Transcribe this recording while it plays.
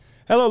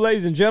Hello,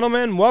 ladies and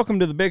gentlemen. Welcome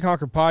to the Big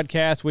Honker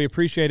Podcast. We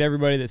appreciate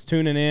everybody that's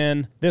tuning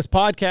in. This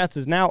podcast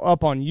is now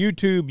up on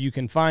YouTube. You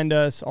can find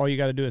us. All you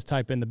got to do is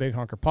type in the Big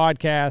Honker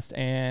Podcast,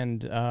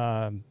 and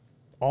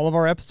all of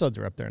our episodes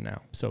are up there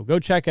now. So go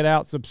check it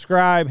out.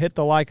 Subscribe. Hit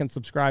the like and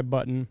subscribe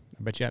button.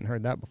 I bet you hadn't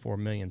heard that before a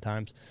million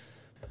times.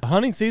 The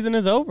hunting season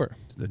is over.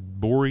 The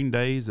boring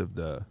days of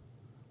the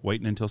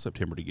waiting until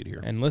September to get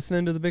here. And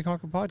listening to the Big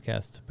Honker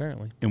Podcast,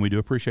 apparently. And we do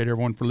appreciate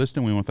everyone for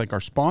listening. We want to thank our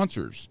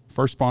sponsors.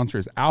 First sponsor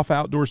is Alpha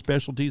Outdoor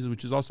Specialties,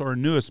 which is also our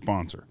newest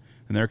sponsor.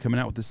 And they're coming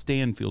out with the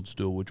Stanfield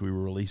stool, which we will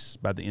release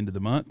by the end of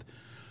the month.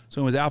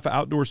 So it was Alpha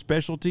Outdoor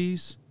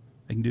Specialties.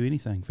 They can do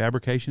anything.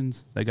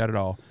 Fabrications, they got it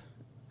all.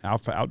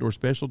 Alpha Outdoor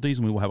Specialties,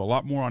 and we will have a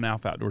lot more on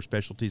Alpha Outdoor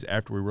Specialties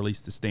after we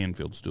release the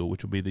Stanfield stool,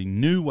 which will be the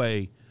new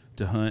way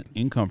to hunt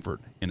in comfort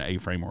in an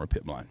A-frame or a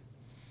pit blind.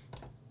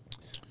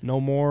 No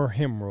more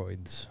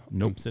hemorrhoids.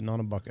 Nope. I'm sitting on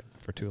a bucket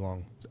for too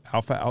long.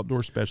 Alpha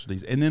Outdoor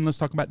Specialties. And then let's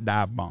talk about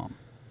Dive Bomb.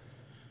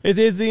 It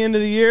is the end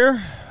of the year.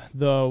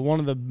 One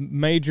of the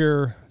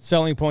major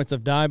selling points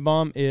of Dive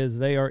Bomb is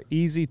they are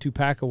easy to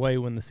pack away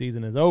when the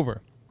season is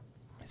over,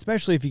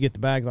 especially if you get the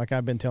bags like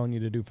I've been telling you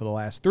to do for the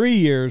last 3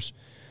 years.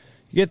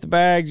 You get the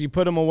bags, you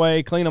put them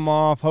away, clean them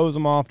off, hose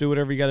them off, do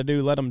whatever you got to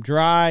do, let them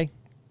dry,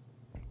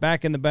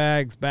 back in the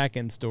bags, back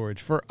in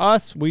storage. For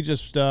us, we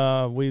just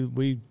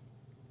we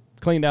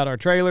cleaned out our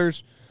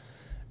trailers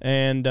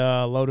and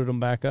loaded them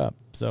back up.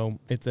 So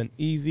it's an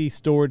easy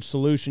storage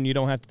solution. You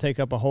don't have to take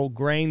up a whole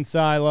grain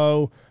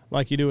silo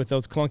like you do with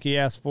those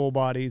clunky-ass full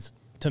bodies.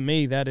 To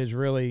me, that is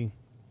really,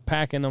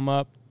 packing them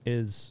up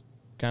is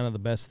kind of the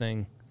best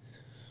thing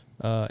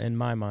in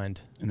my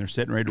mind. And they're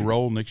setting ready to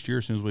roll next year.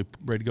 As soon as we're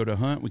ready to go to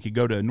hunt, we could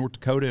go to North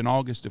Dakota in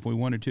August if we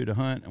wanted to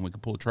hunt, and we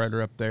could pull a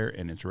trailer up there,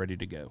 and it's ready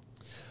to go.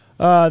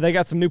 They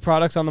got some new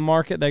products on the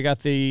market. They got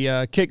the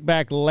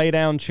kickback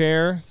lay-down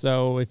chair.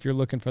 So if you're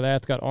looking for that,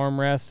 it's got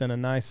armrests and a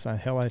nice, I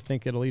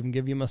think it'll even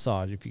give you a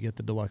massage if you get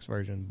the deluxe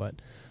version.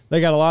 But they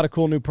got a lot of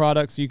cool new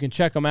products. You can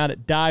check them out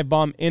at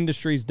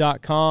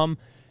divebombindustries.com.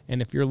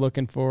 And if you're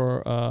looking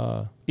for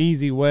an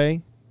easy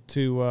way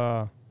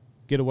to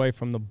get away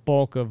from the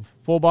bulk of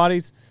full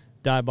bodies,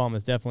 Dive Bomb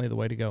is definitely the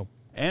way to go.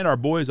 And our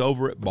boys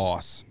over at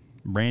Boss,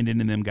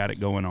 Brandon and them got it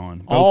going on.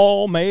 Folks,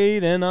 all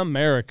made in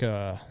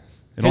America.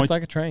 It's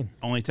like a train.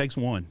 Only takes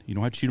one. You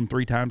don't have to shoot them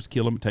 3 times to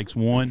kill them. It takes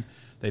one.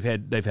 They've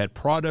had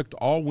product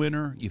all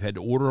winter. You've had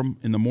to order them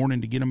in the morning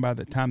to get them by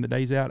the time the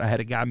day's out. I had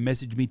a guy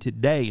message me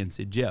today and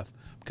said, Jeff,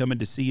 I'm coming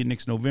to see you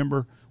next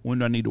November. When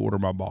do I need to order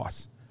my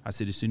Boss? I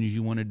said, as soon as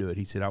you want to do it.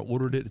 He said, I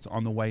ordered it. It's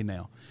on the way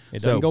now.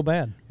 It doesn't go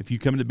bad. If you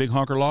come to the Big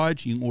Honker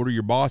Lodge, you can order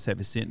your Boss,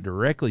 have it sent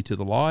directly to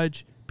the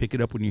lodge. Pick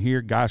it up when you're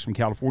here. Guys from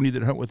California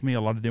that hunt with me,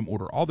 a lot of them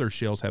order all their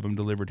shells, have them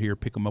delivered here,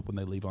 pick them up when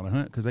they leave on a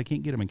hunt because they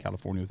can't get them in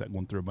California without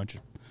going through a bunch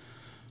of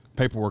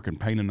paperwork and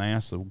pain in the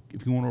ass. So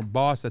if you want to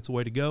Boss, that's the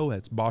way to go.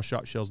 That's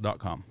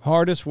BossShotShells.com.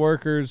 Hardest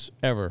workers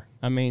ever.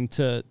 I mean,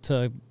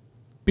 to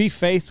be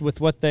faced with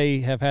what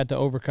they have had to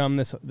overcome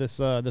this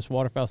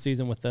waterfowl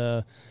season with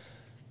the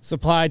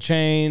supply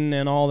chain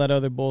and all that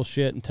other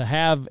bullshit, and to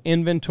have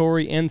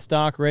inventory in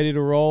stock ready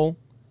to roll,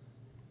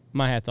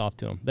 my hat's off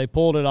to them. They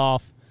pulled it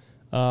off.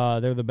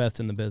 They're the best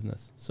in the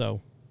business.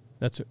 So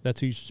that's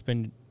who you should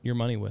spend your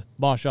money with.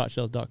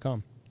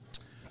 BossShotShells.com.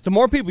 So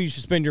more people you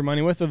should spend your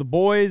money with are the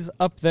boys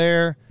up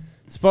there,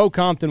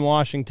 Spokompton,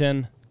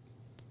 Washington,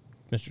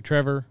 Mr.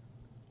 Trevor,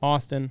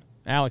 Austin,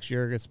 Alex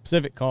Yergis,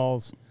 Pacific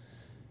Calls.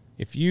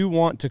 If you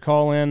want to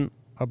call in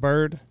a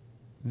bird,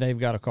 they've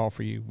got a call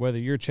for you. Whether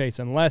you're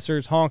chasing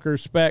lessers, honkers,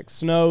 specks,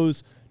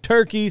 snows,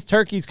 turkeys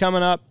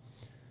coming up,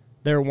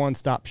 they're a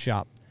one-stop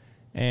shop.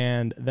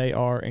 And they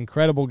are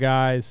incredible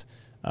guys.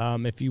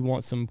 If you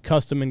want some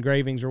custom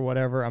engravings or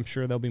whatever, I'm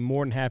sure they'll be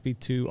more than happy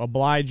to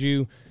oblige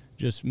you.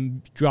 Just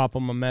drop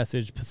them a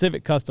message,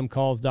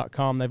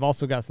 PacificCustomCalls.com. They've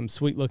also got some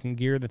sweet-looking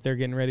gear that they're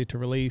getting ready to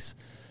release,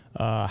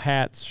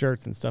 hats,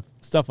 shirts, and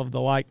stuff of the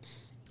like.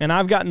 And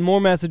I've gotten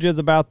more messages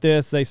about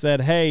this. They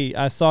said, hey,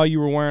 I saw you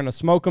were wearing a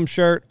Smoke 'em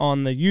shirt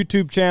on the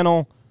YouTube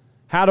channel.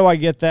 How do I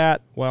get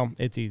that? Well,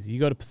 it's easy.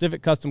 You go to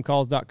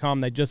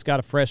PacificCustomCalls.com. They just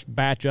got a fresh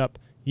batch up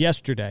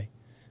yesterday,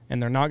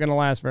 and they're not going to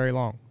last very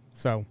long.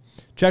 So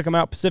check them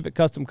out,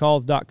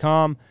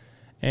 PacificCustomCalls.com,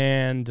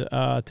 and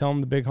tell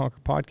them the Big Honker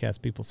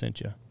Podcast people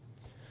sent you.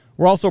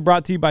 We're also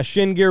brought to you by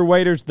Shin Gear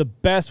waders, the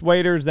best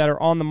waders that are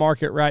on the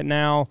market right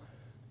now.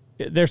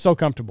 They're so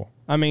comfortable.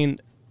 I mean,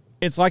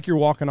 it's like you're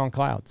walking on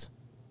clouds.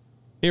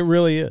 It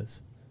really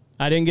is.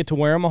 I didn't get to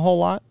wear them a whole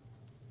lot.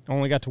 I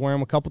only got to wear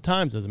them a couple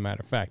times, as a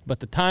matter of fact. But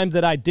the times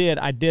that I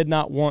did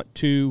not want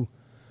to.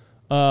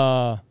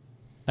 I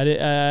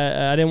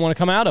didn't want to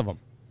come out of them.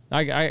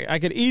 I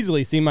could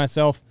easily see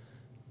myself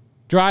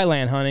dry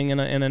land hunting in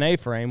an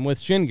A-frame with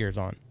shin gears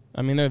on.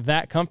 I mean, they're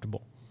that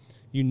comfortable.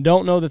 You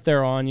don't know that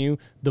they're on you.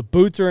 The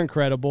boots are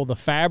incredible. The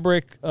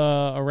fabric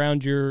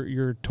around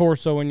your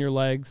torso and your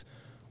legs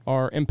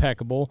are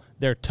impeccable.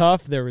 They're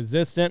tough. They're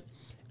resistant.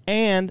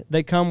 And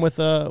they come with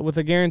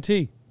a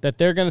guarantee that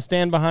they're going to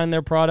stand behind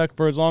their product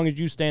for as long as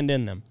you stand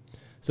in them.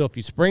 So if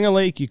you spring a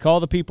leak, you call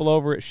the people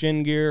over at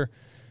Shin Gear,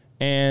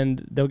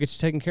 and they'll get you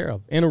taken care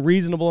of in a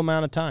reasonable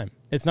amount of time.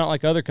 It's not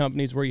like other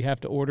companies where you have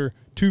to order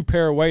 2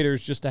 pair of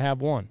waders just to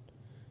have one.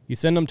 You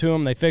send them to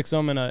them, they fix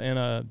them in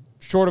a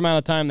short amount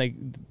of time, they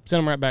send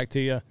them right back to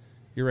you.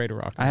 You're ready to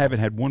rock. I haven't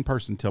had one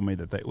person tell me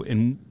that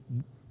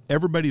and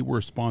everybody we're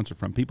a sponsor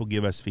from, people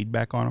give us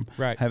feedback on them.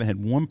 Right. I haven't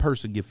had one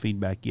person give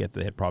feedback yet that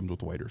they had problems with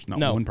the waders. Not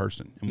one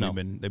person.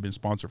 And they've been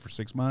sponsored for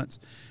 6 months.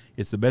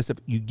 It's the best.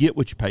 You get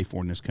what you pay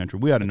for in this country.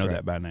 We ought to know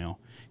that by now.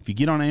 If you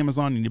get on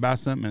Amazon and you buy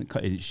something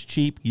and it's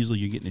cheap, usually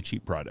you're getting a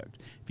cheap product.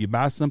 If you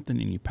buy something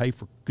and you pay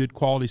for good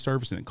quality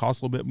service and it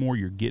costs a little bit more,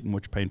 you're getting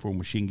what you're paying for.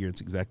 With Shin Gear,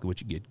 it's exactly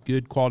what you get.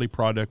 Good quality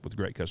product with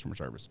great customer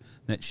service.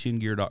 That's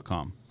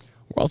shingear.com.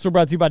 We're also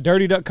brought to you by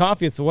Dirty Duck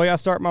Coffee. It's the way I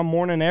start my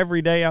morning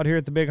every day out here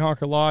at the Big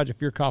Honker Lodge.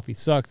 If your coffee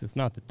sucks, it's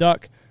not the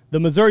duck. The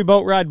Missouri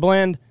Boat Ride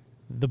Blend,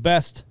 the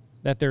best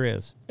that there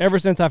is. Ever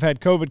since I've had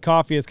COVID,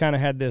 coffee has kind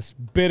of had this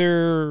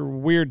bitter,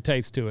 weird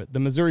taste to it.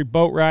 The Missouri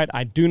Boat Ride,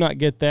 I do not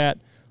get that.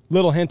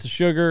 Little hint of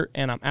sugar,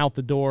 and I'm out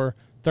the door.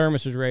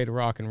 Thermos is ready to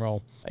rock and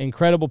roll.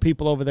 Incredible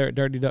people over there at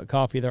Dirty Duck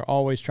Coffee. They're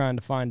always trying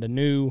to find a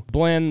new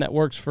blend that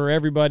works for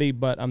everybody,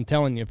 but I'm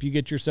telling you, if you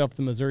get yourself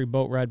the Missouri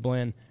Boat Ride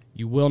Blend,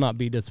 you will not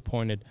be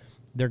disappointed.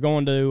 They're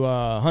going to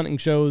hunting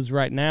shows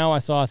right now. I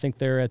think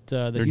they're at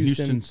the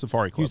Houston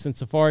Safari Club. Houston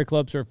Safari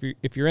Club. So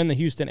if you're in the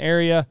Houston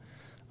area,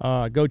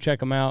 go check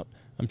them out.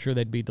 I'm sure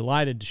they'd be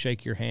delighted to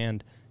shake your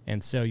hand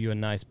and sell you a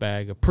nice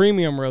bag of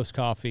premium roast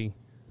coffee.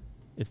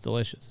 It's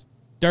delicious.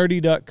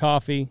 Dirty Duck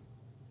Coffee.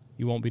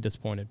 You won't be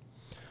disappointed.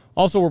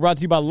 Also, we're brought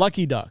to you by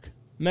Lucky Duck,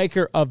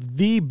 maker of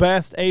the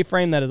best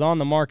A-frame that is on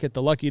the market,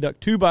 the Lucky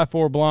Duck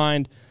 2x4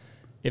 blind.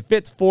 It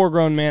fits 4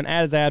 grown men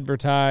as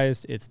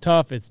advertised. It's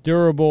tough. It's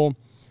durable.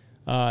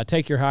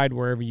 Take your hide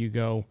wherever you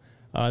go.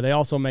 They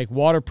also make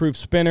waterproof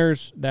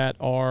spinners that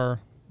are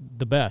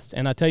the best.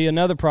 And I tell you,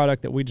 another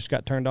product that we just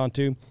got turned on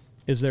to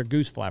is their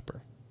goose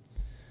flapper.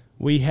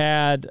 We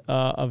had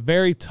a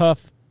very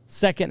tough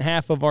second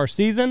half of our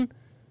season,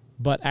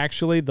 but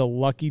actually the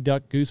Lucky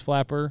Duck goose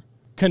flapper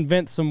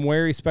convinced some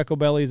wary speckle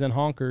bellies and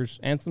honkers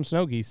and some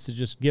snow geese to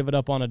just give it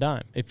up on a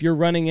dime. If you're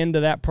running into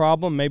that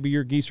problem, maybe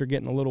your geese are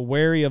getting a little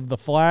wary of the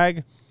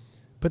flag,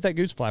 put that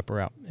goose flapper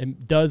out.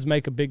 It does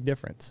make a big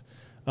difference.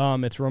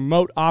 It's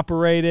remote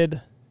operated.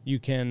 You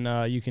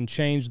can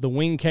change the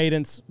wing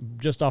cadence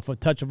just off a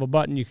touch of a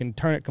button. You can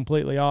turn it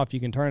completely off. You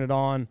can turn it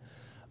on.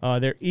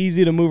 They're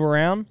easy to move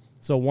around.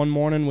 So one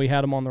morning we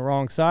had them on the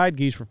wrong side.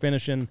 Geese were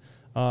finishing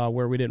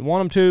where we didn't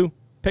want them to.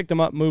 Picked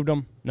them up, moved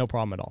them. No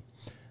problem at all.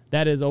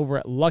 That is over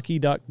at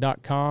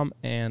luckyduck.com.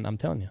 And I'm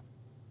telling you,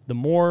 the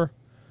more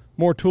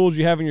tools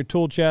you have in your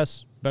tool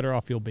chest, better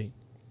off you'll be.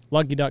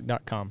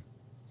 luckyduck.com.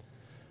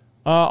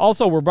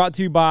 Also, we're brought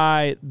to you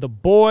by the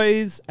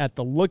boys at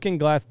the Looking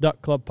Glass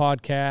Duck Club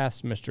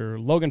podcast, Mr.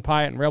 Logan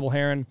Pyatt and Rebel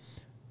Heron.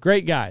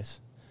 Great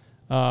guys.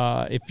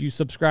 If you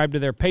subscribe to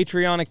their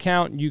Patreon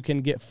account, you can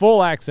get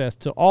full access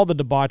to all the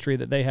debauchery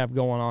that they have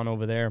going on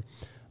over there.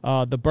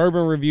 The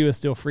bourbon review is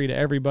still free to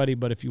everybody,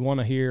 but if you want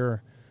to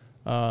hear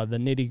the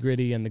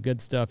nitty-gritty and the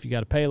good stuff, you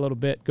got to pay a little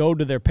bit. Go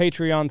to their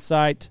Patreon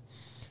site,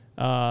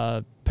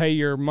 pay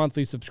your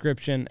monthly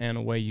subscription, and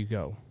away you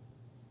go.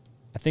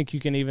 I think you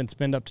can even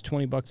spend up to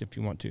 $20 if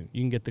you want to.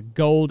 You can get the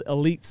gold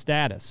elite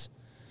status.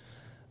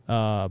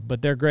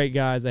 But they're great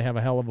guys. They have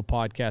a hell of a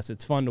podcast.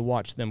 It's fun to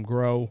watch them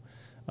grow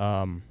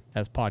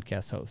as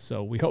podcast hosts.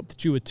 So we hope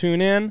that you would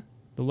tune in,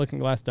 the Looking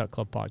Glass Duck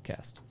Club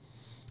podcast.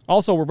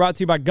 Also, we're brought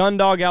to you by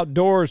Gundog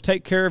Outdoors.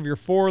 Take care of your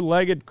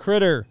 4-legged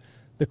critter.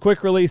 The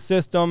quick release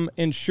system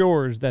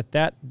ensures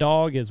that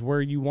dog is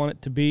where you want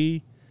it to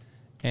be,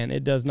 and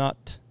it does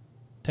not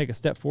take a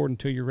step forward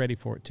until you're ready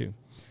for it to.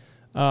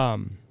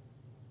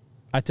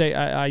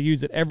 I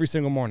use it every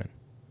single morning.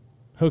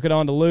 Hook it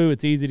onto Lou.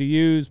 It's easy to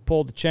use.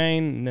 Pull the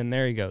chain, and then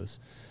there he goes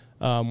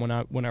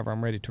whenever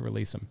I'm ready to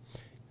release him.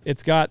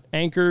 It's got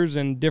anchors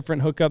and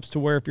different hookups to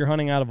where if you're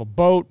hunting out of a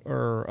boat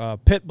or a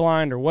pit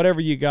blind or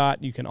whatever you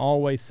got, you can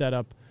always set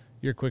up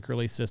your quick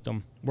release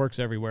system. Works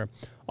everywhere.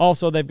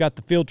 Also, they've got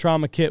the field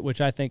trauma kit,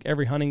 which I think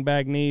every hunting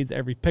bag needs,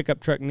 every pickup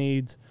truck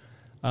needs.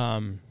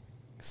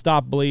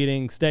 Stop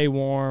bleeding, stay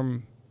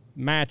warm,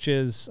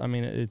 matches. I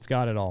mean, it's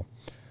got it all.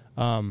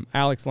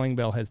 Alex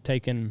Langbell has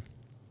taken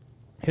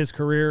his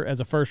career as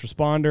a first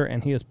responder,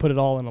 and he has put it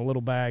all in a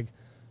little bag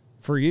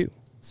for you.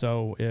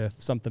 So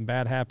if something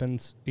bad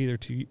happens, either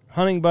to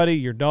hunting buddy,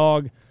 your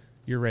dog,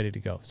 you're ready to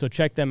go. So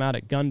check them out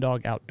at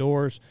Gundog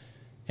Outdoors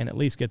and at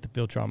least get the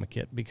field trauma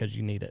kit because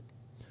you need it.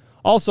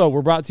 Also,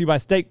 we're brought to you by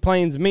Steak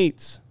Plains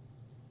Meats.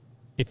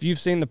 If you've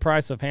seen the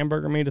price of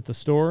hamburger meat at the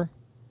store,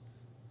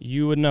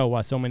 you would know why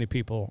so many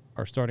people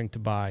are starting to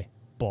buy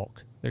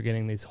bulk. They're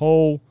getting these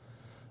whole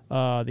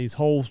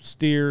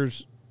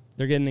steers.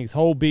 They're getting these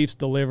whole beefs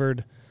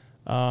delivered.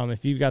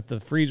 If you've got the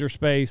freezer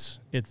space,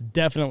 it's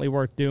definitely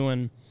worth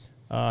doing.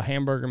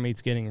 Hamburger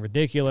meat's getting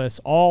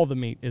ridiculous. All the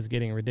meat is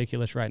getting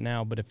ridiculous right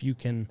now. But if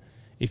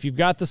you've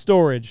got the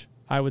storage,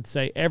 I would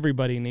say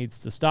everybody needs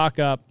to stock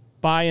up,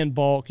 buy in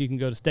bulk. You can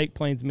go to Steak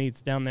Plains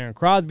Meats down there in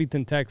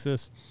Crosbyton,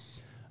 Texas,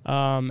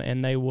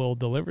 and they will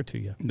deliver to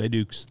you. They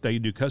do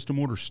custom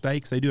order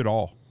steaks. They do it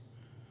all.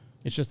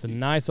 It's just a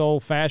nice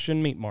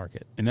old-fashioned meat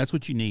market. And that's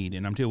what you need.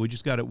 And I'm telling you, we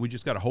just got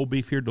a whole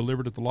beef here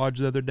delivered at the lodge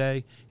the other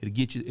day.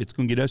 It's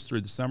going to get us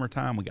through the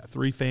summertime. We got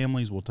 3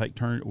 families. We'll take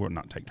turns. Well,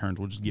 not take turns.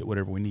 We'll just get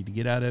whatever we need to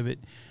get out of it.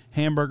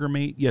 Hamburger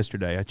meat.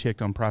 Yesterday, I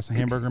checked on price of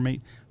hamburger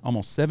meat.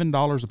 Almost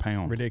 $7 a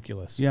pound.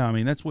 Ridiculous. Yeah, I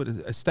mean that's what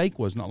a steak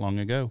was not long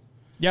ago.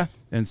 Yeah.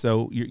 And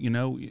so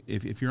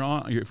if you're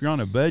on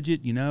a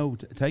budget,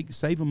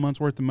 save a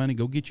month's worth of money,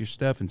 go get your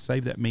stuff and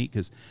save that meat,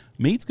 because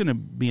meat's going to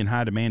be in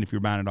high demand if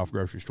you're buying it off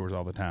grocery stores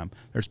all the time.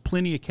 There's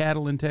plenty of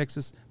cattle in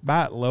Texas.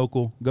 Buy it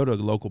local. Go to a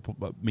local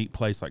meat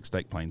place like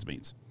Steak Plains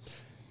Meats.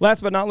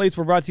 Last but not least,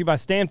 we're brought to you by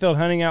Stanfield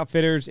Hunting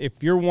Outfitters.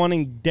 If you're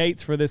wanting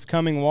dates for this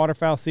coming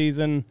waterfowl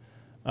season,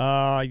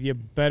 you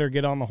better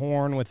get on the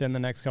horn within the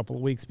next couple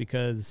of weeks,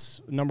 because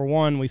number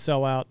one, we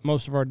sell out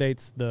most of our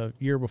dates the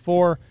year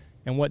before.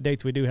 And what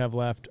dates we do have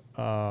left,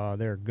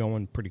 they're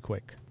going pretty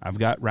quick. I've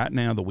got right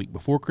now the week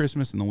before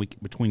Christmas and the week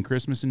between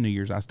Christmas and New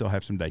Year's. I still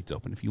have some dates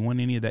open. If you want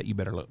any of that, you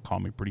better call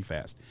me pretty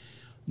fast.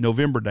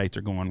 November dates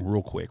are going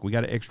real quick. We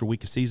got an extra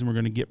week of season we're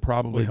going to get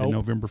probably the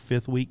November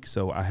 5th week,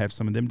 so I have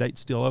some of them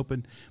dates still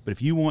open. But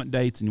if you want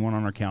dates and you want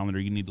on our calendar,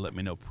 you need to let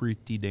me know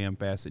pretty damn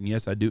fast. And,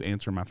 yes, I do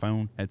answer my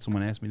phone. Had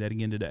someone ask me that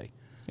again today.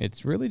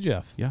 It's really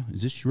Jeff. Yeah.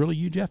 Is this really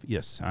you, Jeff?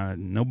 Yes.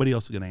 Nobody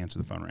else is going to answer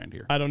the phone around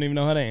here. I don't even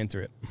know how to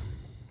answer it.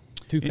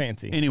 Too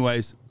fancy.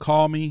 Anyways,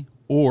 call me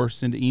or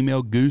send an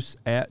email,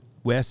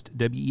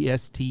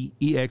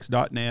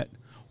 goose@westex.net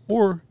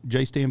or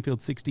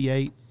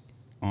jstanfield68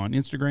 on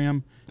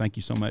Instagram. Thank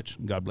you so much.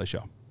 God bless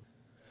y'all.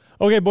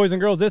 Okay, boys and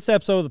girls, this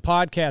episode of the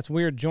podcast,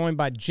 we are joined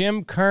by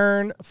Jim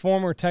Kern,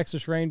 former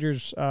Texas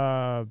Rangers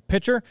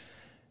pitcher,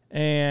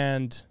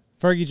 and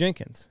Fergie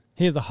Jenkins.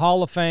 He is a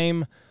Hall of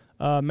Fame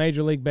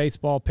Major League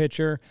Baseball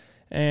pitcher,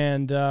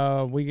 and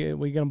we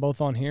get them both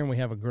on here, and we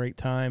have a great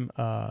time.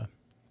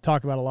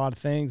 Talk about a lot of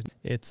things.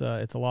 It's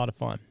a lot of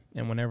fun.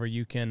 And whenever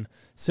you can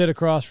sit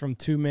across from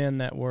 2 men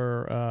that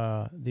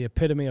were the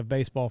epitome of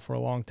baseball for a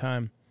long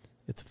time,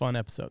 it's a fun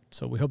episode.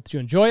 So we hope that you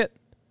enjoy it.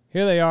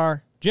 Here they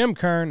are, Jim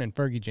Kern and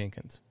Fergie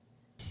Jenkins.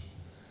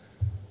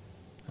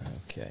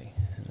 Okay,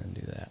 and then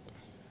do that.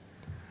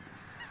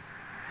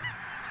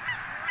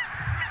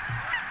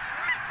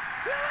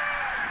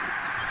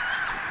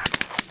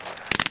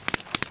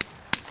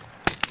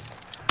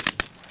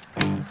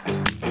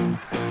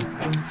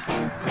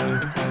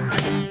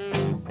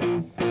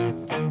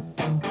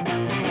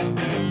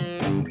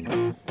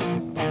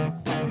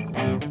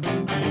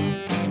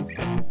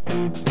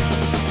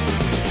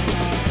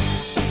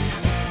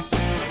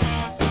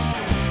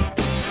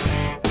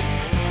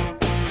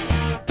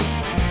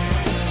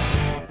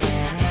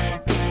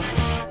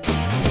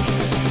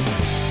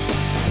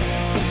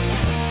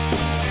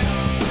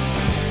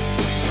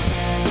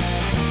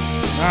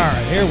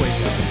 Here we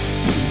go.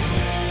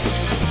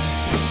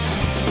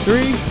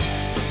 3,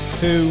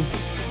 2,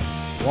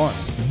 1.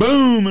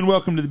 Boom, and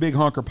welcome to the Big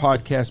Honker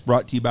Podcast,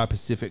 brought to you by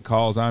Pacific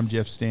Calls. I'm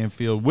Jeff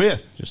Stanfield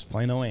with Just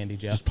plain old Andy,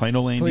 Jeff. Just plain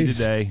old Andy Please.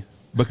 Today.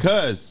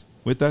 Because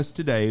with us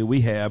today,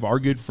 we have our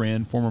good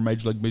friend, former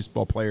Major League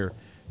Baseball player,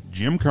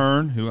 Jim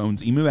Kern, who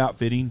owns Emu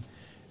Outfitting,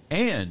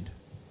 and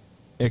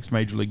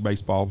ex-Major League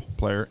Baseball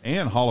player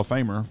and Hall of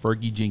Famer,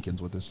 Fergie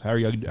Jenkins, with us. How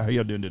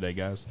y'all doing today,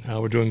 guys?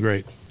 We're doing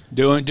great.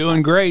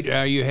 Doing great.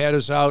 You had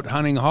us out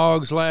hunting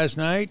hogs last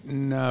night,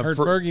 and Heard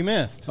Fergie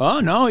missed.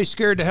 Oh no, he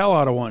scared the hell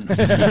out of one.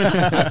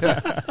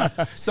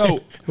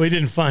 So We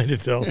didn't find it,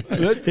 though.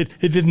 It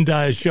didn't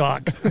die of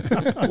shock.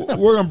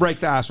 we're going to break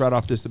the ice right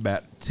off this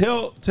bat.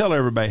 Tell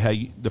everybody how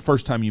the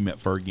first time you met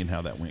Fergie and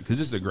how that went, because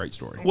this is a great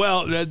story.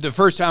 Well, the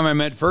first time I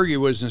met Fergie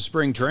was in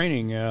spring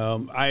training.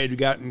 I had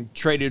gotten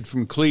traded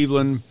from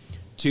Cleveland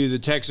to the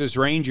Texas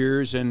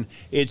Rangers, and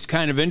it's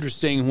kind of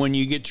interesting when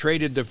you get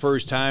traded the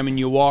first time and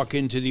you walk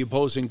into the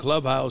opposing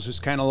clubhouse. It's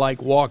kind of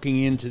like walking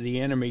into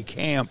the enemy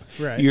camp.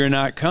 Right. You're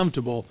not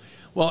comfortable.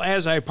 Well,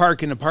 as I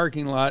park in the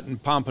parking lot in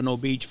Pompano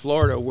Beach,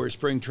 Florida, where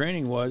spring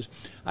training was,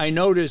 I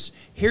noticed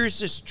here's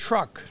this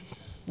truck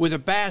with a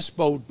bass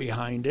boat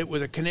behind it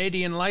with a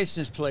Canadian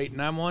license plate,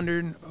 and I'm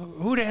wondering,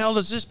 who the hell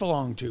does this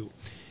belong to?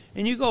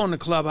 And you go in the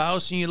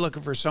clubhouse and you're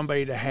looking for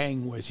somebody to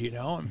hang with,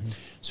 Mm-hmm.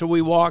 So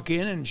we walk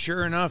in, and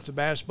sure enough, the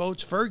bass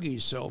boat's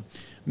Fergie's. So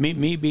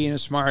me being a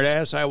smart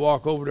ass, I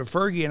walk over to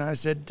Fergie and I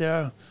said,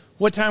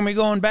 what time are we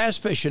going bass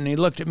fishing? And he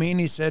looked at me and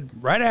he said,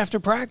 right after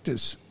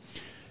practice.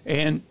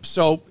 And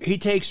so he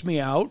takes me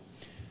out.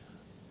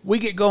 We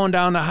get going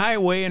down the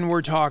highway and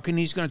we're talking.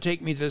 He's going to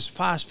take me to this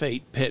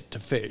phosphate pit to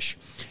fish.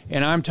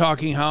 And I'm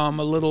talking how I'm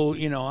a little,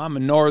 I'm a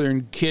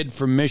northern kid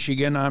from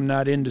Michigan. I'm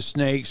not into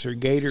snakes or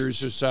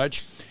gators or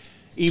such.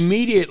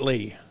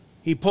 Immediately,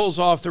 he pulls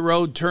off the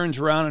road, turns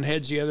around, and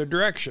heads the other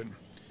direction.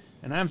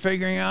 And I'm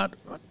figuring out,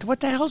 what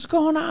the hell's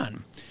going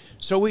on?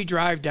 So we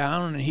drive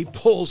down, and he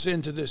pulls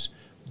into this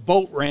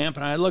boat ramp,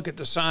 and I look at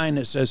the sign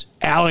that says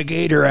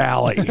Alligator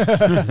Alley.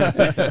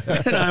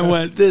 And I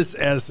went, this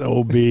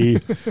SOB,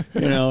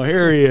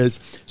 here he is.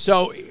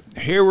 So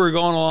here we're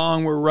going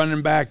along. We're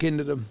running back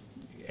into the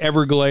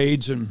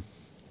Everglades, and,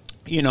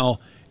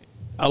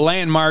 a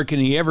landmark in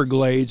the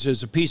Everglades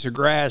is a piece of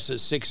grass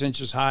that's 6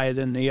 inches higher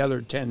than the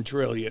other 10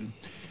 trillion.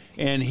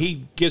 And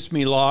he gets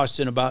me lost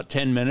in about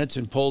 10 minutes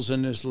and pulls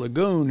in this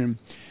lagoon. And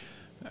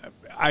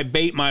I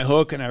bait my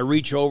hook and I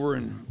reach over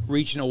and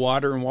reach in the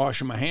water and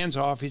washing my hands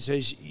off. He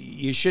says,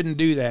 "You shouldn't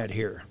do that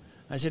here."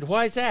 I said,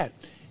 "Why is that?"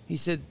 He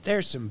said,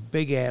 "There's some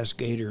big-ass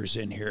gators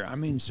in here. I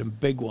mean, some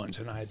big ones."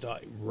 And I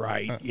thought,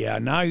 right, yeah,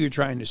 now you're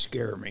trying to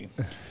scare me.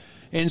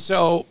 And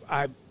so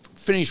I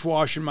finish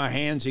washing my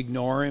hands,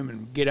 ignore him,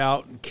 and get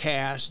out and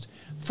cast.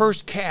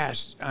 First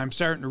cast, I'm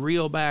starting to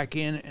reel back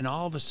in, and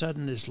all of a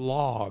sudden this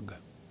log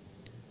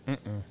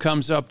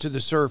comes up to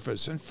the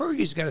surface. And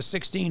Fergie's got a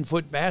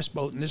 16-foot bass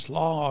boat, and this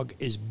log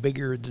is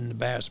bigger than the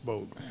bass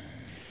boat.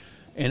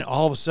 And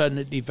all of a sudden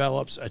it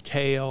develops a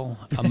tail,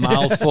 a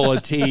mouthful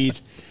of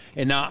teeth.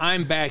 And now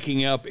I'm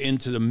backing up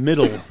into the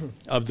middle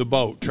of the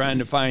boat, trying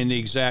to find the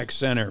exact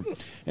center.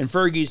 And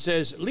Fergie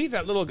says, "Leave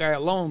that little guy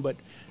alone, but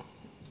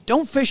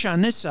don't fish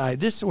on this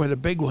side. This is where the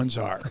big ones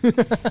are."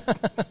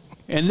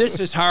 And this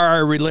is how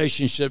our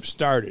relationship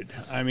started.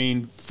 I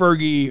mean,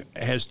 Fergie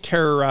has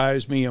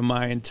terrorized me in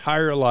my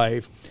entire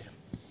life,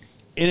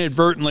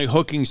 inadvertently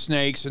hooking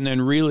snakes and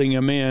then reeling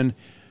them in,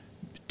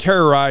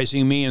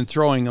 terrorizing me and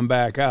throwing them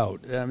back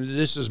out. I mean,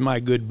 this is my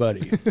good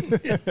buddy.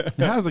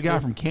 Now, how's a guy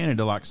from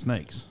Canada like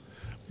snakes?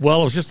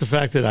 Well, it was just the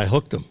fact that I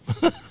hooked him.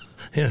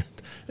 And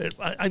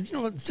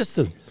it's just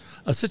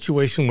a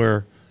situation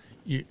where,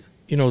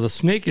 the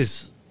snake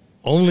is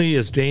only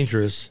as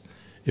dangerous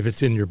if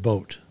it's in your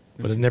boat,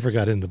 but it never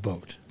got in the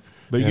boat.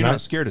 But you're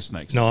not scared of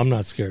snakes? No, I'm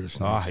not scared of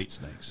snakes. Oh, I hate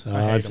snakes.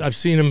 I've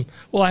seen them.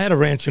 Well, I had a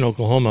ranch in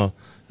Oklahoma,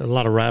 a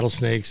lot of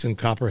rattlesnakes and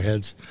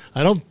copperheads.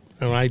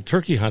 When I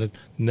turkey hunted,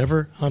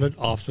 never hunted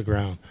off the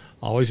ground,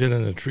 always in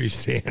a tree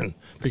stand,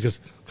 because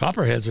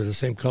copperheads are the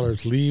same color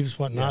as leaves,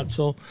 whatnot. Yeah.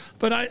 So,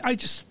 but I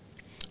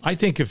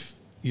think if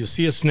you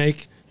see a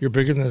snake, you're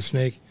bigger than a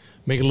snake,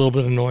 make a little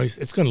bit of noise,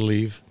 it's going to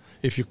leave.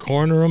 If you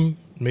corner them,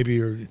 maybe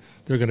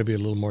they're going to be a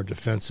little more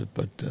defensive.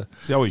 But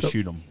you always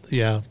shoot them.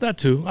 Yeah, that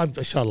too. I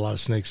shot a lot of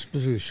snakes,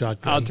 especially with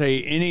shotgun. I'll tell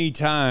you, any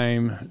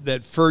time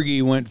that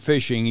Fergie went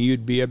fishing,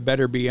 you'd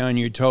better be on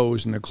your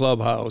toes in the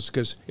clubhouse,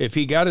 because if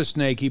he got a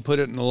snake, he put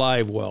it in a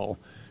live well,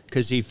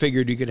 because he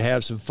figured he could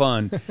have some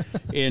fun.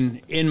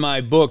 In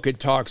my book, it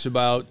talks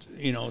about,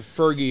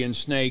 Fergie and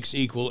snakes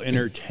equal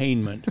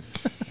entertainment.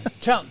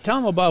 Tell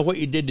them about what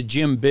you did to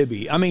Jim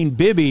Bibby. I mean,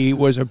 Bibby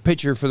was a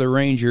pitcher for the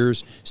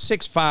Rangers,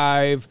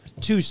 6'5",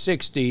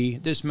 260.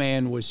 This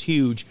man was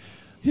huge.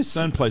 His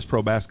son plays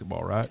pro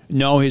basketball, right?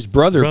 No, his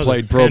brother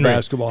played pro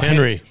basketball.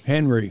 Henry.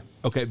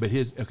 Okay, but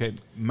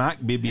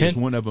Mike Bibby is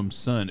one of them's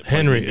son.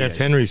 Henry, that's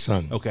Henry's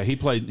son. Okay, he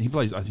plays.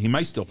 He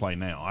may still play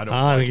now.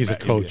 I think he's a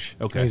coach.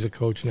 Okay, he's a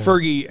coach now.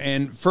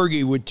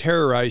 Fergie would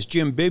terrorize.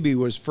 Jim Bibby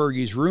was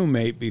Fergie's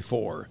roommate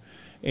before.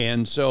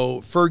 And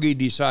so Fergie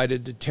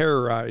decided to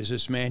terrorize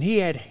this man. He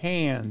had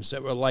hands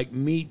that were like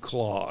meat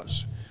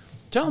claws.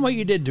 Tell him what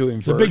you did to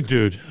him, Fergie. A big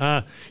dude.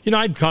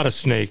 I'd caught a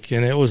snake,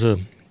 and I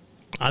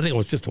think it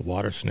was just a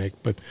water snake,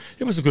 but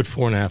it was a good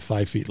 4.5,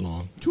 5 feet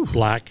long,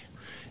 black.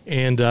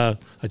 And I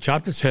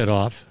chopped its head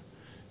off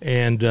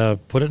and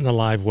put it in a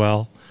live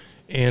well.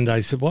 And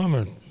I said, well, I'm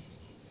going to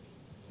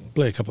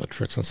play a couple of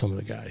tricks on some of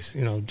the guys,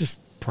 just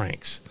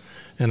pranks.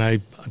 And I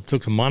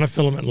took some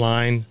monofilament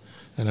line,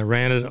 and I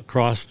ran it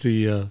across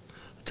the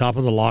top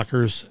of the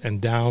lockers and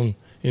down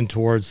in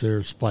towards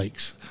their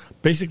spikes.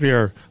 Basically,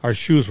 our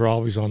shoes were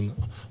always on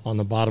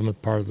the bottom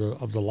part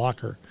of the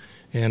locker,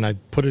 and I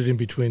put it in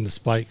between the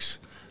spikes,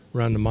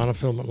 ran the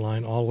monofilament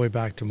line all the way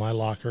back to my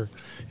locker,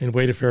 and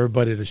waited for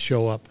everybody to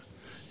show up.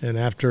 And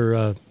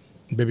after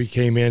Bibby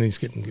came in, he's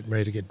getting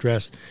ready to get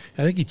dressed.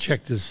 I think he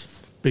checked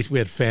basically we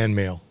had fan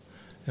mail,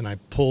 and I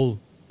pulled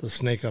the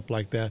snake up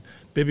like that.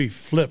 Bibby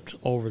flipped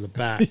over the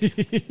back.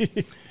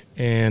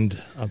 And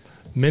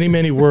many,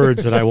 many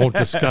words that I won't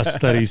discuss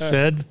that he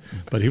said,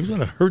 but he was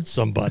going to hurt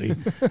somebody.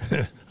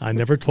 I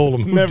never told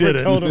him who did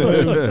it.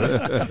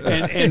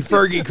 And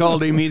Fergie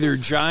called him either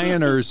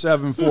Giant or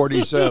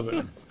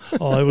 747.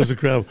 Oh, it was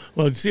incredible.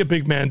 Well, to see a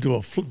big man do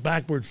a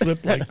backward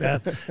flip like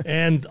that,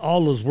 and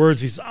all those words,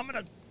 he said, "I'm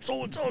going to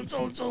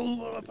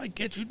so-and-so, if I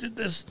catch you did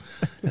this."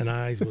 And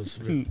I was...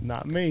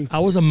 Not me. I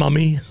was a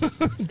mummy.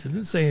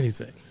 Didn't say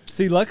anything.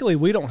 See, luckily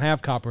we don't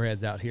have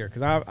copperheads out here,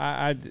 because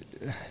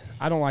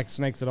I don't like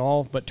snakes at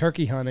all. But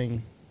turkey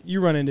hunting, you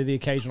run into the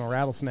occasional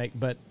rattlesnake,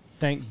 but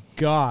thank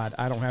God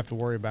I don't have to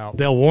worry about.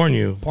 They'll warn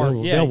you.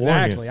 They'll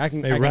exactly. Warn you. I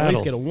can at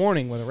least get a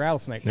warning with a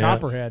rattlesnake. Yeah.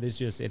 Copperhead is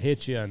just, it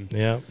hits you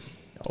and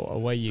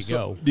away you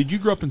go. Did you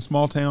grow up in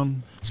small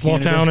town? Small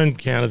town in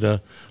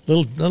Canada,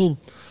 little,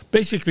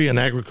 basically an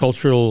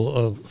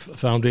agricultural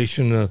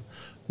foundation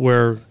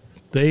where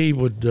they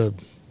would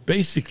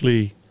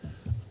basically.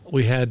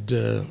 We had,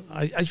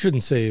 I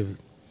shouldn't say,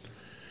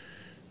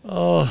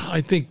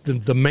 I think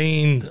the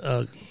main,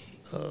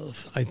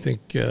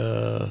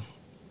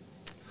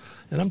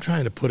 and I'm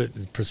trying to put it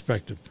in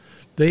perspective.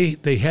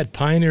 They had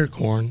Pioneer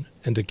corn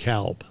and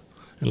DeKalb,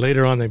 and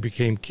later on they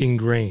became King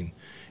Grain.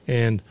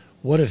 And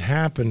what had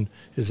happened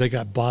is they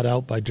got bought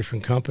out by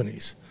different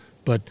companies.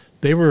 but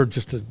they were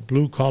just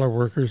blue collar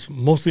workers,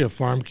 mostly a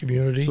farm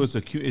community. So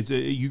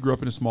you grew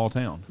up in a small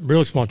town.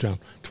 Really small town,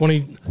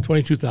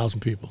 22,000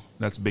 people.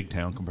 That's a big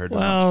town compared to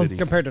Well, Knox City.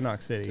 Compared to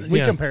Knox City, we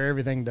Yeah. compare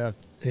everything to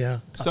Yeah.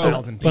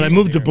 1,000 But I people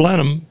moved to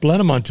here.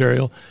 Blenheim,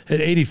 Ontario,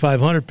 had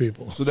 8,500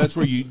 people. So that's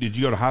where did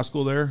you go to high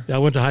school there? I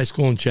went to high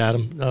school in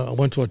Chatham. I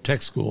went to a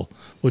tech school,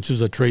 which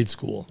is a trade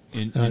school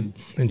in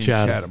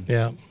Chatham.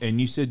 Yeah,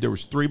 And you said there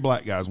was 3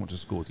 black guys went to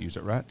school with you. Is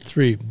that right?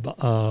 3.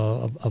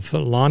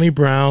 Lonnie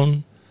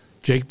Brown,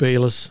 Jake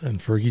Bayless, and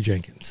Fergie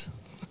Jenkins.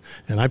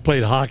 And I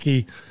played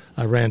hockey.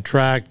 I ran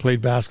track,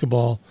 played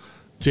basketball.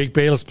 Jake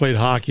Bayless played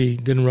hockey,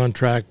 didn't run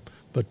track,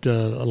 but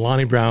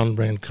Lonnie Brown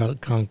ran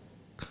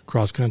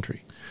cross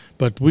country.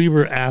 But we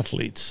were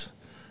athletes.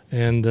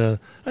 And I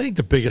think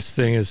the biggest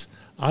thing is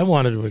I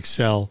wanted to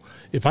excel.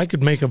 If I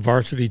could make a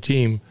varsity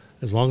team,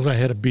 as long as I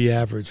had a B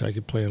average, I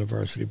could play in a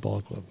varsity ball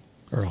club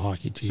or a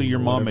hockey team. So your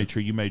or mom whatever. made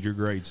sure you made your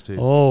grades too.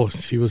 Oh,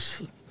 she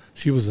was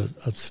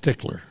a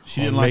stickler.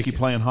 She didn't on like you making-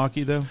 playing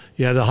hockey though?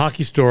 Yeah, the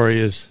hockey story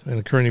is,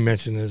 and Kearney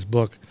mentioned in his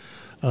book,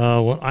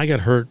 when I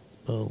got hurt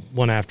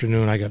one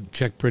afternoon, I got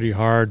checked pretty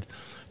hard,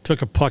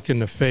 took a puck in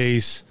the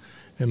face,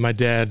 and my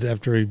dad,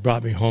 after he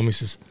brought me home, he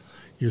says,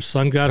 "Your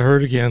son got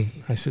hurt again."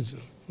 I said,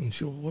 and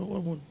she,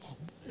 what,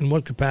 in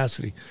what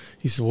capacity?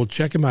 He said, "Well,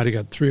 check him out. He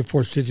got 3 or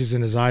 4 stitches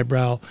in his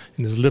eyebrow,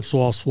 and his lips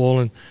were all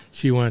swollen."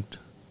 She went,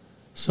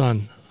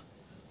 "Son,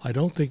 I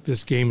don't think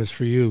this game is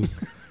for you."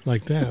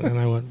 Like that. And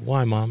I went,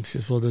 "Why, Mom?" She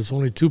says, "Well, there's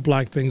only 2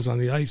 black things on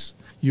the ice,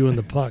 you and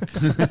the puck."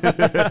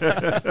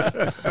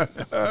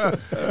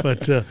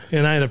 But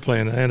and I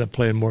ended up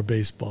playing more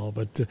baseball.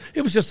 But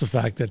it was just the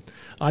fact that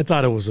I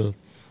thought it was a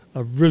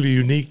really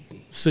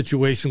unique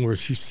situation where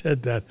she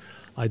said that,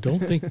 "I don't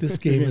think this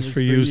game is for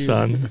you,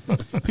 son."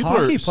 People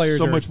Hockey are players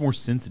so are- much more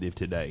sensitive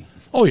today.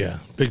 Oh, yeah,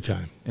 big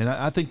time. And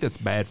I think that's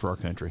bad for our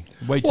country.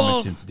 Way too Well,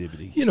 much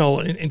sensitivity. You know,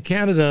 in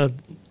Canada,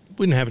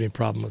 we didn't have any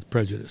problem with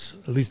prejudice,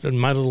 at least in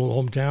my little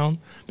hometown,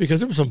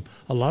 because there was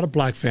a lot of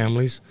black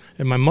families,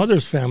 and my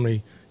mother's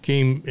family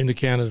came into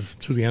Canada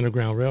through the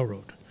Underground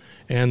Railroad.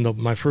 And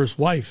my first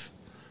wife,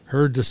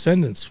 her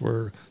descendants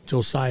were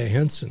Josiah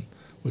Henson,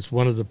 was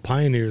one of the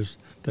pioneers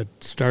that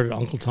started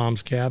Uncle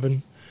Tom's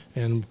Cabin,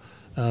 and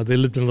they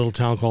lived in a little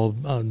town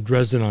called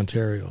Dresden,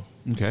 Ontario.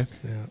 Okay.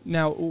 Yeah.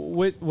 Now,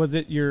 was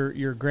it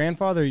your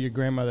grandfather or your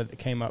grandmother that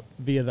came up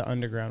via the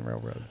Underground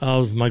Railroad? It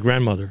was my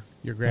grandmother.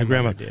 Your My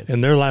grandmother did.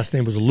 And their last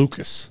name was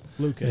Lucas.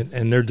 Lucas.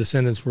 And their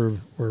descendants were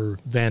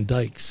Van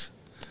Dykes.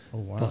 Oh,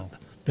 wow.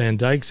 Van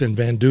Dykes and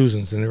Van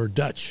Duzens, and they were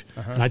Dutch.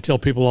 And I tell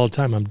people all the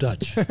time I'm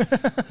Dutch.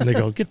 And they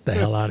go, "Get the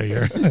hell out of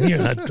here. You're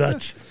not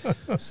Dutch."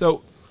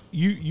 So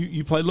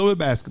you played a little bit of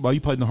basketball. You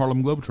played in the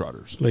Harlem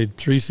Globetrotters. Played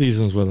 3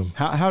 seasons with them.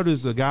 How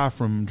does a guy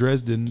from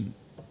Dresden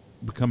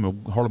become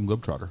a Harlem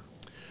Globetrotter?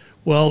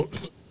 Well,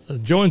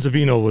 Joe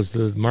Enzavino was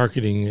the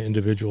marketing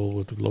individual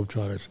with the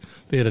Globetrotters.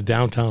 They had a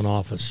downtown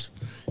office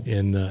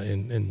in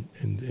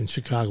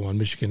Chicago on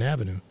Michigan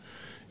Avenue.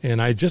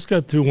 And I just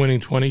got through winning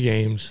 20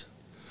 games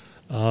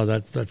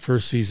that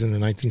first season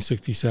in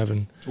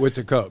 1967. With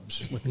the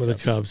Cubs. With the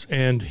Cubs.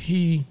 And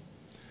he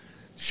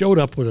showed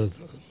up with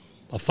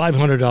a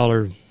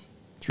 $500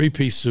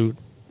 3-piece suit,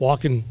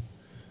 walking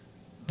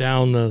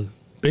down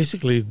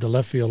basically the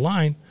left field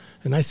line.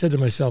 And I said to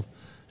myself,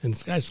 and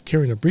this guy's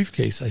carrying a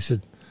briefcase, I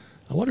said,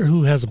 "I wonder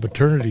who has a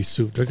paternity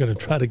suit. They're going to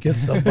try to get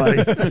somebody."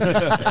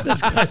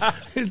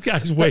 this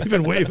guy's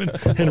waving.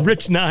 And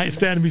Rich Nye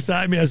standing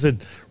beside me. I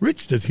said,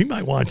 "Rich, he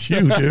might want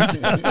you,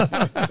 dude.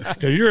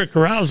 'Cause you're a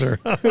carouser."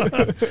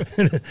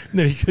 And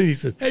then he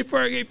said, "Hey,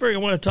 Fergie, I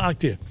want to talk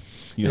to you."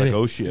 You're And like,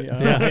 "Oh shit."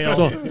 Yeah.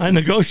 So I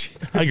negotiate.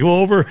 I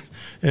go over,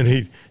 and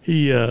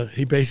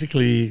he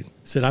basically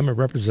said, "I'm a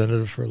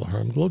representative for the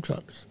Harlem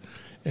Globetrotters,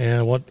 and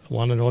I want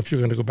to know if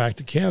you're going to go back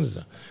to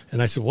Canada."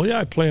 And I said, "Well, yeah,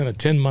 I play on a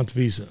 10-month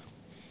visa,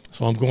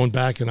 so I'm going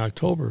back in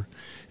October."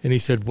 And he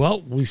said,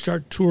 "Well, we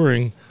start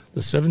touring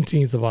the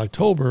 17th of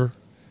October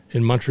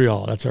in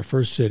Montreal. That's our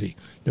first city.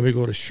 Then we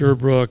go to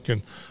Sherbrooke,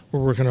 and we're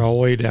working our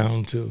way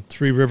down to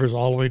 3 Rivers,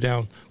 all the way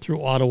down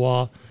through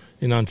Ottawa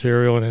in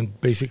Ontario, and then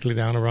basically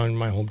down around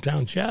my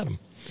hometown, Chatham."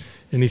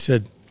 And he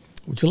said,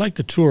 "Would you like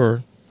to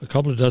tour a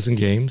couple of dozen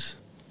games,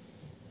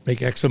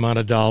 make X amount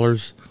of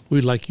dollars?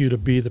 We'd like you to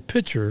be the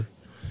pitcher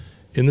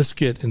in the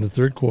skit in the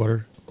 3rd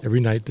quarter every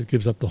night that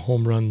gives up the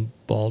home run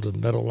ball to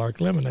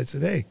Meadowlark Lemon." I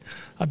said, "Hey,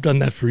 I've done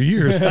that for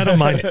years. I don't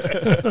mind."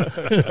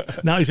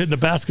 Now he's hitting the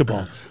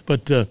basketball.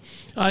 But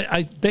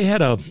they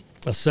had a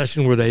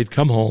session where they'd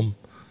come home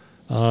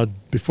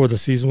before the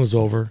season was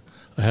over.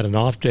 I had an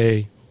off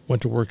day,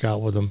 went to work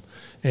out with them,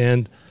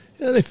 and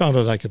they found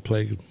out I could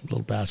play a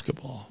little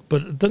basketball.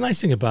 But the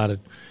nice thing about it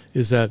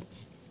is that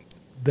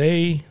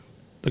the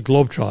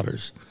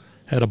Globetrotters,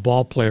 had a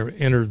ball player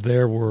enter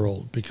their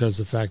world because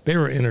of the fact they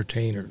were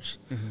entertainers,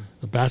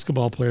 the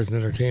basketball players and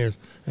entertainers,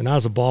 and I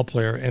was a ball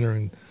player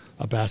entering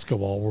a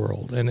basketball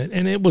world, and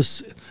it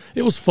was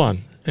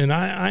fun, and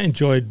I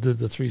enjoyed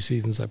the 3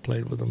 seasons I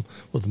played with them,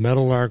 with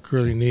Meadowlark,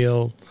 Curly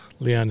Neal,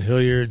 Leon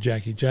Hilliard,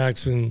 Jackie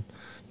Jackson,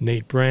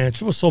 Nate Branch.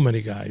 There were so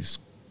many guys.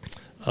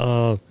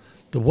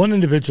 The one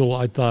individual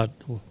I thought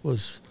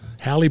was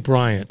Hallie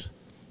Bryant,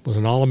 was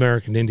an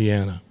All-American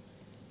Indiana.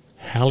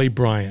 Hallie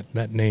Bryant,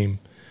 that name,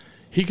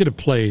 he could have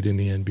played in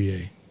the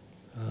NBA.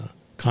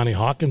 Connie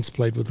Hawkins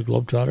played with the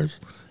Globetrotters,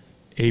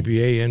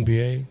 ABA,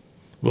 NBA.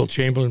 Will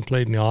Chamberlain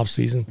played in the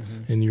offseason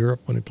in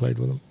Europe when he played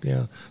with them.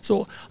 Yeah.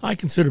 So I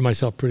consider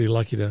myself pretty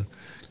lucky to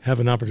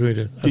have an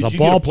opportunity to, as a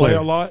ball player. Play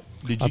a lot?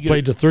 I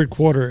played the third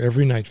quarter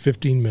every night,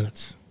 15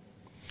 minutes.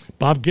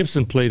 Bob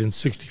Gibson played in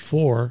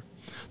 64.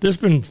 There's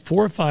been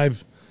 4 or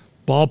 5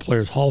 ball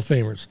players, Hall of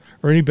Famers.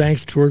 Ernie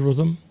Banks toured with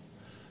them.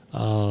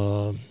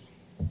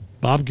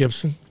 Bob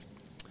Gibson,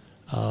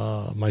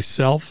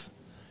 myself,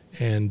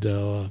 and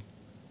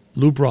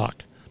Lou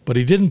Brock. But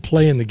he didn't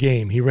play in the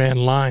game. He ran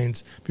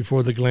lines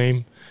before the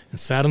game and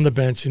sat on the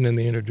bench, and then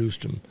they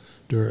introduced him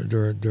during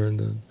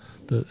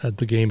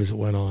the game as it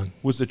went on.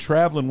 Was the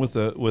traveling with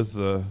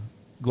the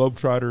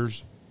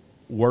Globetrotters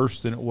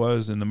worse than it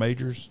was in the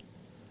majors,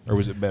 or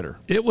was it better?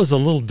 It was a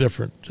little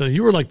different.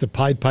 You were like the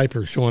Pied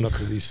Piper showing up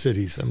to these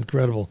cities.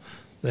 Incredible.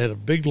 They had a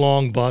big,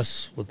 long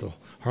bus with the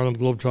Harlem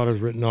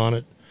Globetrotters written on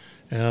it.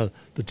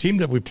 The team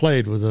that we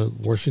played with the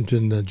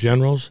Washington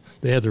Generals,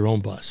 they had their own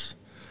bus.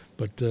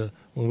 But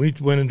when we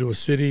went into a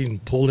city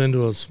and pulled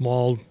into a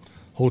small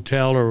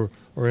hotel or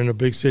in a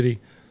big city,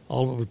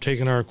 all we're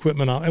taking our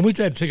equipment off, and we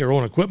had to take our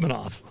own equipment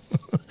off,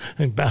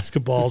 and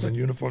basketballs and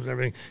uniforms, and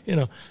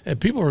everything, And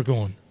people were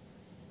going,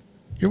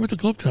 "You're with the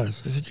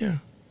Globetrotters?" I said, "Yeah."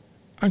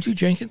 "Aren't you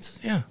Jenkins?"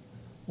 "Yeah."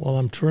 "Well,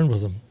 I'm touring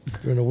with them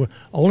during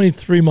only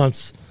 3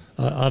 months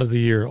out of the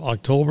year,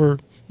 October,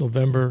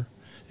 November,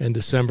 and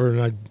December,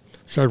 and I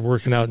started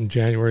working out in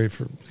January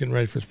for getting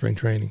ready for spring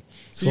training."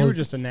 So you were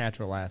just a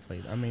natural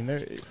athlete. I mean,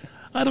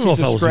 I don't know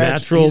if I was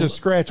natural. He's a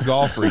scratch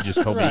golfer. He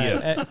just told me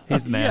yes.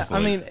 He's an athlete.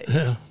 I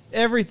mean,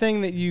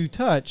 everything that you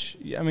touch.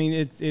 I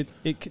mean,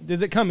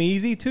 does it come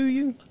easy to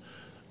you?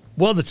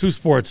 Well, the 3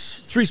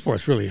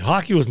 sports really.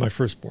 Hockey was my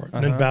first sport,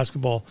 and then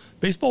basketball.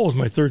 Baseball was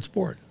my third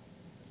sport.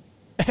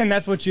 And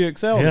that's what you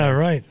excel in. Yeah,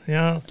 right.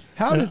 Yeah.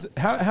 How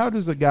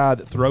does a guy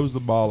that throws the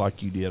ball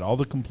like you did, all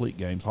the complete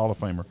games, Hall of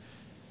Famer,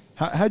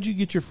 how'd you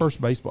get your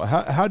first baseball?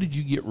 How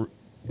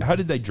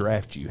did they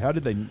draft you? How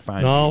did they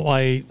find you? No,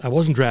 I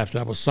wasn't drafted.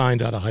 I was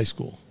signed out of high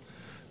school.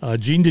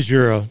 Gene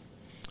DeJura,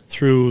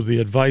 through the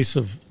advice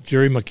of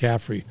Jerry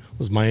McCaffrey,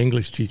 was my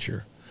English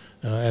teacher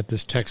at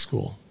this tech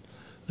school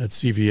at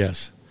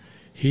CVS.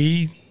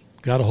 He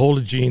got a hold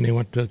of Gene. They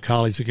went to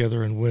college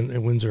together in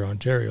Windsor,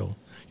 Ontario,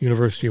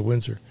 University of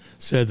Windsor.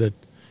 Said that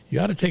you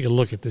ought to take a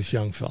look at this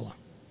young fella.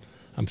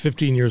 I'm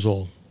 15 years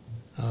old,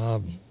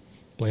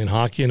 playing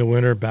hockey in the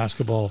winter,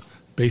 basketball,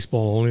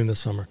 baseball only in the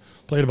summer.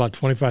 Played about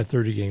 25,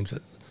 30 games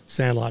at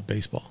Sandlot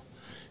Baseball.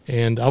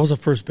 And I was a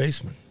first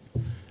baseman.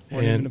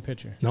 Wasn't even a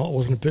pitcher? No, it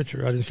wasn't a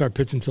pitcher. I didn't start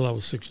pitching until I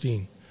was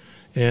 16.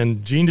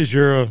 And Gene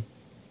DeJura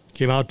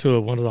came out to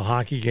one of the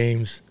hockey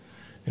games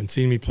and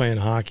seen me playing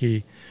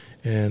hockey.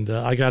 And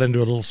I got into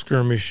a little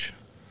skirmish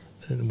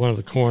in one of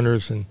the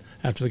corners. And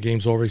after the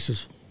game's over, he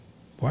says,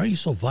 "Why are you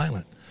so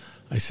violent?"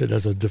 I said,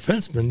 "As a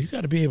defenseman, you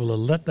got to be able to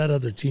let that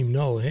other team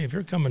know, hey, if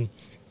you're coming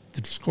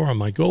to score on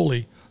my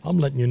goalie, I'm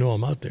letting you know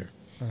I'm out there."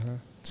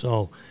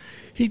 So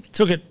he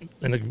took it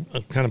in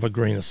a kind of a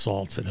grain of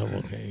salt, said, "Oh,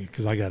 okay,"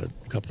 because I got a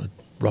couple of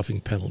roughing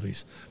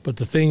penalties. But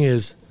the thing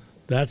is,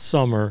 that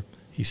summer,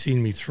 he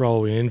seen me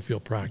throw in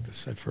infield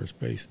practice at first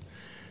base.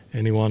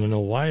 And he wanted to know,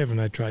 why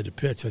haven't I tried to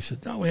pitch? I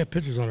said, "No, we have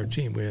pitchers on our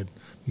team. We had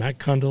Matt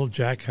Kundle,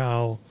 Jack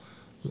Howe,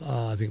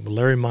 I think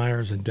Larry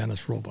Myers, and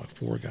Dennis Roebuck,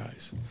 4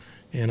 guys."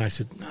 And I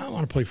said, "No, I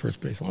want to play first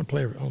base. I want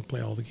to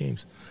play all the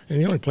games." And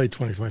he only played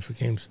 25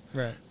 games.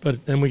 Right.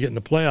 But then we get in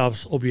the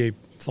playoffs, OBA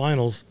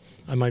finals,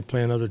 I might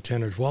play another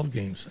 10 or 12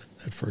 games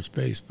at first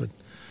base. But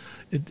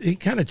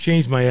it kind of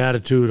changed my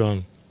attitude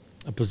on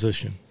a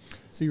position.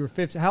 So you were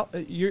 50.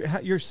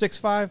 You're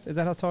 6'5"? Is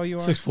that how tall you are?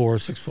 6'4",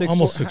 6'4",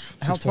 almost 6.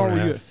 How tall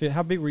were you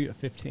how big were you at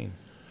 15?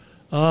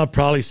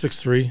 Probably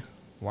 6'3".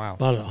 Wow.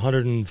 About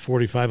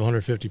 145,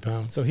 150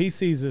 pounds. So he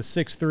sees a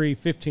 6'3",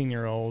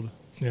 15-year-old.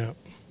 Yeah.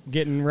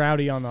 Getting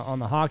rowdy on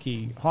the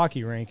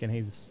hockey rink,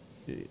 and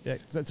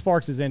that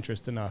sparks his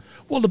interest enough.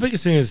 Well, the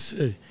biggest thing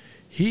is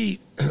he,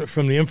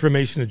 from the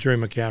information that Jerry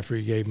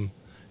McCaffrey gave him,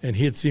 and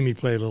he had seen me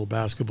play a little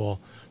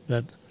basketball,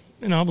 that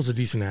I was a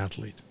decent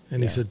athlete,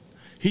 and he said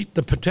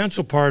the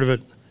potential part of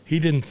it, he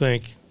didn't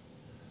think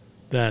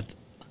that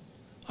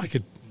I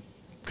could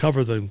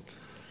cover the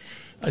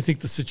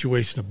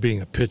situation of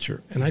being a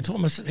pitcher. And I told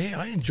him, I said, "Hey,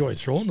 I enjoy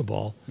throwing the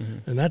ball,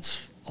 and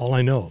that's all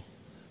I know."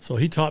 So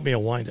he taught me a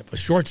windup, a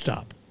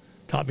shortstop.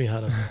 Taught me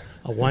how to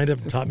a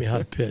windup and taught me how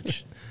to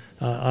pitch.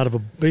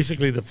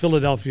 Basically the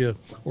Philadelphia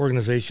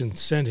organization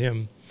sent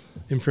him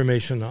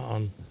information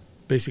on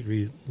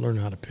basically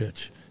learning how to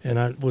pitch.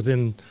 And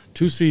within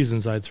 2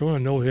 seasons, I'd thrown a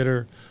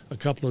no-hitter, a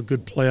couple of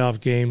good playoff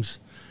games,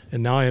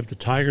 and now I have the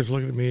Tigers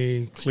looking at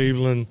me,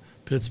 Cleveland,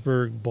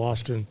 Pittsburgh,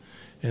 Boston,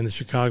 and the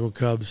Chicago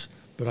Cubs.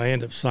 But I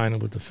end up signing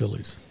with the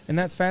Phillies. And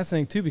that's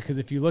fascinating, too, because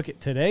if you look at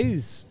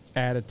today's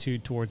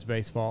attitude towards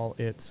baseball,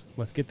 it's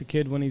let's get the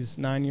kid when he's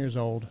 9 years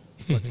old.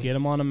 Let's get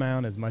him on a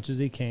mound as much as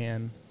he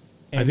can.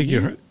 And I think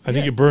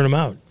you burn him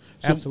out.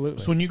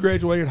 Absolutely. So when you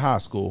graduated high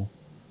school,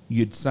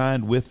 you'd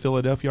signed with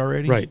Philadelphia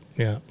already? Right,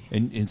 yeah.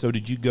 And so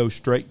did you go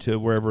straight to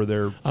wherever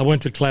they're... I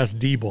went to Class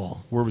D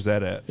ball. Where was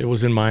that at? It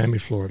was in Miami,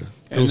 Florida.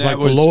 It And was that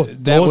like the lowest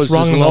was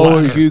rung as on the low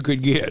ladder. as you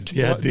could get.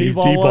 Yeah, What, D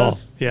D-ball ball.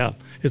 was? Yeah,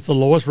 it's the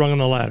lowest rung on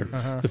the ladder.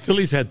 The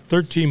Phillies had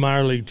 13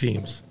 minor league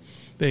teams.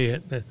 They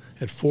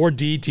had 4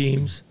 D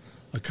teams,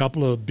 a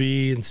couple of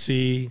B and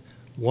C,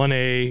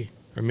 1A,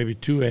 or maybe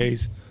 2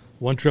 A's,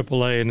 1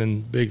 AAA, and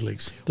then big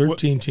leagues.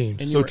 13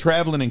 teams. So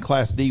traveling in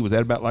Class D, was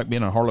that about like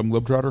being a Harlem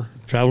Globetrotter?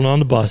 Traveling on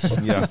the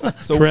bus. Yeah.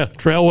 So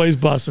Trailways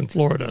bus in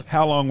Florida.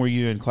 how long were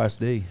you in Class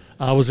D?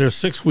 I was there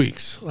 6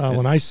 weeks.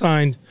 When I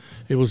signed,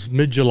 it was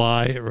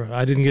mid-July.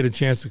 I didn't get a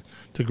chance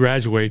to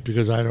graduate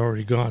because I'd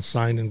already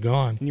signed and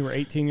gone. And you were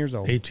 18 years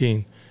old.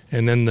 18.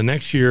 And then the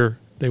next year,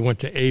 they went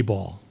to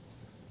A-ball,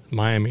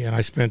 Miami, and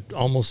I spent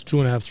almost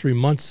 2.5, 3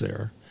 months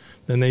there.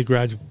 Then they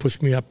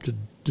pushed me up to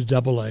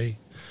AA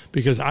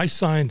because I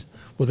signed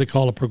what they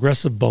call a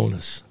progressive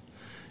bonus.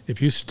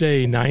 If you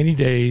stay 90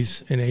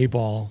 days in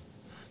A-ball,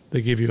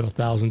 they give you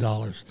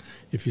 $1,000.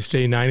 If you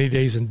stay 90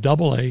 days in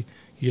AA,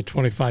 you get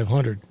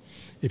 $2,500.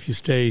 If you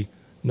stay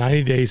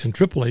 90 days in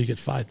AAA, you get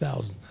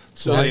 $5,000.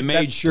 So they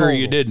made that's sure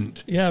you total.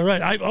 didn't. Yeah,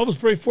 right. I was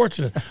very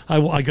fortunate.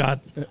 I got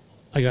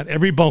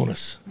every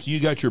bonus. So you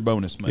got your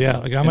bonus money. Yeah,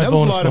 I got and my that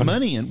bonus was a lot of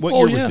money. money. And what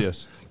Oh, year yeah. was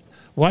this?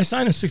 Well, I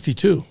signed in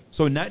 62.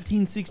 So in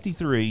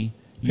 1963,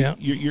 Yeah.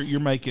 you're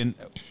making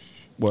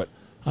what?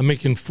 I'm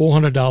making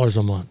 $400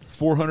 a month.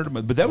 $400 a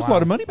month. But that was a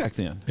lot of money back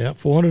then. Yeah,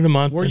 $400 a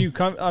month. Were And- you?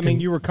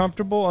 You were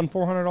comfortable on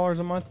 $400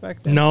 a month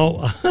back then?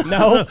 No.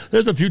 No?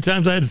 There's a few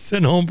times I had to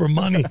send home for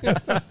money.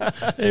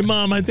 Hey,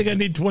 Mom, I think I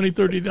need $20,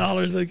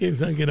 $30. I came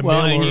to get a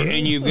Well, mail and, order.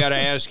 and you've got to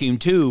ask him,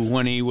 too,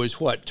 when he was,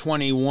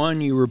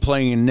 21, you were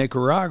playing in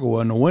Nicaragua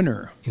in the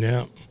winter.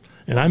 Yeah.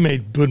 And I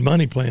made good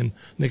money playing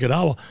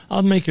Nicaragua. I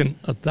was making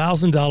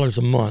 $1,000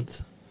 a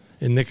month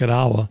in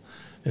Nicaragua.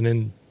 And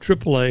in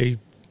AAA,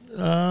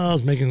 I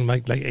was making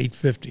like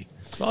 $850.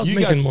 So I was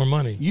making more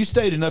money. You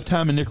stayed enough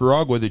time in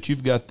Nicaragua that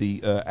you've got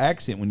the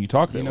accent when you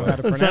talk that You know way. how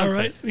to Is that pronounce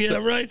right? it. Yeah,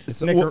 right.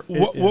 So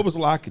what was it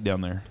like down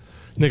there?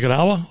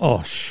 Nicaragua?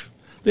 Oh,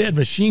 they had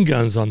machine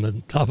guns on the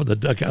top of the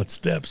dugout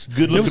steps.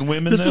 Good-looking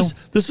women, this though?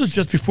 this was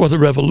just before the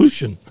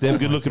revolution. They have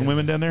good-looking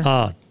women down there?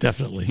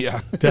 Definitely.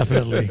 Yeah.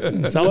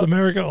 Definitely. South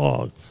America,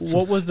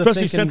 What was the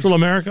especially thinking? Central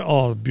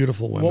America,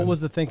 beautiful women. What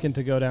was the thinking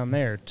to go down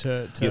there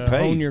to Get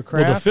paid. hone your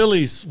Well, craft? the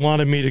Phillies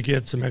wanted me to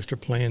get some extra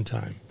playing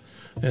time.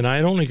 And I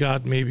had only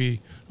got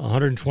maybe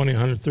 120,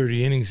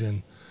 130 innings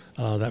in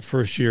that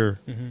first year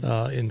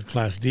in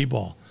Class D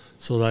ball.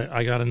 So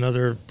I got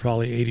another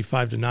probably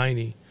 85 to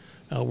 90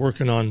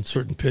 working on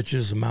certain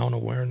pitches, amount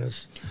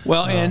awareness.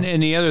 Well,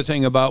 and the other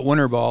thing about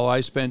winter ball, I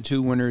spent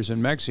 2 winters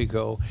in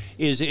Mexico,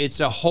 is it's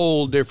a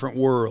whole different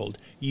world.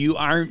 You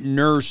aren't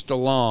nursed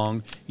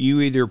along. You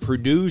either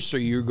produce or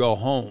you go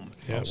home.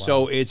 Yeah,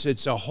 So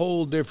it's a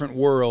whole different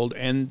world,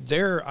 and they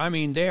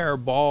are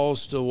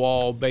balls to the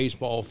wall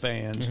baseball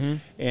fans,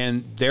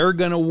 and they're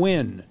gonna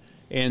win.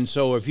 And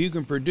so if you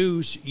can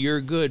produce,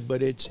 you're good.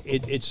 But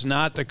it's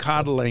not the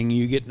coddling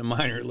you get in the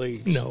minor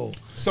leagues. No.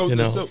 So, You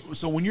know.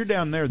 so when you're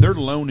down there, they're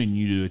loaning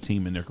you to a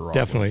team in Nicaragua.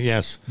 Definitely,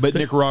 yes. But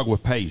Nicaragua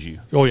pays you.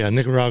 Oh, yeah,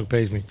 Nicaragua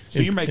pays me. So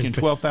you're making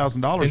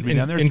 $12,000 to be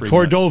down there in 3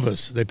 months.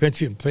 Cordovas. They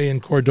pay in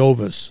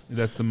Cordovas.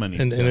 That's the money.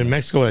 And in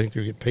Mexico, I think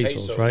you get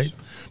pesos, Pesos. right?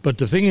 But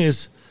the thing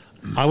is,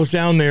 I was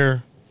down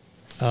there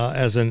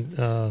as an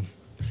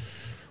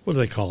what do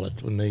they call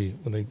it when they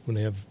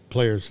have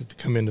players that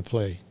come in to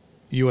play,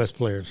 U.S.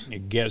 players? A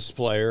guest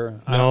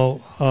player.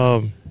 No,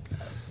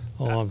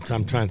 I'm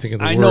trying to think of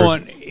the I word. know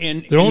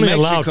in They're only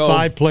Mexico, allowed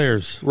 5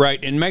 players.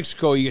 Right. In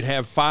Mexico, you could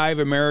have 5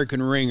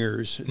 American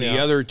ringers. The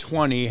Yeah. other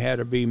 20 had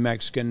to be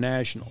Mexican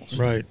nationals.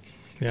 Right.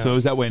 Yeah. So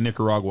is that way in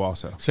Nicaragua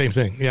also? Same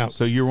thing. Yeah.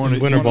 So you're It's one in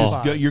winter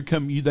ball.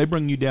 They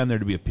bring you down there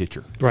to be a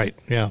pitcher. Right.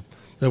 Yeah.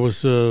 There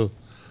was, I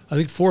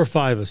think 4 or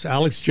 5 of us.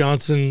 Alex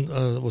Johnson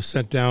was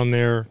sent down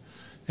there,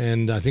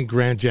 and I think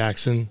Grant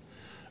Jackson.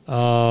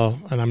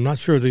 And I'm not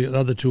sure the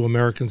other 2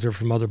 Americans are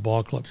from other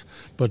ball clubs.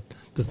 But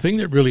the thing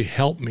that really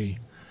helped me,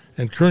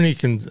 and Kearney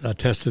can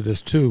attest to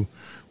this too,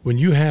 when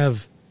you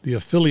have the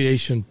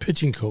affiliation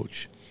pitching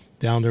coach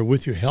down there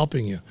with you,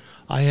 helping you.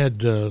 I had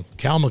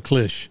Cal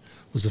McClish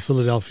was the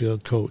Philadelphia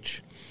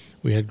coach.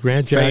 We had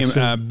Grant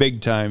Jackson. Big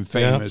time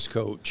famous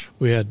coach.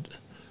 We had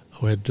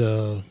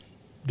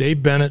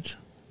Dave Bennett,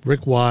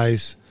 Rick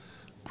Wise,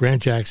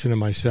 Grant Jackson, and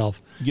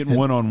myself. Getting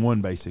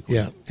one-on-one, basically.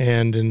 Yeah,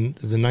 and in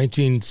the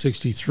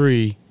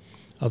 1963,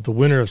 of the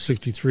winter of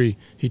 63,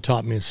 he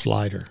taught me a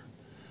slider.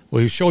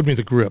 Well, he showed me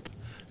the grip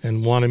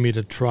and wanted me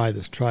to try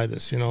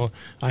this. You know,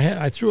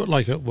 I threw it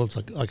like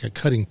a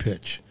cutting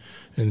pitch.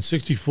 In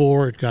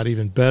 64, it got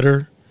even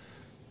better.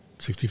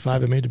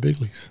 65, I made the big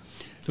leagues.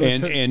 So it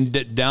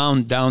took-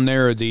 Down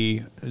there,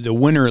 the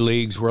winter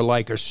leagues were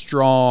like a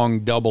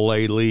strong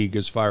AA league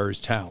as far as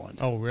talent.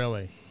 Oh,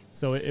 really?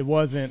 So it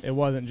wasn't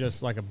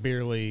just like a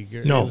beer league.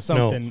 Or, No, it was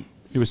something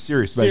It was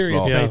serious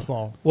serious baseball.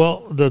 baseball.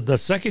 Well, the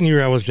second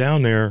year I was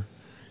down there,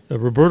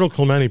 Roberto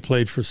Clemente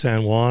played for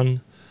San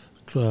Juan,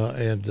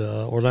 and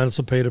Orlando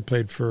Cepeda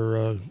played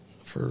for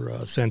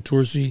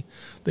Santurce.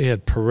 They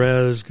had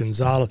Perez,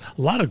 Gonzalez,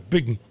 a lot of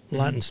big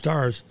Latin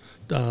stars.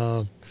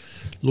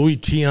 Louis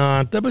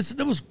Tiant.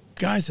 There was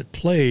guys that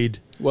played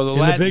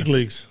the big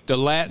leagues. The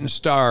Latin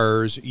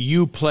stars,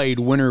 you played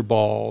winter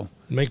ball.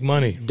 Make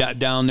money.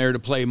 Down there to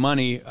play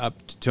money,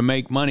 to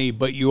make money,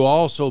 but you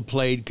also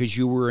played because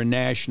you were a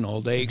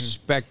national. They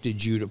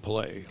expected you to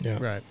play. Yeah.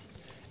 Right.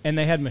 And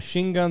they had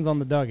machine guns on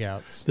the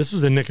dugouts. This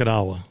was in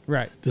Nicaragua.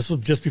 Right. This was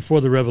just before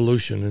the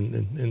revolution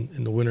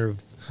in the winter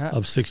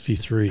of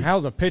 '63.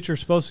 How's a pitcher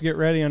supposed to get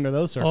ready under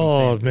those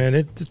Oh, circumstances? man,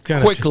 it's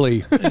kind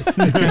Quickly.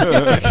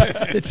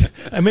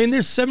 I mean,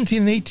 there's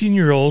 17 and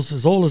 18-year-olds,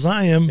 as old as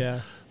I am,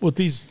 with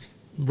these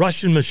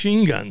Russian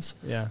machine guns.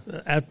 Yeah.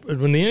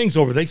 When the inning's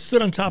over, they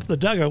stood on top of the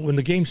dugout. When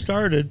the game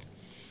started,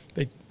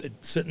 they'd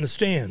sit in the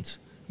stands.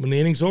 When the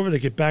inning's over, they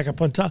get back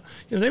up on top.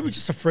 They were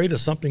just afraid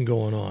of something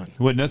going on.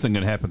 Well, nothing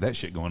going to happen with that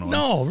shit going on.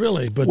 No,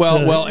 really. But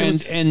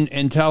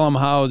and tell them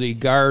how the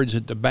guards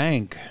at the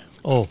bank.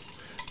 I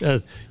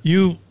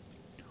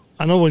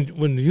know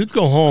when you'd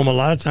go home, a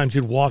lot of times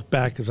you'd walk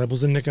back, because I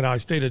was in Nicaragua. I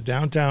stayed at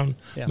downtown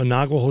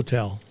Managua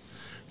Hotel.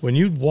 When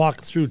you'd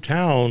walk through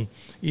town,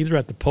 either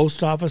at the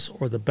post office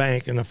or the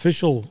bank, an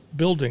official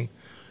building,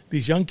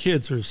 these young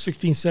kids are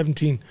 16,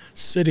 17,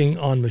 sitting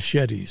on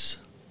machetes.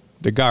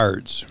 The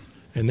guards.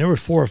 And there were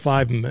 4 or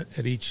 5 of them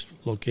at each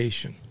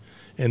location.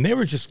 And they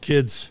were just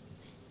kids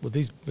with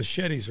these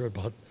machetes are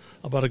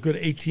about a good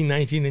 18,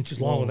 19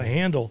 inches long with a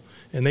handle,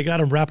 and they got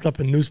them wrapped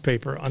up in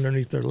newspaper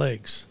underneath their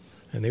legs.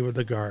 And they were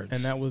the guards.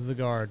 And that was the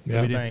guard for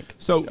Yeah. the bank.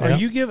 So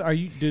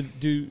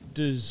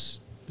does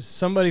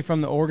somebody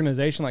from the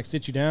organization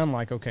sit you down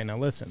okay, now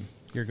listen,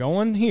 you're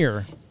going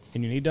here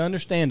and you need to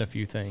understand a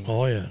few things.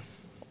 Oh, yeah.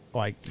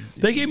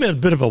 They gave me a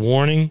bit of a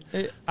warning.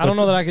 I don't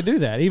know that I could do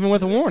that, even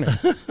with a warning.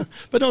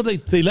 But no,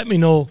 they let me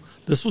know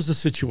this was the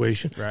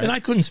situation. Right. And I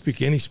couldn't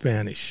speak any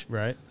Spanish.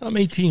 Right. I'm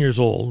 18 years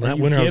old. That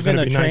winter I was given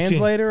going to a be 19.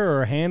 translator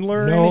or a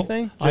handler or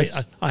anything?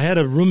 I had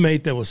a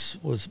roommate that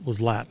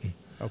was Latin.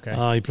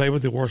 Okay. He played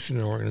with the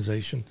Washington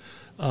organization.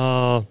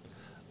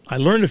 I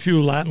learned a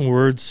few Latin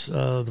words.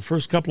 The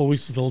first couple of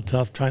weeks was a little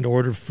tough trying to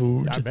order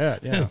food. I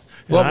bet, yeah.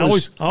 I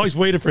always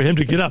waited for him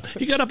to get up.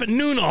 He got up at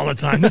noon all the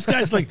time. This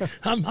guy's like,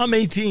 I'm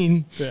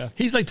 18. Yeah.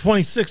 He's like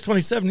 26,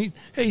 27.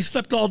 He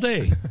slept all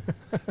day.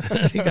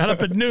 He got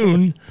up at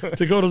noon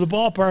to go to the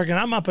ballpark, and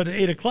I'm up at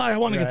 8 o'clock. I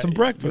want to get some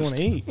breakfast.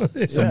 You want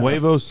to eat. Some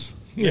huevos.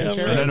 Yeah,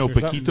 Sure. And I know Or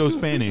something. Paquito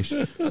Spanish.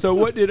 So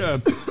what did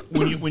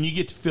when you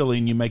get to Philly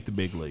and you make the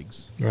big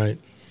leagues? Right.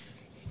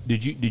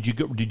 Did you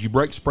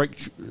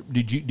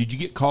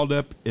get called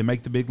up and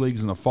make the big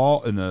leagues in the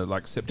fall in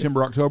the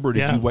September, October? Or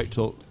did you wait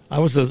till I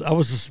was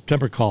a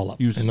September call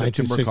up? you was a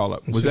September call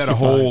up? Was that a 65.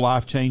 whole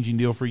life changing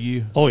deal for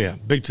you? Oh yeah,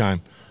 big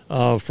time.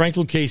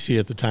 Franklin Casey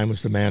at the time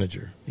was the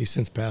manager. He's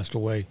since passed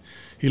away.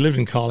 He lived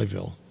in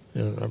Colleyville,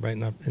 right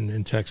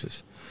in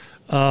Texas.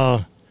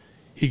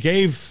 He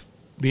gave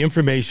the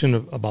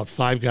information about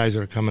 5 guys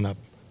that are coming up: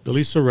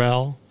 Billy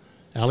Sorrell,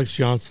 Alex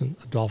Johnson,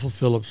 Adolfo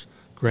Phillips,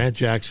 Grant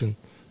Jackson,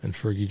 and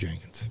Fergie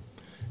Jenkins.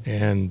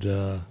 And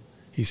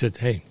he said,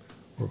 hey,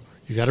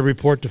 you got to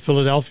report to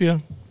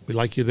Philadelphia. We'd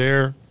like you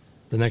there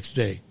the next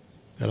day.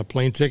 Got a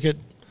plane ticket.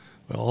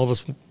 Well, all of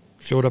us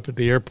showed up at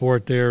the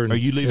airport there. Are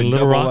you leaving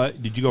Little Double Rock. A?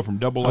 Did you go from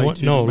Double A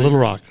to No, Little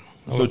Rock.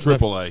 So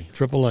Triple A.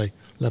 Triple A.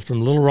 Left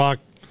from Little Rock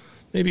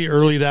maybe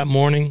early that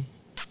morning,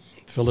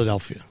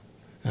 Philadelphia.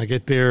 I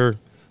get there,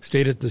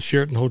 stayed at the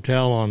Sheraton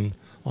Hotel on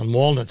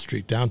Walnut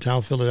Street,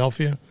 downtown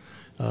Philadelphia.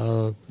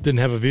 Didn't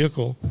have a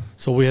vehicle,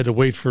 so we had to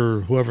wait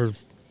for whoever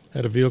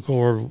had a vehicle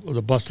or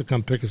the bus to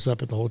come pick us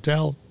up at the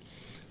hotel,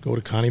 go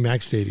to Connie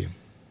Mack Stadium.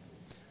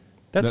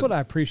 That's what I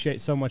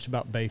appreciate so much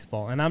about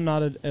baseball. And I'm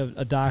not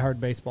a diehard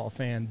baseball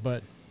fan,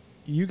 but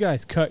you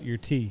guys cut your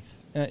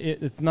teeth.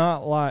 It's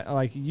not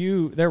like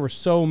you. There were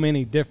so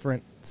many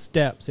different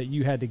steps that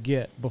you had to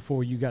get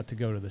before you got to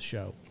go to the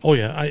show. Oh,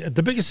 yeah.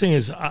 The biggest thing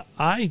is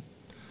I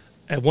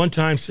at one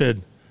time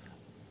said,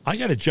 I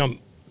got to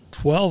jump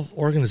 12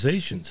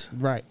 organizations.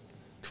 Right.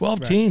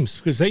 12 teams,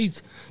 because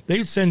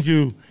they send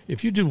you,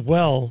 if you do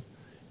well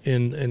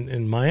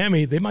in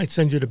Miami, they might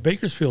send you to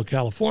Bakersfield,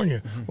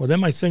 California, or they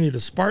might send you to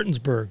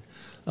Spartansburg.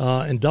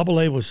 And Double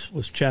A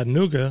was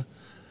Chattanooga,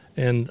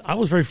 and I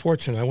was very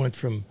fortunate. I went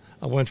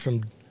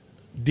from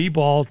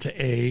D-ball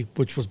to A,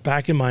 which was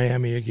back in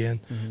Miami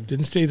again.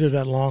 Didn't stay there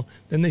that long.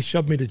 Then they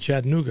shoved me to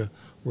Chattanooga,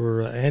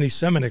 where Andy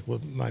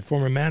Semenick, my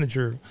former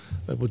manager,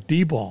 with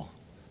D-ball.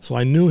 So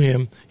I knew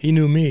him. He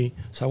knew me.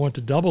 So I went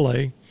to Double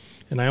A,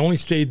 and I only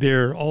stayed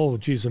there,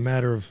 a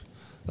matter of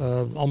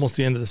almost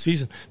the end of the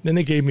season. Then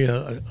they gave me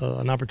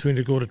an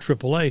opportunity to go to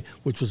Triple A,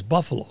 which was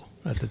Buffalo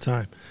at the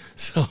time.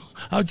 So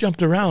I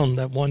jumped around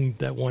that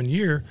one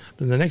year.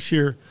 Then the next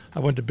year, I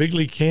went to Big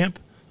League Camp.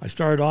 I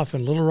started off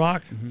in Little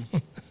Rock.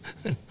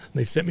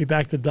 They sent me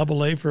back to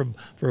Double A for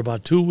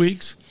about 2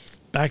 weeks,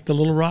 back to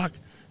Little Rock,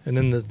 and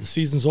then the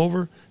season's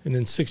over. And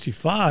in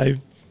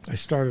 '65, I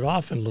started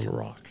off in Little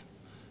Rock.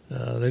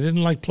 They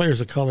didn't like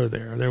players of color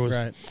there.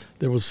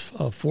 There was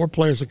 4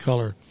 players of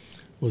color.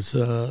 Was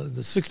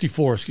the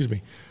 '64? Excuse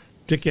me,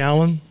 Dick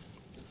Allen,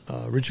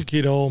 Richard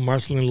Quito,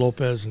 Marcelino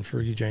Lopez, and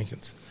Fergie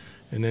Jenkins.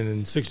 And then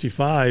in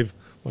 65,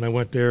 when I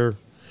went there,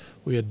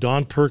 we had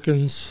Don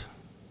Perkins,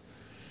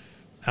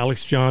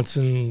 Alex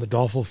Johnson,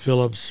 Adolfo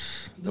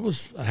Phillips. There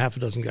was a half a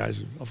dozen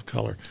guys of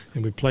color.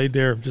 And we played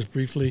there just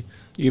briefly.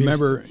 Do you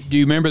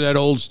remember that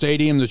old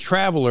stadium, the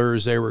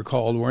Travelers they were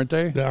called, weren't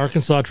they? The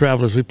Arkansas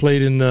Travelers. We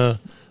played in the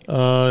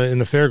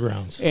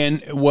fairgrounds.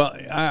 And, well,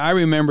 I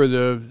remember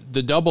the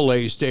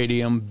AA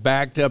stadium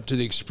backed up to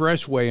the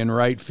expressway in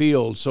right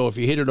field. So if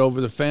you hit it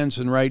over the fence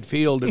in right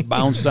field, it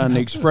bounced on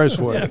the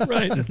expressway. Yeah,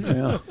 right.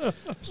 Yeah.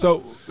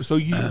 So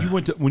you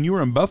went to, when you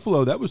were in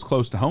Buffalo, that was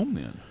close to home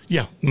then.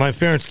 Yeah, my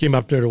parents came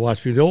up there to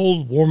watch me. The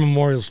old War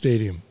Memorial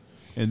Stadium.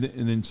 And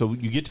then so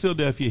you get to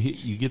Philadelphia,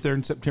 you get there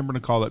in September to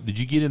call up. Did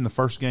you get in the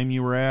first game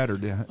you were at, or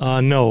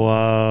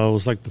No, it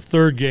was like the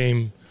third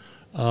game.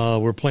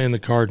 We're playing the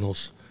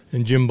Cardinals,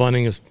 and Jim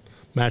Bunning is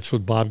matched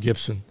with Bob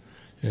Gibson,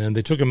 and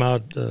they took him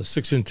out 6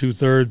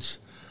 2/3,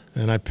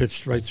 and I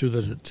pitched right through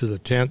to the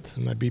 10th,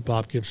 and I beat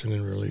Bob Gibson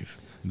in relief.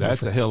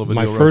 That's a hell of a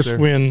my deal first right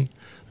there. win.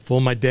 I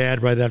phoned my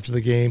dad right after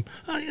the game.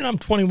 I'm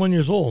 21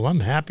 years old. I'm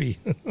happy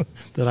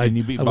that I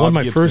Bob won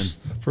my Gibson.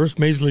 first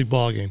major league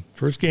ball game.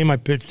 First game I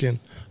pitched in,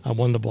 I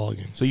won the ball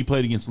game. So you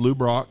played against Lou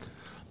Brock.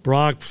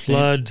 Brock,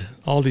 Flood,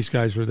 all these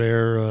guys were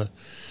there.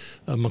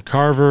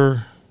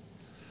 McCarver,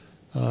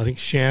 I think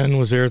Shannon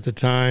was there at the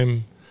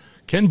time.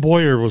 Ken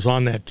Boyer was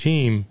on that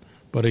team,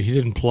 but he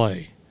didn't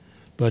play.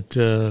 But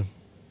I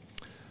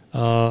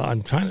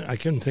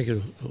couldn't think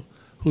of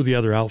who the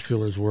other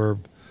outfielders were.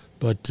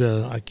 But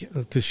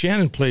because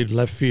Shannon played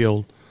left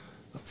field,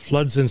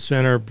 Flood's in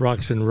center,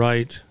 Brock's in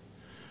right.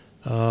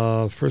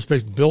 First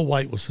base, Bill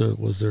White was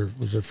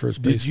their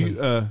first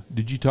baseman.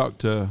 Did you talk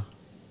to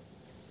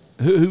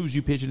who was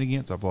you pitching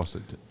against? I've lost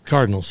it.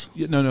 Cardinals.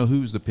 Yeah, no.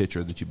 Who was the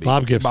pitcher that you beat?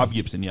 Bob Gibson. Bob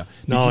Gibson. Yeah.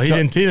 No, he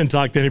didn't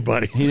talk to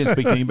anybody. He didn't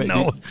speak to anybody.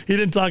 No, he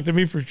didn't talk to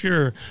me for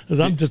sure,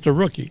 because I'm just a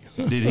rookie.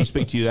 Did he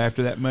speak to you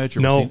after that much? Or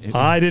No,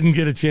 I didn't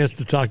get a chance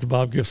to talk to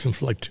Bob Gibson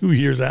for like 2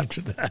 years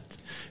after that.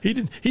 He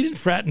didn't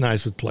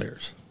fraternize with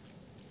players.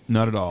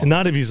 Not at all. And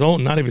not of his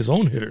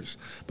own hitters.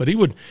 But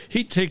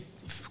he'd take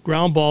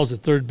ground balls at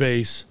third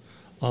base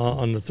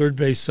on the third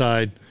base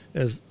side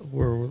as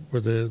where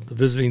the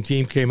visiting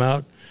team came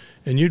out,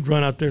 and you'd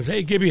run out there and say,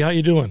 "Hey, Gibby, how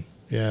you doing?"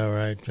 "Yeah, all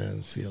right,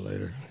 man, see you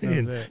later." He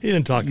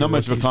didn't talk to Not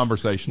much of a rookies.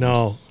 conversation.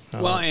 No.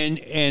 Well,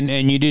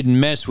 and you didn't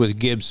mess with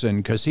Gibson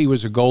because he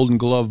was a Golden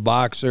Glove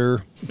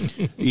boxer.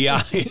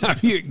 Yeah,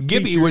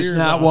 Gibby was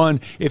not one.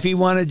 If he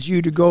wanted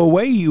you to go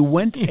away, you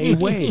went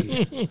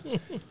away.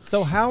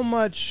 So how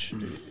much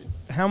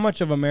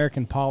of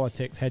American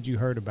politics had you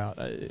heard about?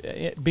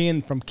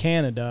 Being from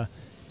Canada,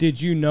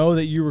 did you know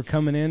that you were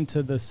coming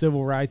into the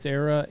civil rights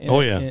era?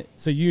 Oh, yeah.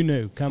 So you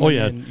knew coming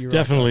in. You were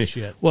definitely. Like, oh,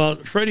 shit. Well,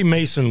 Freddie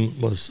Mason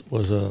was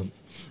a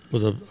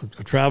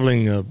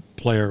traveling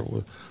player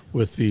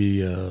with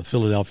the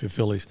Philadelphia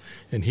Phillies,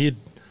 and he had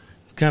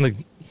kind of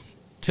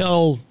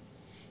told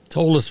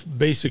us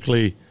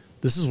basically,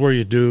 this is where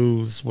you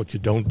do, this is what you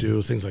don't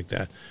do, things like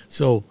that.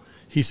 So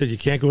he said you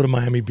can't go to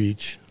Miami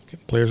Beach,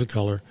 players of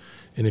color,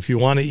 and if you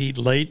want to eat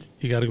late,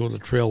 you got to go to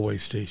Trailway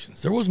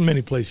stations. There wasn't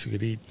many places you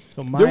could eat.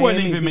 So There wasn't Miami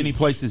even Beach. many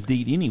places to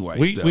eat anyway.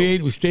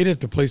 We stayed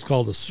at the place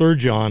called the Sir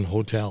John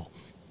Hotel,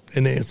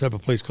 and they used to have a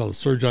place called the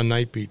Sir John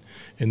Night Beat,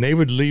 and they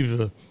would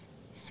leave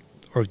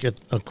or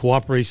get a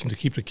cooperation to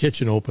keep the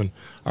kitchen open.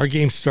 Our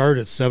game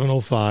started at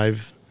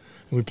 7:05,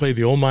 and we played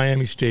the old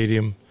Miami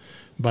Stadium.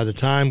 By the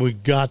time we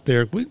got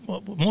there,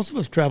 most of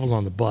us traveled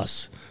on the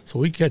bus, so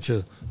we'd catch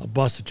a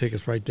bus to take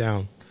us right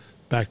down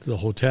back to the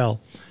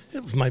hotel.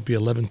 It might be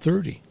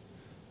 11:30.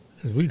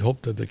 And we'd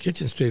hope that the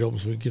kitchen stayed open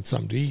so we'd get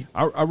something to eat.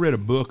 I read a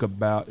book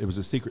about, it was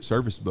a Secret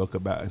Service book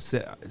about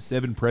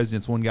 7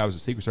 presidents. One guy was a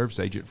Secret Service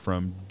agent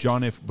from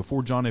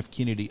before John F.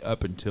 Kennedy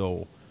up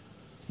until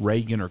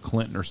Reagan or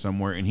Clinton or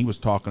somewhere, and he was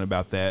talking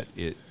about that.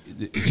 It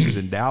was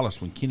in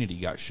Dallas when Kennedy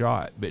got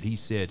shot, but he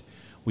said,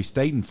 we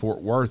stayed in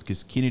Fort Worth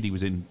because Kennedy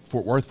was in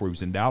Fort Worth before he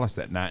was in Dallas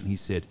that night, and he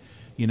said,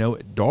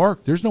 at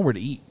dark, there's nowhere to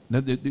eat.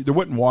 There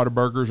wasn't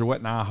Whataburgers, or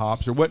wasn't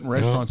IHOPs, or wasn't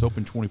restaurants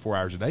open 24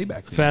 hours a day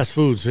back then. Fast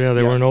foods,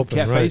 they weren't open.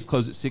 Cafes right.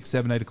 closed at 6,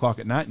 7, 8 o'clock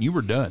at night, and you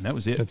were done. That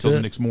was it That's until the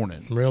it. next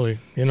morning. Really.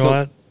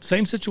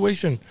 Same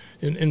situation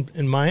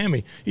in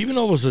Miami. Even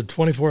though it was a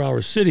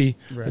 24-hour city,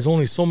 there's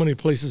only so many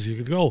places you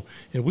could go.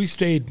 And we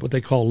stayed what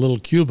they call Little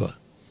Cuba,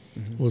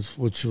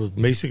 which was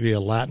basically a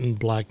Latin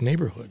black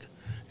neighborhood.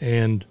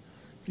 And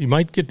you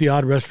might get the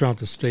odd restaurant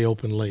to stay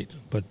open late,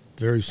 but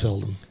very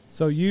seldom.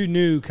 So you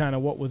knew kind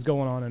of what was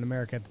going on in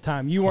America at the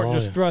time. You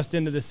weren't thrust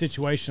into this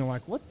situation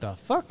like, what the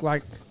fuck?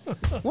 Like,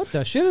 what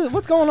the shit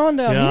what's going on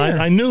down here?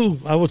 I knew.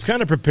 I was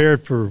kind of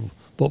prepared for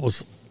what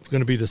was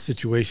going to be the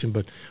situation,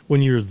 but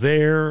when you're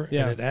there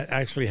and it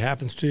actually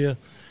happens to you,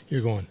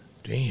 you're going,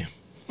 damn.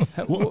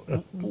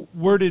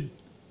 Where did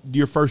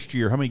your first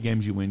year, how many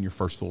games you win your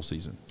first full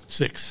season?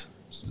 6.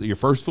 Your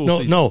first full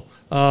season? No.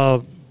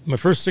 My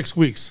first 6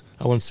 weeks,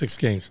 I won 6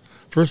 games.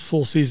 First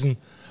full season,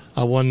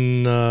 I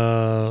won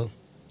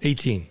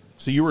 18.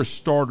 So you were a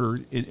starter.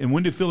 And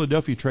when did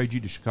Philadelphia trade you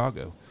to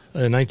Chicago?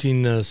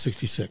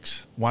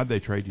 1966. Why'd they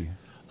trade you?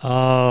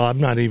 I'm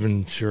not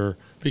even sure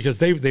because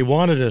they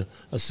wanted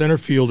a center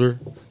fielder.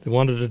 They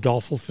wanted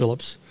Adolfo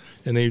Phillips,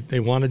 and they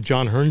wanted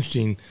John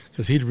Herrnstein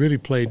because he'd really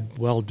played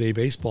well day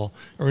baseball.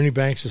 Ernie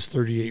Banks is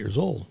 38 years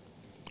old,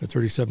 or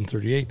 37,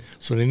 38,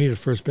 so they needed a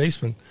first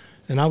baseman.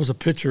 And I was a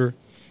pitcher,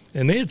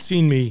 and they had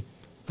seen me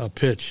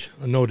pitch,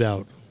 no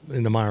doubt,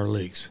 in the minor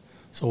leagues.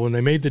 So when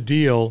they made the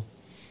deal,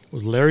 it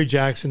was Larry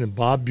Jackson and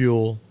Bob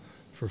Buell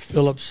for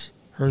Phillips,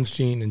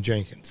 Herrnstein, and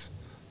Jenkins.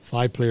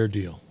 5-player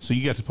deal. So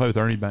you got to play with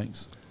Ernie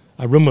Banks.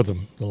 I roomed with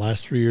him the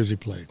last 3 years he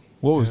played.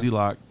 What was he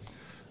like?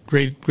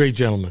 Great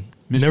gentleman.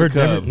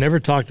 Mr. Never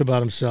talked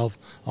about himself.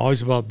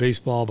 Always about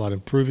baseball, about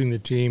improving the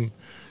team.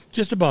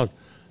 Just about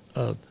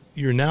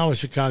you're now a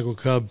Chicago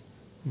Cub.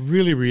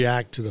 Really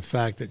react to the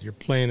fact that you're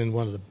playing in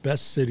one of the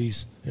best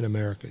cities in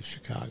America,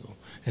 Chicago,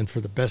 and for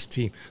the best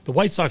team. The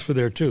White Sox were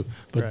there too,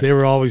 but they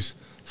were always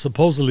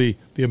supposedly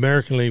the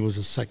American League was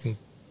a second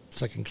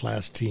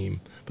class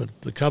team, but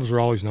the Cubs were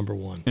always number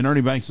one. And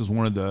Ernie Banks was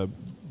one of the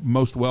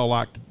most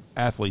well-liked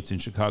athletes in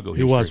Chicago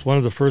history. He was one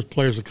of the first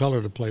players of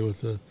color to play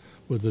with the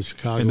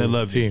Chicago and they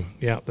loved team. him.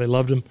 Yeah, they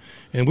loved him.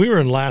 And we were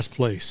in last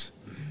place.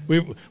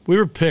 We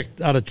were picked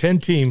out of 10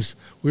 teams.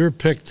 We were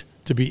picked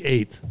to be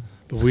 8th,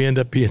 but we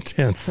ended up being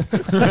 10th.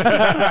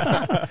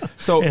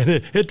 So and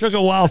it took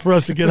a while for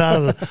us to get out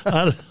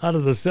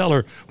of the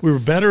cellar. We were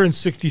better in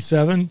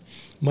 '67,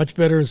 much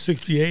better in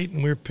 '68,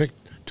 and we were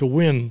picked to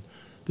win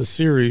the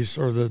series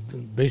or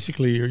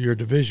basically your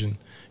division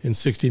in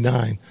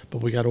 '69, but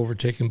we got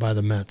overtaken by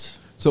the Mets.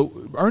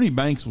 So Ernie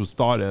Banks was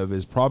thought of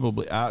as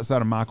probably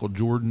outside of Michael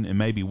Jordan and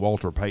maybe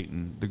Walter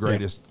Payton, the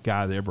greatest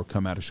guy that ever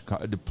come out of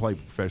Chicago to play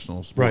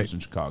professional sports in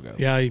Chicago.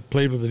 Yeah, he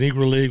played with the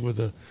Negro League with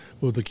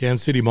the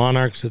Kansas City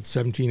Monarchs at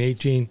 17,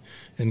 18,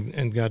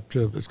 and got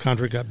his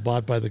contract got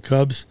bought by the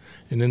Cubs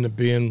and ended up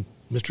being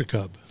Mr.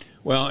 Cub.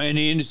 Well, and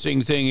the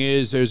interesting thing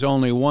is there's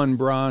only one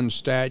bronze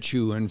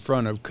statue in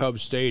front of Cub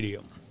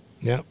Stadium.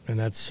 Yeah, and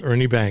that's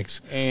Ernie Banks.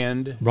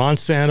 And Ron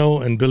Santo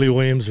and Billy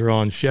Williams are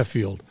on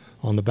Sheffield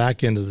on the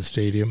back end of the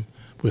stadium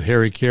with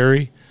Harry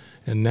Carey,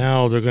 and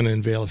now they're going to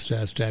unveil a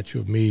statue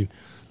of me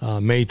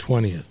May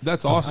 20th.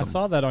 That's awesome. I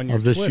saw that on your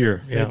Of this Twitter.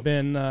 year, yeah. They've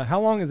been,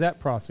 how long has that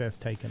process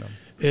taken them?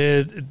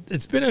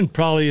 It's been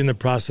probably in the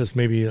process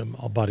maybe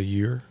about a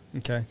year.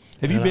 Okay.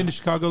 Have you been to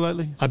Chicago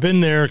lately? I've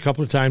been there a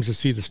couple of times to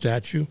see the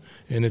statue,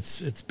 and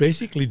it's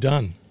basically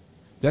done.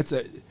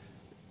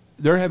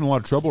 They're having a lot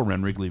of trouble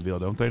around Wrigleyville,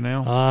 don't they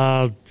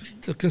now?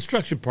 The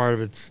construction part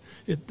of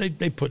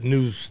they put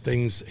new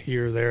things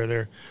here,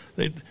 there.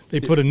 They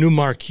put a new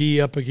marquee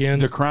up again.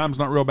 The crime's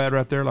not real bad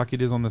right there like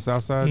it is on the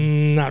south side?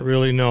 Not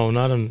really, no.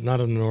 Not on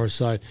the north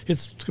side.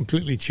 It's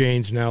completely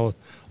changed now with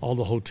all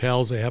the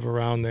hotels they have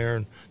around there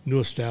and new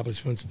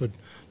establishments. But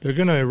they're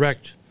going to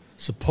erect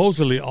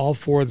supposedly all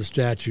 4 of the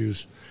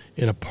statues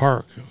in a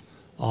park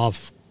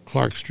off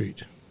Clark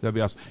Street. That'd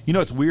be awesome. You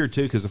know, it's weird,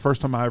 too, because the first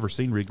time I ever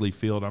seen Wrigley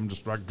Field, I'm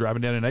just like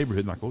driving down a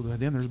neighborhood and like, oh,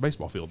 damn, there's a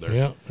baseball field there.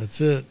 Yeah, that's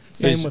it.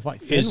 Same with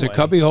like Fenway. Is the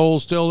Cubby Hole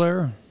still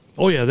there?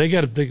 Oh, yeah, they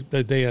got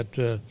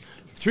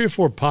 3 or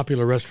 4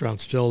 popular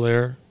restaurants still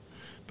there.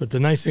 But the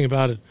nice thing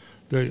about it,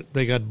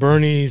 they got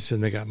Bernie's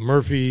and they got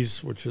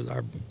Murphy's, which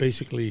are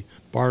basically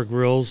bar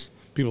grills.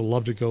 People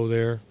love to go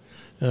there.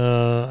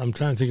 I'm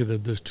trying to think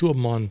of there's 2 of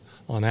them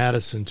on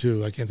Addison,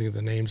 too. I can't think of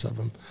the names of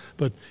them.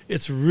 But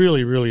it's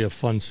really, really a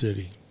fun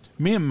city.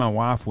 Me and my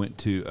wife went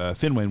to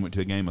Fenway and went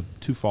to a game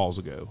 2 falls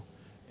ago,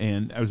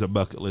 and it was a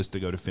bucket list to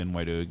go to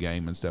Fenway to a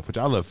game and stuff, which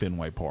I love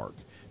Fenway Park.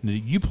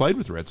 You played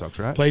with the Red Sox,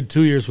 right? Played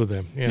 2 years with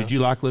them. Yeah. Did you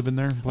like living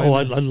there? I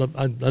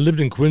lived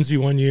in Quincy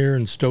one year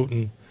and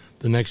Stoughton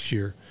the next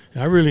year.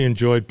 And I really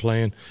enjoyed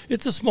playing.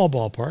 It's a small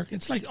ballpark.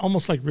 It's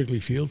almost like Wrigley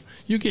Field.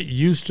 You get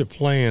used to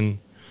playing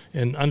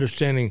and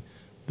understanding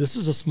this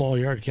is a small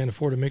yard. I can't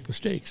afford to make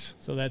mistakes.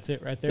 So that's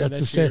it right there.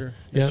 That's your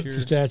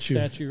the statue.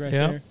 Statue right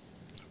there.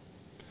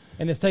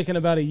 And it's taken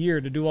about a year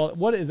to do all.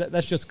 What is that?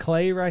 That's just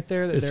clay right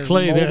there. It's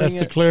clay. That's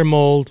the clay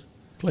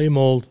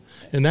mold,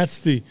 and that's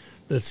the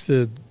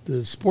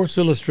Sports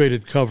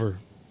Illustrated cover.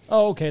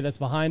 Oh, okay. That's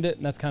behind it,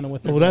 and that's kind of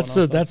what they're. Well, that's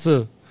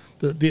the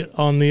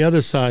on the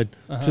other side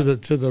to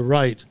the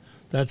right.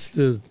 That's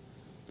the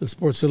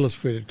Sports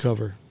Illustrated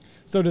cover.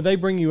 So, did they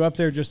bring you up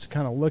there just to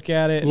kind of look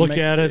at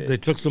it? They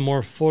took some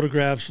more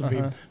photographs of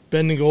me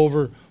bending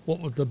over what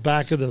would the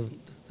back of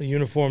the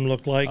uniform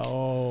look like.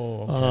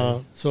 Oh,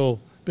 okay. So.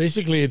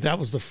 Basically, that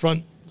was the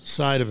front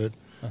side of it,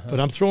 but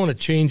I'm throwing a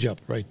change up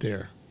right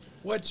there.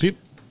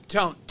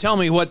 Tell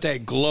me what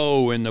that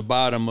glow in the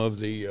bottom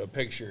of the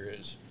picture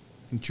is.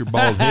 It's your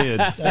bald head.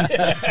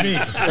 That's me.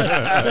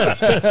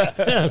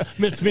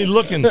 It's me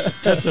looking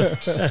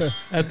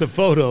at the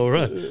photo,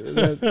 right?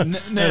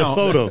 Now,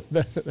 photo.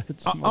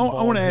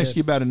 I want to ask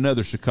you about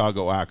another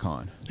Chicago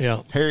icon.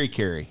 Yeah, Harry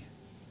Carey.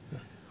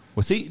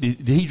 Was he?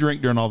 Did he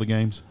drink during all the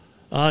games?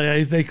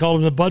 Yeah, they called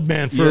him the Bud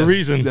Man for a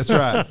reason. That's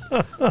right.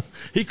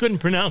 He couldn't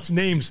pronounce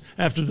names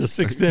after the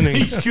 6th inning.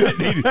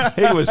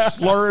 He was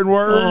slurring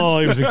words. Oh,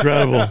 he was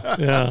incredible.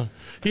 Yeah,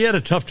 he had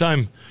a tough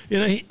time. You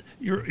know,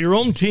 your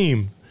own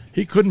team.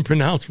 He couldn't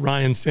pronounce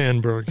Ryan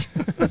Sandberg.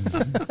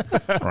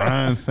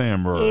 Ryan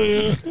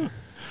Sandberg.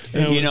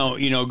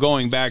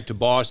 Going back to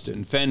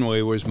Boston,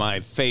 Fenway was my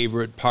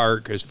favorite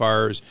park as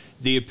far as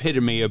the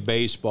epitome of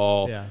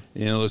baseball. Yeah.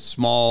 The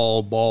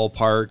small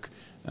ballpark,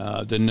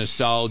 the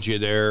nostalgia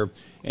there.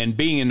 And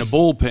being in the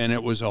bullpen,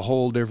 it was a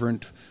whole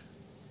different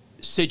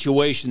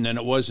situation than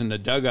it was in the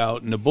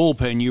dugout. In the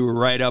bullpen, you were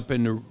right up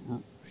into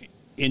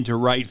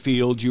right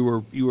field.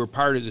 You were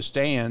part of the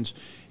stands,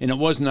 and it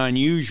wasn't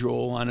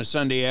unusual on a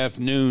Sunday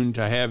afternoon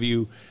to have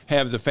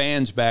the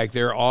fans back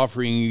there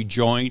offering you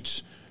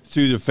joints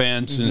through the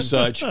fence and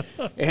such.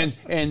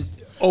 And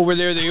over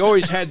there, they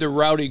always had the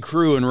rowdy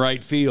crew in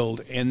right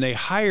field, and they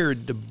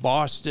hired the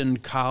Boston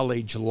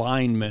College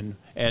linemen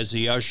as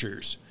the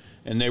ushers,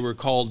 and they were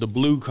called the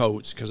Blue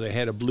Coats because they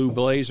had a blue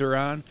blazer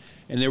on,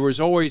 and there was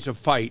always a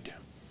fight.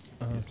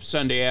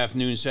 Sunday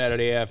afternoon,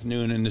 Saturday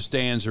afternoon in the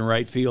stands in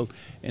right field,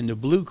 and the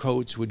Blue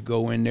Coats would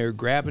go in there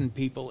grabbing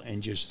people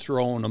and just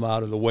throwing them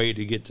out of the way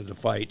to get to the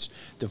fights.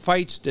 The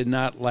fights did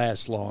not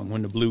last long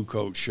when the Blue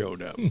Coats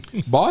showed up.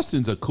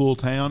 Boston's a cool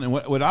town, and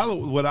what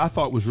I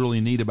thought was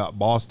really neat about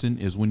Boston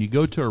is when you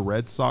go to a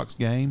Red Sox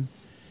game,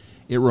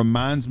 it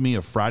reminds me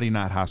of Friday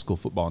night high school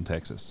football in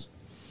Texas.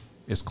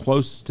 As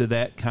close to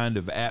that kind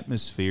of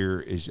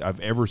atmosphere as I've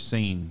ever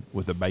seen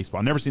with a baseball.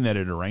 I've never seen that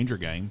at a Ranger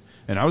game,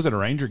 and I was at a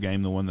Ranger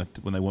game when they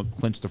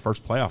clinched the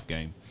first playoff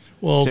game.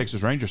 Well,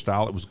 Texas Ranger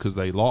style, it was because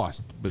they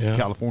lost, but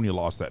California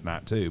lost that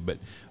night too.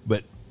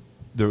 But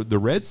the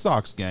Red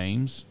Sox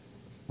games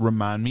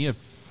remind me of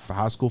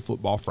high school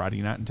football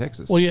Friday night in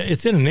Texas. Well, yeah,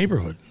 it's in a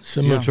neighborhood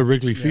similar to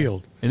Wrigley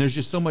Field, and there's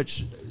just so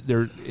much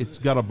there. It's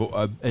got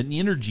an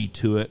energy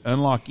to it,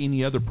 unlike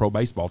any other pro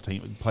baseball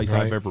place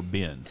I've ever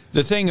been.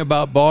 The thing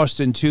about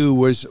Boston too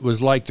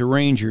was like the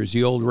Rangers,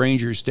 the old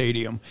Ranger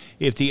Stadium.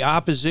 If the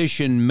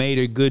opposition made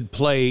a good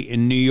play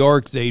in New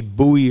York, they'd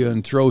boo you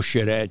and throw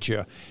shit at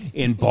you.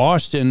 In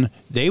Boston,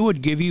 they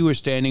would give you a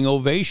standing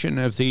ovation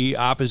if the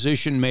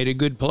opposition made a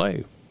good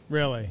play.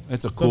 Really?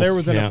 That's a cool. So there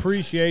was an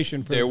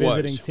appreciation for the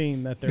visiting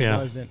team that there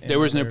wasn't. There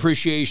was an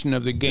appreciation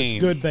of the game.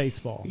 It's good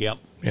baseball. Yep.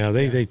 Yeah,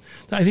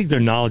 I think they're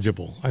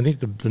knowledgeable. I think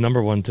the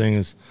number one thing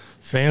is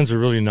fans are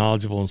really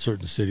knowledgeable in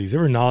certain cities. They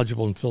were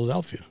knowledgeable in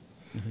Philadelphia.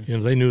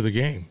 Mm-hmm. They knew the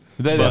game.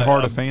 They that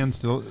hard of fans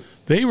still.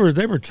 They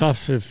were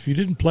tough. If you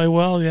didn't play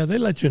well, they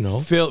let you know.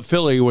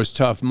 Philly was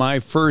tough. My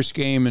first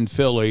game in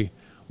Philly,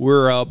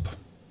 we're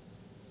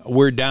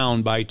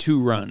down by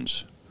 2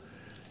 runs,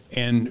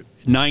 and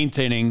 9th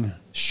inning.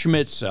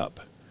 Schmidt's up,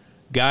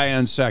 guy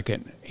on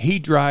second. He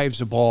drives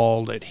a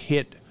ball that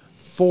hit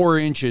 4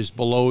 inches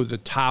below the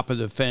top of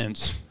the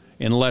fence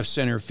in left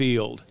center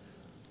field,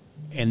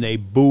 and they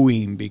boo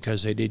him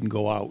because they didn't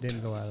go out.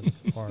 Didn't go out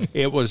of the park.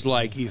 It was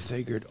like you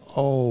figured,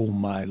 oh,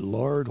 my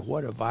Lord,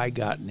 what have I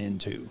gotten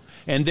into?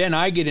 And then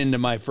I get into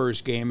my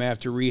first game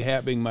after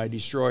rehabbing my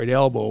destroyed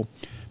elbow.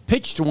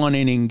 Pitched 1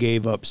 inning,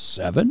 gave up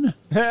 7.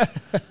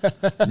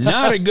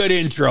 Not a good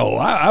intro.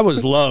 I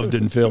was loved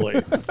in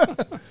Philly.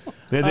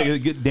 They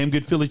get damn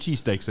good Philly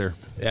cheesesteaks there.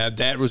 Yeah,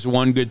 that was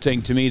one good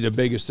thing to me. The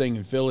biggest thing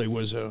in Philly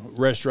was a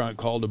restaurant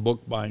called the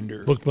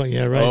Bookbinder.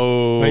 Yeah, right.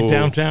 Oh, right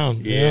downtown.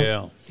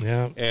 Yeah.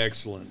 Yeah.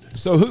 Excellent.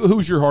 So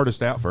who's your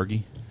hardest out,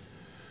 Fergie?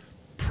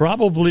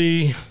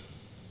 Probably,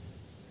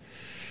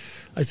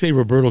 I'd say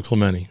Roberto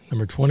Clemente,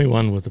 number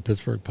 21 with the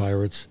Pittsburgh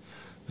Pirates.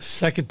 The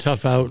second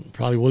tough out,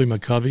 probably Willie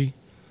McCovey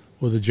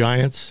with the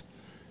Giants.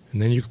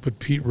 And then you could put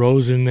Pete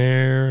Rose in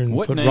there and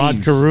put names?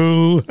 Rod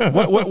Carew.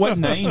 what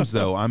names,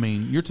 though? I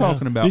mean, you're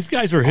talking about. These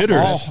guys are hitters.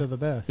 Best of the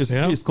best.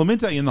 Is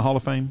Clemente in the Hall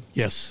of Fame?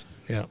 Yes.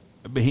 Yeah.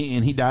 But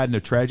he died in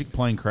a tragic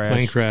plane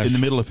crash in the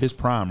middle of his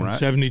prime, right?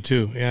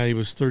 72. Yeah, he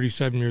was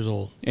 37 years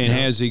old. And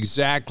has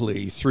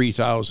exactly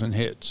 3,000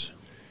 hits.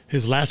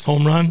 His last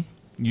home run.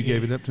 You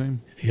gave it up to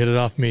him? He hit it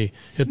off me.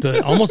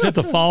 Almost hit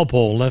the foul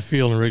pole, left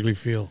field in Wrigley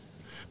Field.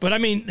 But, I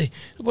mean,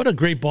 what a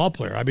great ball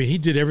player. I mean, he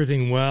did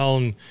everything well,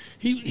 and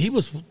he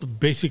was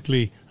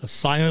basically a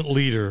silent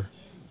leader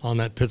on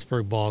that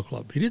Pittsburgh ball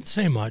club. He didn't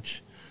say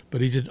much, but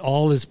he did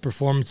all his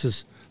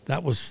performances.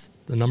 That was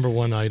the number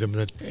one item.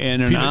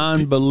 And an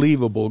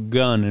unbelievable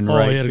gun in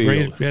right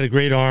field. He had a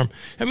great arm.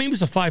 I mean, he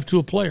was a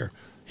 5-tool player.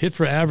 Hit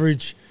for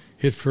average,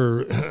 hit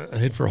for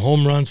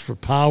home runs, for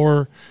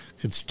power,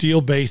 could steal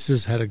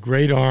bases, had a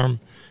great arm,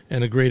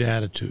 and a great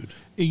attitude.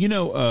 You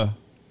know,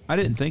 I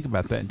didn't think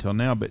about that until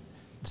now, but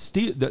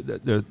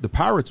the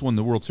Pirates won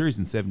the World Series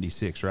in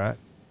 '76, right?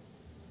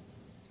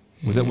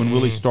 Was that when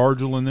Willie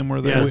Stargell and them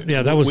were there?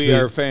 Yeah, that was We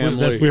Are Family.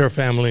 That's We Are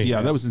Family.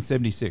 Yeah, that was in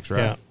 '76,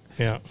 right?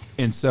 Yeah.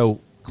 And so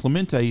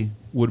Clemente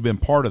would have been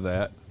part of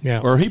that.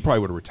 Yeah. Or he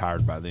probably would have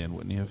retired by then,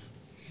 wouldn't he have?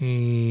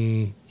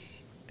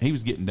 He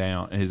was getting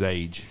down at his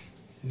age.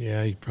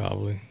 Yeah, he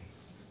probably.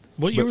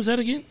 What year was that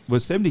again?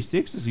 Was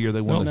 76 is the year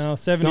they won this? No,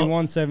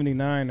 71,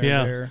 79 are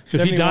there.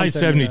 Because he died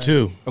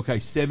 72. Okay,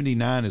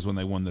 79 is when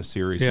they won the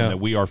series. Yeah. When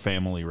We Are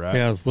Family, right?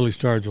 Yeah, it was Willie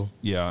Stargell.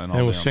 Yeah. And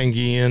it was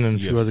Sengian and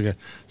a few other guys.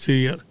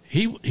 See,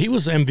 he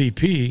was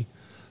MVP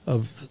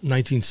of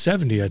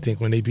 1970, I think,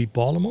 when they beat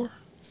Baltimore.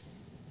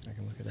 I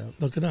can look it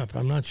up. Look it up.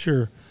 I'm not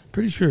sure.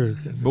 Pretty sure.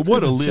 But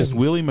what a list.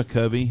 Willie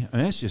McCovey. I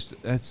mean,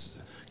 that's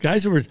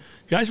guys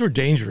were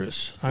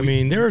dangerous. I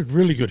mean, they were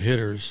really good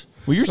hitters.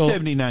 Well, you're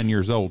 79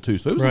 years old too,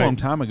 so it was a long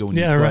time ago when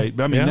you played.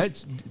 But I mean,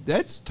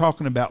 that's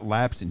talking about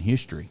lapse in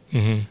history.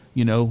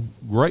 You know,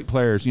 great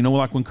players. You know,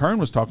 like when Kern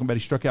was talking about,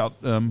 he struck out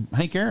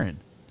Hank Aaron.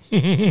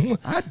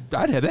 I'd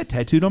have that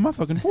tattooed on my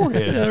fucking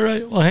forehead. Yeah,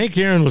 right. Well, Hank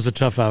Aaron was a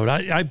tough out.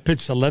 I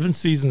pitched 11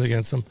 seasons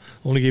against him.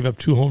 Only gave up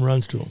 2 home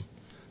runs to him.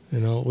 You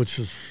know, which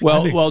is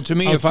well to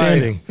me,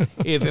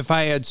 if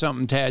I had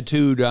something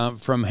tattooed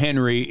from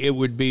Henry, it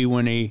would be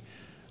when he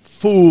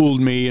fooled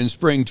me in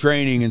spring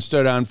training and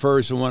stood on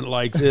first and went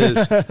like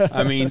this.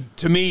 I mean,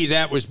 to me,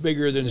 that was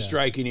bigger than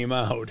striking him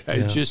out.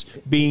 It's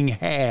just being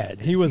had.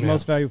 He was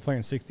most valuable player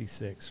in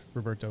 '66,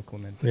 Roberto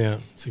Clemente. Yeah,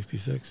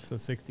 66. So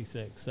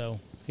 66. So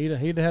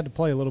he'd had to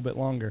play a little bit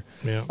longer.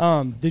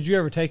 Yeah. Did you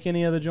ever take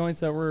any of the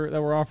joints that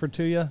were offered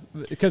to you?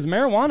 Because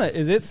marijuana,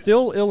 is it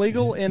still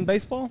illegal in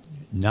baseball?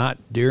 Not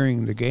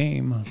during the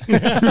game.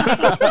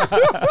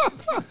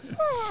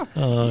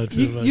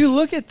 You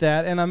look at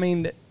that, and I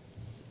mean,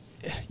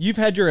 you've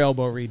had your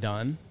elbow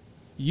redone.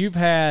 You've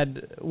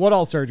had, what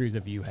all surgeries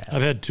have you had?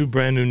 I've had 2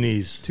 brand new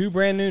knees. 2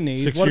 brand new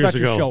knees. 6 what years about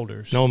ago. your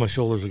shoulders? No, my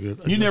shoulders are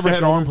good. You never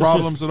had arm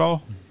problems at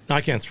all?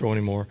 I can't throw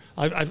anymore.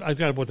 I've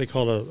got what they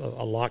call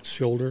a locked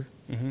shoulder,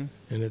 and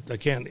I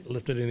can't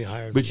lift it any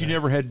higher. But you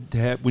never had to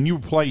have, when you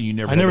were playing, you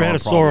never. I never had a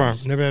sore arm.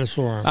 problems. Never had a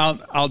sore arm.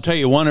 I'll tell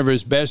you, one of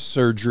his best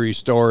surgery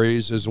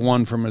stories is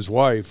one from his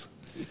wife.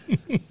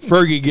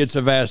 Fergie gets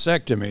a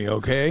vasectomy,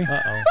 okay?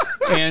 Uh-oh.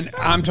 And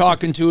I'm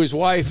talking to his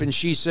wife, and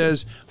she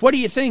says, "What do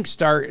you think,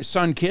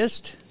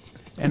 Sun-Kissed?"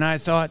 And I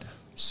thought,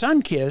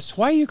 "Sun-Kissed?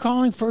 Why are you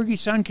calling Fergie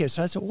Sun-Kissed?"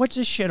 I said, "What's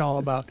this shit all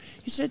about?"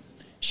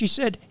 She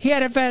said, "He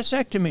had a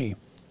vasectomy.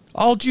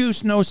 All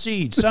juice, no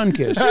seed,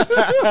 Sun-Kissed."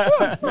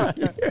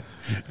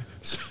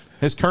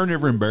 Has Kern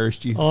ever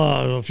embarrassed you?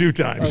 A few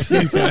times.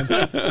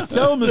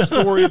 Tell him a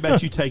story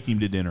about you taking him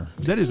to dinner.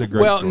 That is a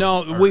great story.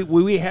 Well, no,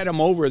 we had him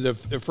over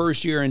the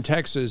first year in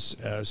Texas,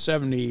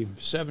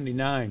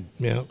 79.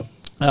 Yeah.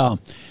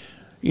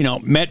 You know,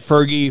 met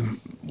Fergie.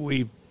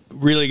 We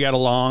really got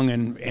along,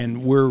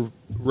 and we're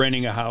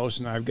renting a house,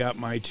 and I've got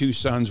my 2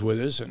 sons with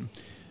us, and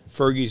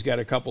Fergie's got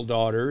a couple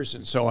daughters,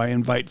 and so I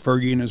invite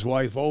Fergie and his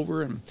wife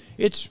over, and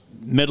it's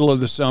middle of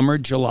the summer,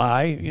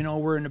 July. You know,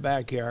 we're in the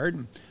backyard,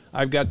 and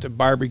I've got the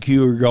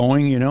barbecue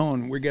going, you know,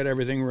 and we got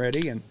everything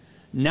ready, and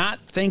not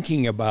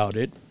thinking about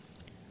it,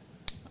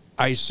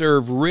 I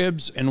serve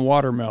ribs and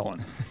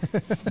watermelon.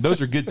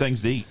 Those are good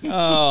things to eat.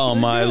 Oh,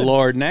 my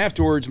Lord. And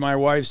afterwards, my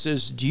wife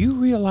says, "Do you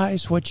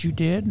realize what you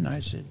did?" And I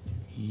said,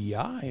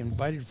 "Yeah, I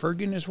invited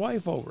Fergie and his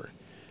wife over."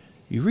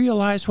 "You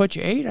realize what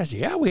you ate?" I said,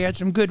 "Yeah, we had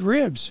some good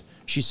ribs."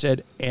 She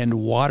said, "And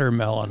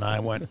watermelon." I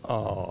went,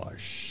 "Oh,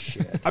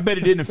 shit." I bet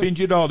it didn't offend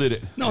you at all, did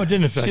it? No, it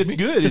didn't affect Shit's me.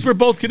 good. Because we're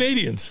both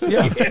Canadians.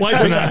 Yeah.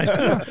 Wife and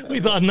I. We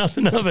thought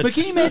nothing of it. But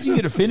can you imagine you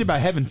get offended by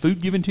having food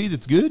given to you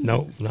that's good?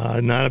 No,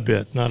 not a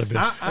bit. Not a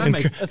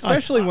bit.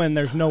 Especially when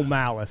there's no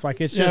malice.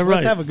 Like, it's just,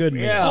 let's have a good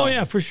meal. Yeah. Oh,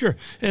 yeah, for sure.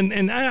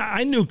 And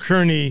I knew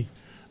Kearney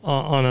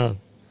on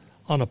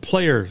a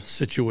player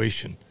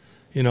situation.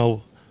 You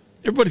know,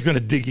 everybody's going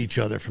to dig each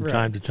other from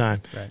time to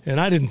time. Right. And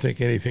I didn't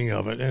think anything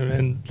of it.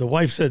 And the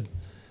wife said,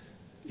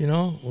 you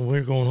know, when we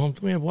were going home,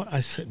 we had what? I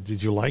said,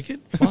 "Did you like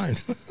it? Fine."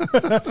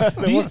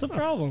 What's the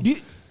problem? Do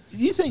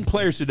you think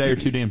players today are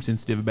too damn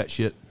sensitive about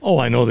shit? Oh,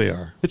 I know they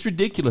are. It's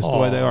ridiculous the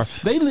way they are.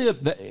 They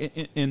live,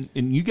 and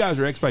you guys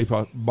are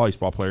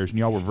ex-baseball players, and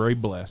y'all were very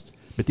blessed.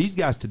 But these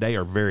guys today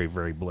are very,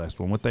 very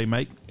blessed on what they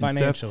make and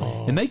Financially.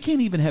 stuff. And they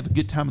can't even have a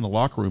good time in the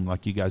locker room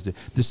like you guys did.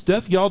 The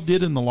stuff y'all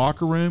did in the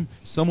locker room,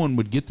 someone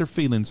would get their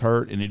feelings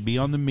hurt, and it'd be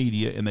on the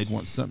media, and they'd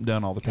want something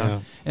done all the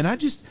time. Yeah.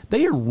 And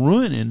they are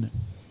ruining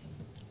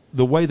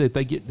the way that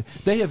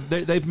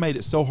they've made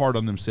it so hard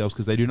on themselves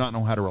because they do not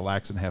know how to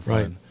relax and have fun.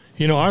 Right.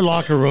 You know, our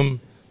locker room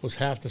was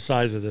half the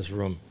size of this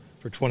room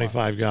for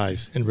 25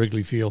 guys in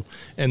Wrigley Field.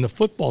 And the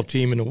football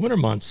team in the winter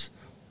months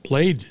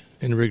played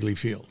in Wrigley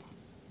Field.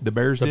 The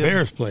Bears did? The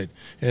Bears played.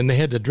 And they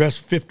had to dress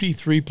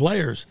 53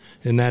 players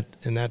in that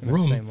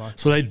room. same locker.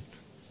 So in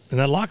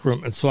that locker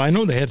room. And so I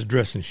know they had to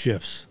dress in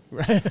shifts.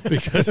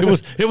 Because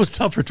it was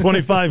tough for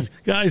 25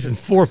 guys and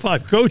 4 or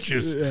 5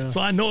 coaches. Yeah. So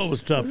I know it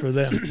was tough for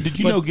them. Did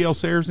you know Gail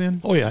Sayers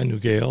then? Oh, yeah, I knew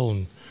Gail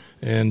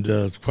and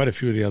quite a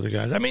few of the other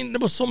guys. I mean, there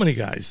was so many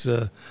guys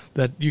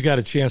that you got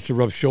a chance to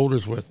rub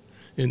shoulders with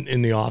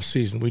in the off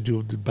season. We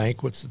do the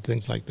banquets and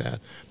things like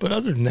that. But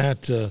other than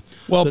that,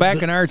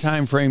 back in our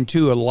time frame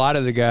too, a lot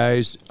of the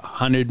guys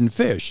hunted and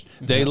fished.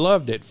 They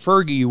loved it.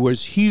 Fergie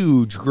was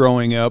huge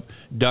growing up,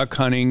 duck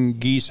hunting,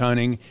 geese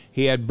hunting.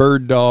 He had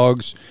bird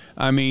dogs.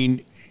 I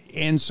mean,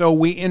 and so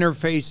we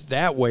interfaced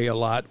that way a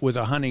lot with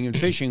the hunting and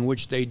fishing,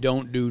 which they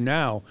don't do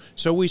now.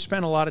 So we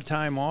spent a lot of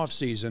time off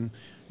season.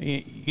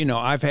 You know,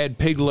 I've had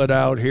Piglet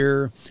out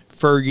here,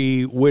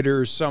 Fergie,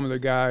 Witter, some of the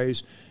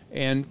guys,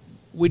 and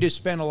we just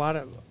spent a lot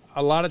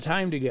of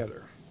time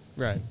together.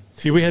 Right.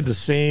 See, we had the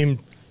same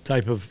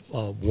type of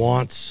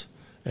wants,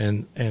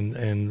 and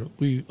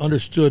we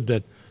understood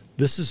that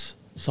this is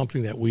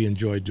something that we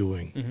enjoy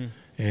doing,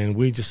 and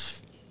we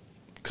just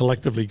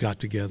collectively got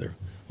together.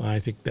 I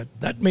think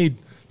that made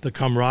the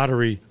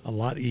camaraderie a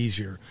lot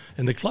easier,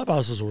 and the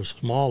clubhouses were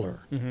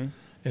smaller,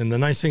 And the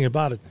nice thing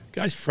about it,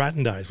 guys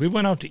fraternize. We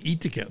went out to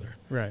eat together.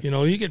 Right.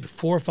 You get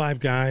 4 or 5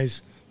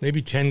 guys,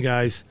 maybe 10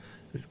 guys.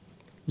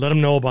 Let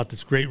them know about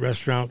this great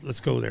restaurant. Let's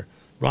go there.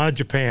 Rolaid,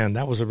 Japan,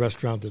 that was a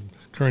restaurant that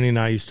Kearney and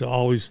I used to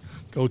always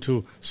go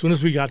to. As soon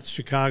as we got to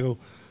Chicago,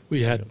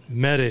 we had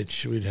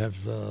Medich. We'd have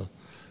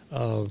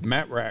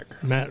Matlack.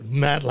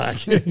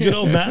 Matlack.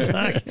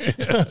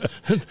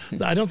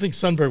 Matlack. I don't think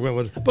Sundberg went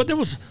with it. But there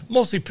was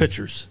mostly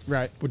pitchers.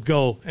 Right. Would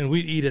go, and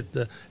we'd eat at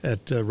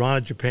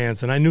Rolaid,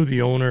 Japan's. And I knew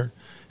the owner.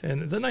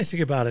 And the nice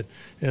thing about it,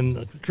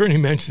 and Kearney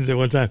mentioned it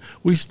one time,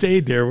 we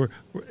stayed there.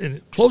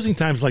 And closing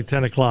time's like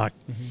 10 o'clock.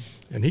 Mm-hmm.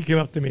 And he came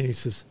up to me and he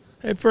says,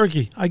 "Hey,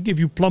 Fergie, I give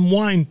you plum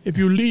wine if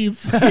you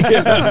leave."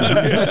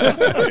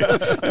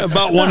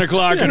 About 1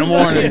 o'clock in the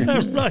morning.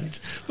 Yeah, right.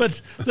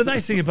 But the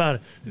nice thing about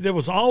it, there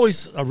was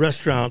always a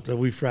restaurant that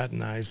we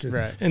fraternized. And,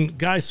 right. and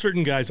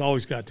certain guys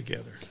always got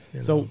together.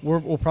 So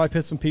we'll probably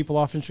piss some people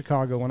off in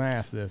Chicago when I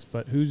ask this,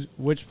 but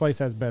which place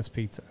has best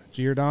pizza,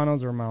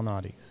 Giordano's or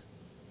Malnati's?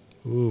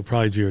 Ooh,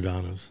 probably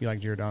Giordano's. You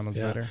like Giordano's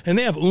better? And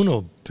they have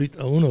Uno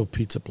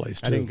pizza place,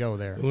 too. I didn't go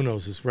there.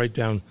 Uno's is right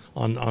down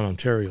on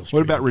Ontario Street.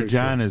 What about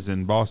Regina's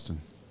in Boston?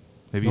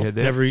 Have you had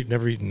that?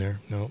 Never eaten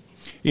there, no.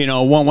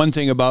 One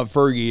thing about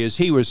Fergie is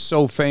he was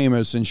so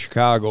famous in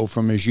Chicago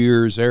from his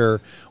years there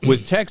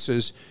with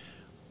Texas.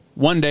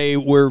 One day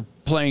we're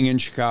playing in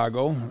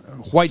Chicago,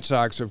 White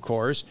Sox, of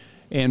course,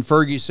 and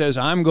Fergie says,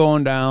 "I'm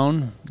going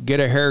down, get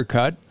a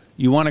haircut.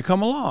 You want to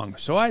come along?"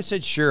 So I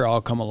said, "Sure,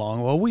 I'll come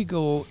along." Well, we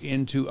go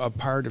into a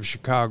part of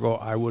Chicago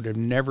I would have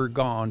never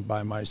gone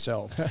by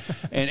myself.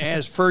 And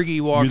as Fergie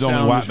walks down... You're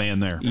the only white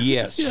man there.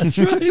 Yes. That's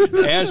right.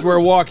 As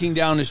we're walking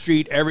down the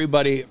street,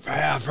 everybody,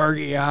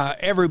 Fergie,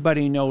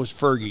 everybody knows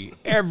Fergie.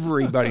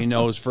 Everybody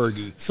knows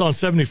Fergie. It's on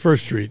 71st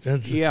Street.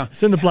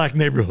 It's in the black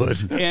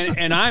neighborhood.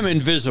 And I'm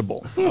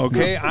invisible,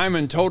 okay?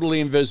 I'm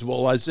totally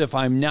invisible, as if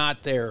I'm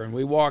not there. And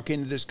we walk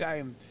into this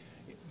guy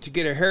to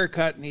get a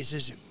haircut, and he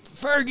says...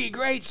 "Fergie,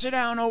 great, sit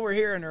down over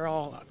here." And they're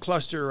all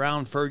clustered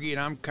around Fergie,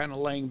 and I'm kind of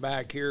laying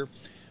back here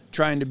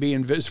trying to be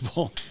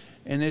invisible.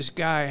 And this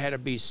guy had to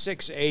be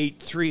 6'8",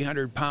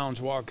 300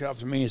 pounds, walked up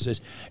to me and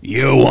says,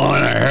 "You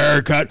want a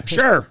haircut?"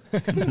 Sure.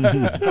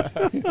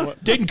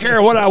 Didn't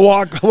care what I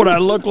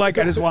looked like.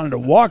 I just wanted to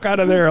walk out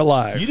of there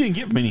alive. You didn't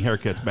get many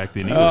haircuts back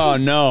then either. Oh,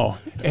 no.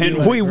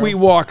 And we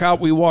walk out.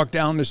 We walk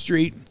down the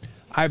street.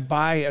 I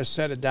buy a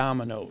set of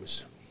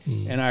dominoes.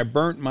 And I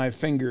burnt my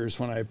fingers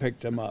when I picked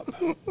them up.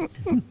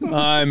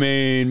 I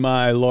mean,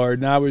 my Lord.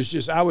 And I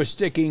was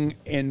sticking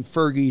in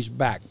Fergie's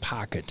back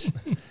pocket.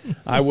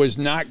 I was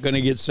not going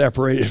to get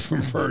separated from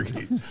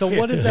Fergie. So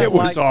what is that It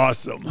was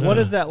awesome. What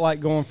is that like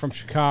going from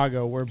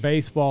Chicago, where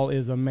baseball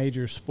is a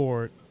major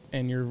sport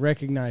and you're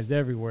recognized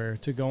everywhere,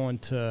 to going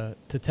to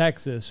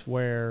Texas,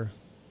 where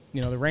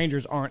the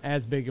Rangers aren't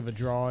as big of a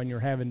draw and you're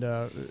having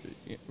to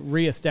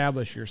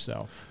reestablish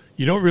yourself?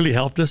 You know what really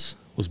helped us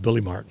was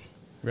Billy Martin.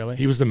 Really?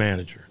 He was the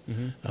manager.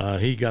 Mm-hmm.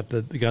 He got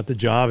the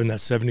job in that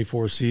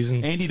 74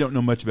 season. And you don't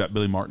know much about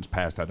Billy Martin's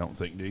past, I don't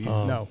think, do you?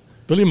 No.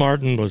 Billy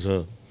Martin was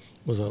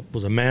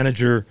a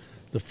manager.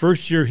 The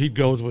first year he'd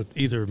go with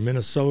either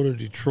Minnesota,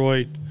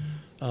 Detroit,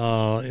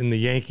 in the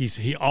Yankees.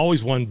 He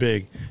always won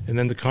big, and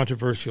then the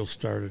controversial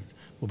started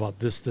about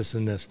this,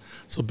 and this.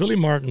 So Billy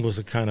Martin was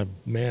the kind of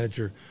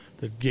manager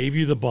that gave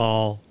you the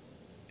ball,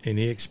 and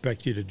he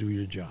expected you to do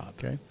your job.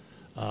 Okay.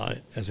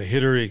 As a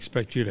hitter, he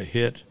expects you to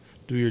hit,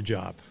 do your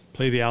job.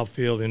 Play the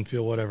outfield,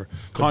 infield, whatever.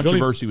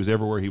 Controversy was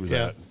everywhere he was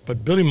at.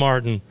 But Billy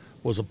Martin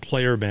was a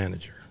player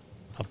manager.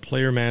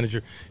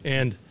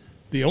 And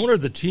the owner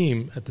of the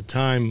team at the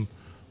time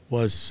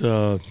was,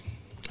 I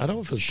don't know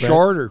if it was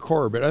Short or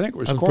Corbett. I think it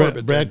was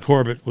Corbett. Brad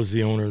Corbett was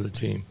the owner of the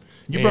team.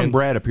 You brought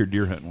Brad up here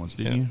deer hunting once,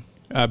 didn't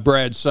you?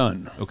 Brad's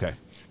son. Okay.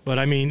 But,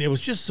 I mean, it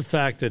was just the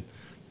fact that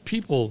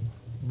people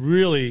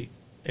really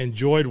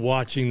enjoyed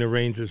watching the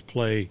Rangers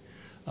play.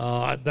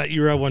 That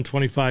year I won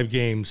 25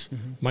 games.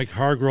 Mm-hmm. Mike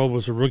Hargrove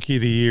was a Rookie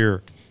of the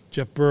Year.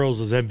 Jeff Burrows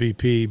was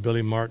MVP.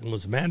 Billy Martin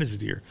was Manager of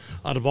the Year.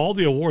 Out of all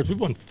the awards, we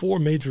won 4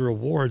 major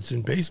awards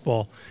in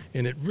baseball,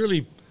 and it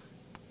really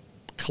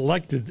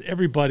collected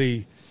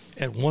everybody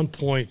at one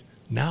point.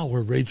 Now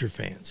we're Ranger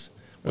fans.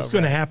 What's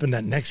going to happen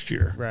that next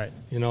year? Right.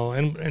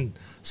 And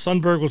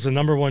Sundberg was the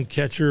number 1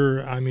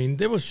 catcher. I mean,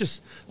 there was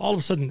just all of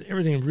a sudden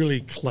everything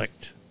really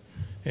clicked.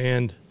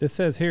 And this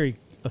says here he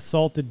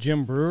assaulted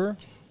Jim Brewer.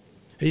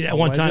 At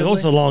one time, that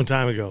was a long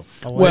time ago.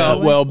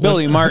 Well,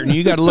 Billy Martin,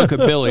 you got to look at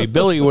Billy.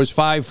 Billy was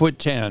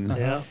 5'10".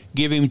 Yeah.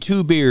 Give him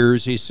 2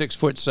 beers, he's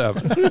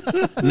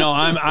 6'7". No,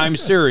 I'm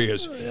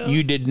serious. Yeah.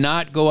 You did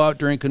not go out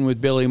drinking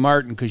with Billy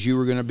Martin because you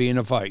were going to be in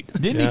a fight.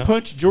 Didn't he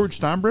punch George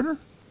Steinbrenner?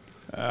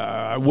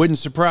 Wouldn't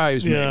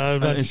surprise me. Yeah,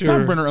 and sure.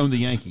 Steinbrenner owned the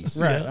Yankees.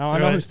 Right. I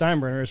know who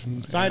Steinbrenner is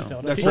from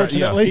Seinfeld. That's right.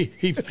 Yeah.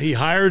 He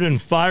hired and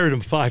fired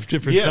him 5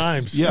 different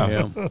times.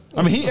 Yeah.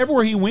 I mean,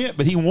 everywhere he went,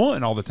 but he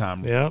won all the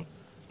time. Yeah.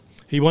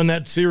 He won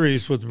that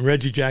series with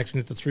Reggie Jackson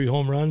at the 3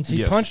 home runs.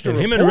 He punched a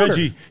him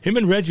reporter. Him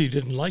and Reggie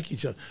didn't like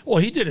each other. Well,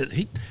 he did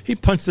it. He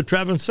punched the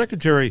traveling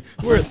secretary.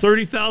 We're at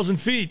 30,000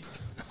 feet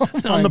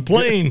on the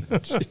plane.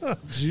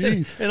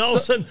 Gee. And all of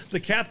a sudden, the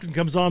captain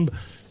comes on,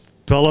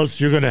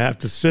 fellas, you're going to have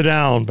to sit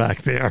down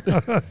back there.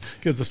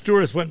 Because the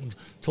stewardess went and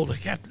told the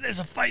captain, there's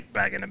a fight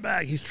back in the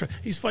back.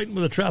 He's fighting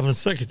with the traveling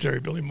secretary,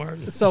 Billy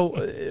Martin.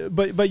 So,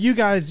 but you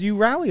guys, you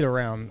rallied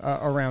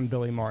around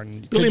Billy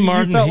Martin. Billy you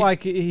Martin, felt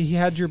like he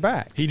had your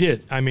back. He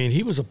did. I mean,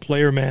 he was a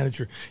player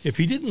manager. If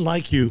he didn't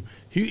like you,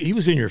 he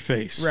was in your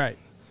face. Right.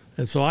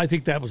 And so I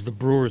think that was the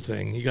Brewer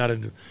thing. He got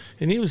into,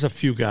 and he was a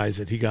few guys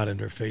that he got in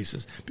their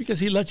faces because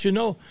he lets you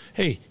know,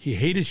 hey, he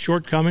hated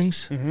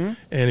shortcomings, and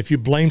if you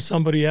blame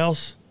somebody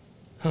else,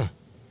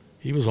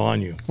 he was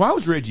on you. Why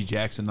was Reggie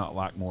Jackson not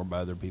liked more by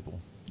other people,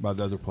 by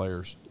the other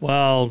players?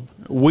 Well,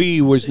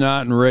 We was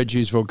not in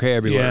Reggie's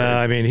vocabulary. yeah,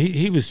 I mean,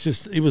 he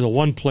was a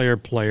one-player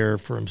player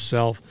for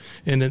himself.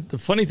 And the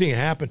funny thing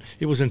happened,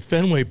 it was in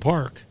Fenway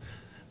Park.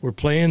 We're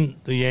playing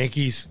the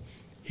Yankees.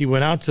 He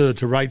went out to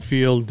right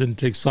field, didn't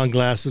take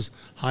sunglasses.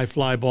 High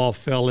fly ball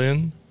fell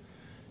in,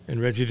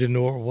 and Reggie didn't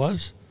know where it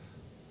was.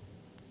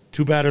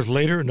 2 batters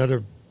later,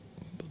 another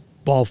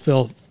ball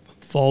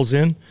falls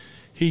in.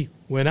 He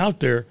went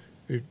out there,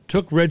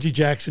 took Reggie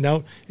Jackson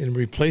out, and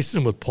replaced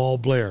him with Paul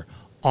Blair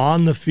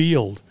on the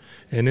field.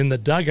 And in the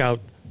dugout,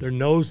 they're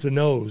nose to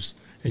nose.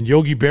 And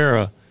Yogi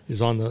Berra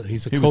is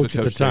he's a coach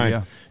at the time.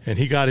 Yeah. And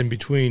he got in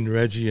between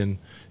Reggie and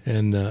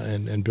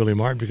Billy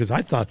Martin because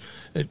I thought,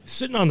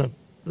 sitting on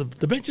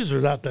the benches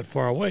are not that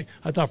far away.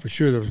 I thought for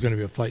sure there was going to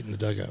be a fight in the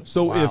dugout.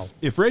 So Wow.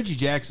 if Reggie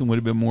Jackson would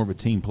have been more of a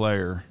team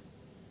player,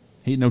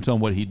 he had no telling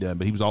what he'd done,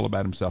 but he was all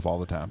about himself all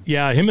the time.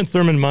 Yeah, him and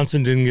Thurman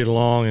Munson didn't get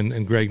along,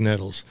 and Greg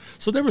Nettles.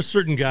 So there were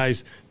certain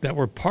guys that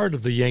were part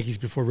of the Yankees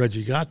before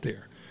Reggie got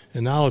there.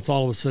 And now it's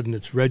all of a sudden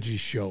it's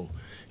Reggie's show.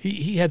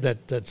 He had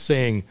that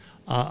saying,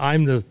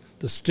 I'm the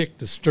stick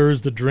that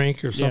stirs the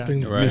drink or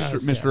something. right.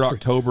 Mr.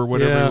 October,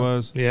 whatever he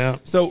was. Yeah.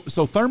 So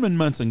Thurman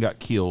Munson got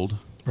killed in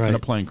Right. a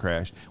plane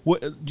crash.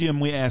 Jim,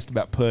 we asked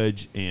about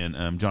Pudge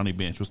and Johnny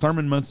Bench. Was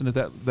Thurman Munson at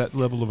that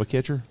level of a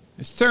catcher?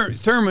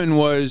 Thurman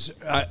was,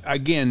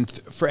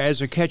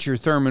 as a catcher,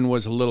 Thurman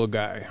was a little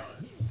guy.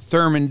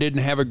 Thurman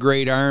didn't have a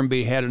great arm, but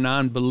he had an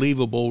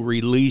unbelievable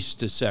release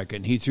to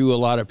second. He threw a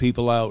lot of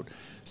people out.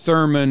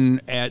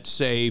 Thurman, at,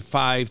 say,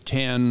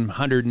 5'10",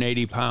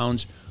 180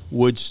 pounds,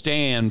 would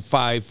stand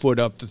 5 foot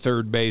up the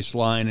third base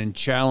line and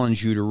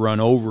challenge you to run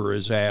over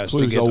his ass So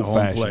to he was get the home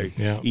old-fashioned. plate.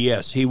 Yeah.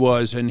 Yes, he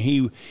was, and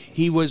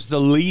he was the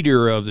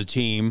leader of the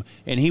team,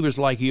 and he was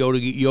like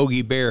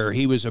Yogi Berra.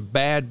 He was a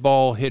bad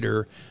ball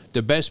hitter.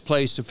 The best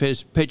place of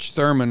his pitch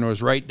Thurman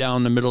was right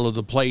down the middle of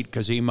the plate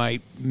because he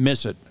might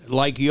miss it.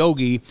 Like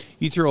Yogi,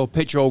 you throw a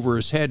pitch over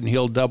his head and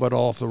he'll dub it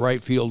off the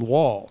right field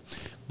wall.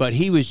 But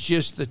he was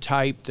just the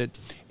type that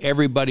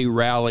everybody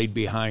rallied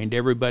behind,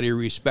 everybody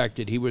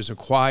respected. He was a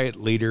quiet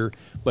leader,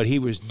 but he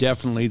was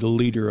definitely the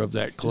leader of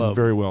that club.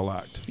 Very well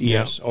liked.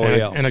 Yes,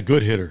 and a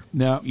good hitter.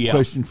 Now, Yeah.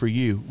 question for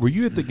you. Were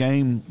you at the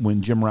game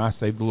when Jim Rice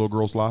saved the little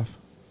girl's life?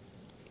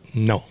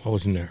 No, I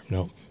wasn't there.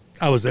 No.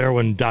 I was there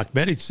when Doc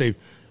Medich saved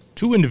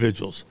 2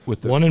 individuals,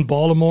 one in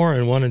Baltimore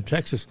and one in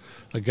Texas.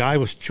 A guy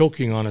was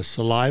choking on his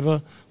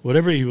saliva,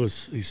 whatever he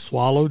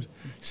swallowed,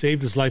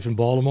 saved his life in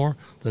Baltimore.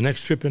 The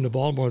next trip into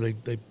Baltimore,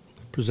 they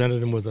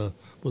presented him with a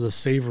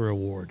Saver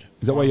Award.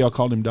 Is that why y'all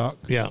called him Doc?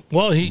 Yeah.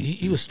 Well,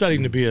 he was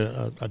studying to be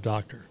a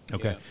doctor.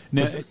 Okay.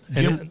 Now, But-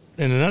 Jim, and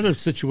in another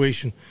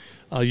situation,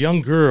 a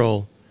young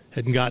girl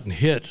had gotten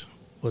hit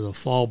with a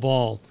foul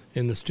ball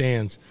in the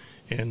stands,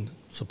 and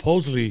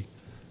supposedly,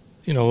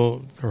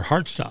 her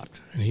heart stopped,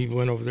 and he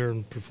went over there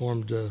and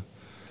performed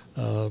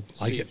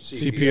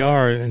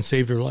CPR and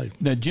saved her life.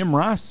 Now, Jim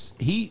Rice,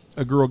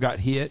 a girl got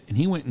hit, and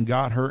he went and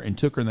got her and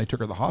took her, and they took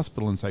her to the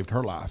hospital and saved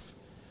her life.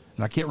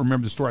 And I can't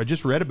remember the story. I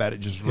just read about it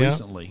just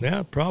recently.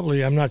 Yeah,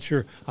 probably. I'm not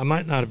sure. I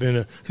might not have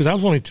been because I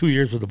was only 2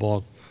 years with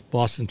the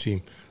Boston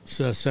team,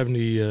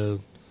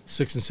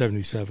 76 and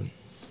 77.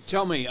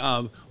 Tell me,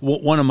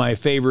 one of my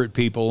favorite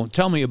people,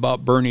 tell me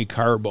about Bernie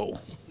Carbo.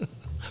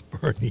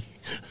 Bernie.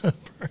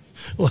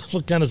 Well,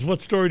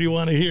 what story do you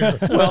want to hear?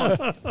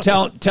 Well,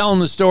 tell him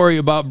the story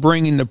about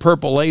bringing the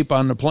purple ape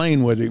on the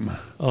plane with him.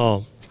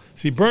 Oh,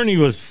 see, Bernie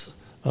was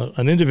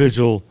an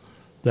individual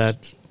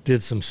that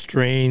did some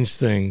strange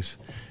things,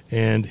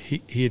 and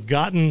he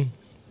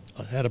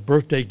had a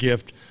birthday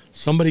gift.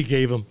 Somebody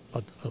gave him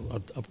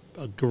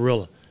a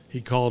gorilla.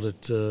 He called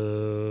it.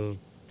 I'm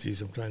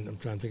trying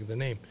to think of the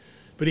name,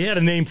 but he had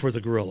a name for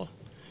the gorilla,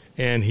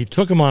 and he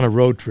took him on a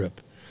road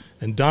trip.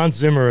 And Don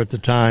Zimmer at the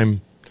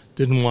time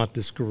didn't want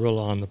this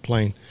gorilla on the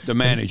plane. The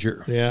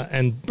manager.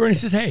 And Bernie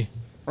says, "Hey,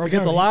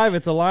 It's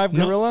a live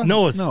gorilla?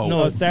 No, it's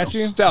a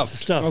statue?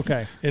 Stuffed.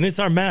 Okay. And it's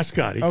our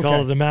mascot. He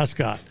called it the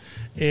mascot.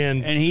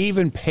 And he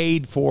even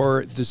paid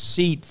for the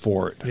seat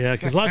for it. yeah,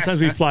 because a lot of times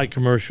we fly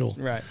commercial.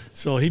 Right.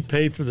 So he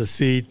paid for the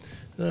seat.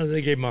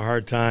 They gave him a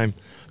hard time.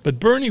 But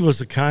Bernie was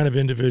the kind of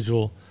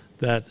individual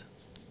that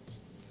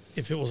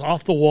if it was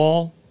off the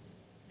wall,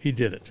 he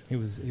did it. He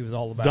was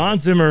all about Don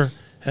it. Zimmer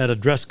had a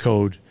dress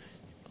code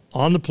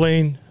on the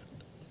plane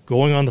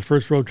going on the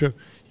first road trip.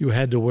 You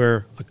had to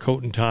wear a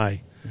coat and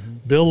tie.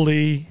 Bill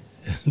Lee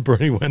and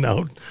Bernie went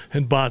out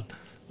and bought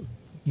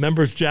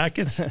members'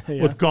 jackets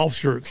with golf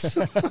shirts.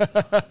 I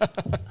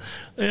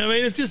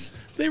mean,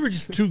 they were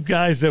just two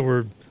guys that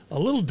were a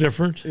little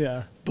different.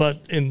 Yeah.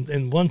 But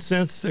in one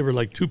sense, they were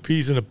like two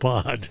peas in a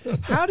pod.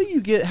 How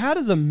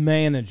does a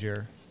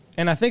manager,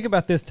 and I think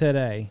about this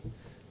today,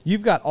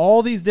 you've got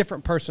all these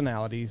different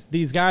personalities.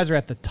 These guys are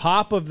at the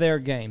top of their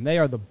game. They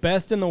are the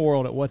best in the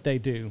world at what they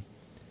do.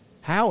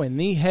 How in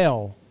the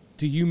hell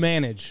do you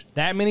manage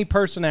that many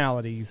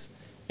personalities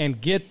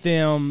and get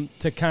them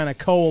to kind of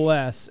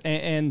coalesce?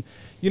 And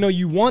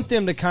you want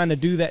them to kind of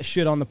do that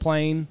shit on the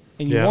plane,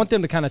 and you want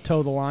them to kind of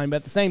toe the line. But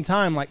at the same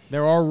time, like,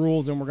 there are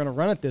rules, and we're going to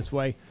run it this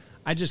way.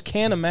 I just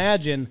can't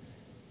imagine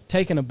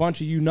taking a bunch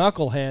of you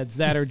knuckleheads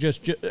that are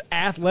just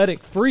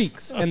athletic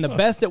freaks and the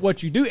best at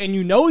what you do, and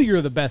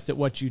you're the best at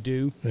what you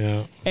do,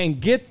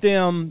 and get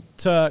them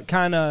to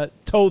kind of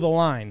toe the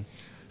line.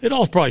 It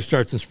all probably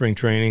starts in spring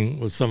training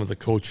with some of the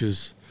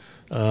coaches.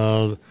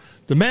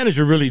 The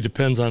manager really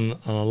depends on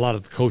a lot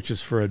of the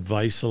coaches for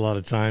advice a lot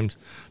of times.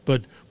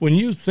 But when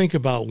you think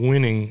about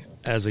winning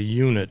as a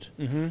unit,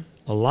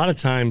 a lot of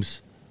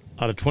times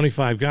out of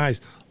 25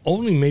 guys,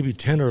 only maybe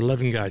 10 or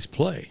 11 guys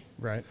play.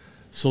 Right.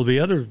 So the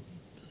other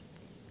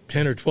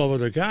 10 or 12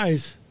 other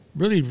guys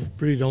really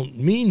don't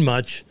mean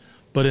much,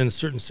 but in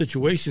certain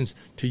situations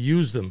to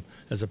use them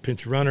as a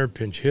pinch runner,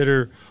 pinch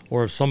hitter,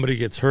 or if somebody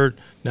gets hurt,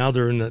 now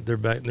they're in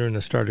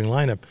the starting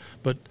lineup.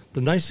 But the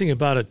nice thing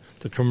about it,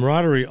 the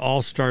camaraderie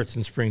all starts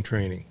in spring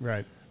training.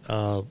 Right.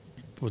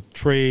 With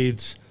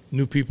trades,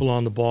 new people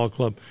on the ball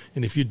club.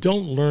 And if you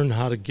don't learn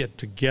how to get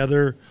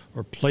together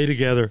or play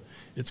together,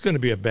 it's going to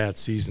be a bad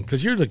season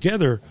because you're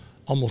together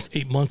almost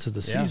 8 months of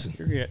the season.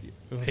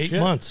 8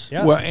 months.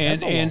 Yeah, well,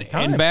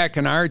 and back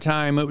in our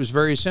time, it was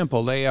very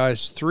simple. They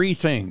asked three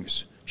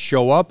things: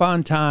 show up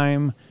on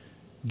time,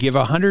 give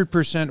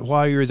 100%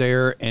 while you're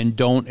there, and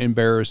don't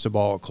embarrass the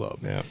ball club.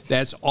 Yeah.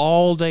 That's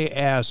all they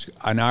ask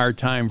on our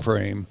time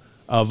frame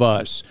of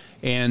us.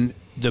 And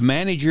the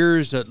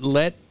managers that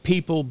let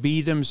people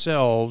be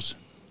themselves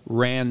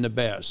ran the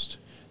best.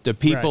 The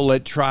people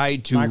that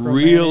tried to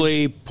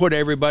really put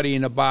everybody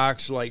in a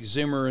box like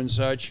Zimmer and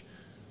such,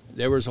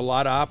 there was a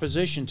lot of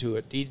opposition to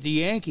it. The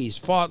Yankees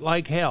fought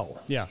like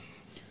hell. Yeah.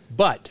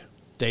 But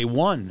they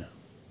won.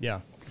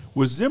 Yeah.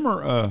 Was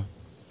Zimmer,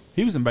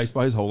 he was in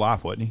baseball his whole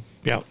life, wasn't he?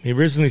 Yeah. He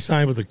originally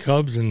signed with the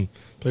Cubs and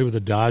played with the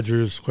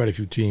Dodgers, quite a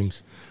few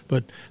teams.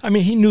 But, I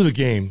mean, he knew the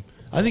game.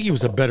 I think he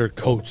was a better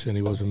coach than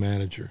he was a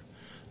manager.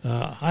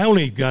 I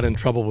only got in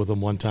trouble with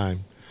him one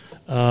time.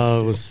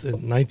 It was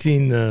in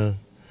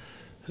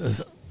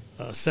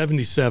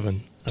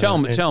 1977.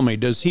 Tell me,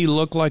 does he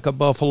look like a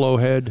buffalo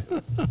head?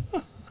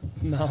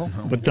 No.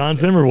 But Don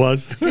Zimmer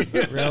was.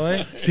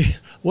 Really? See,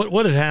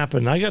 what had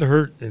happened, I got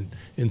hurt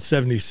in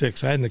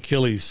 76. I had an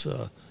Achilles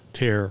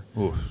tear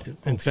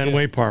in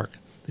Fenway Park.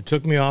 They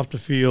took me off the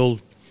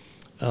field.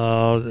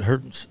 It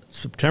hurt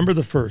September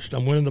the 1st.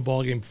 I'm winning the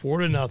ball game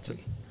 4-0.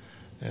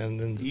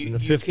 And in the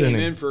fifth inning. You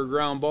came in for a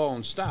ground ball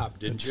and stopped,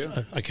 didn't you?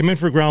 I came in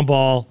for a ground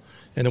ball,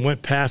 and it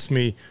went past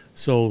me.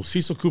 So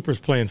Cecil Cooper's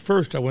playing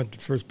first. I went to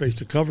first base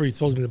to cover. He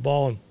throws me the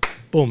ball, and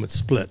boom, it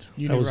split.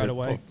 You knew right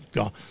away?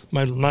 Gone.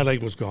 My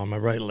leg was gone, my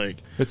right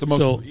leg. It's the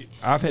most.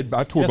 I've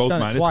tore both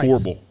mine. It's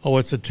horrible. Oh,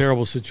 it's a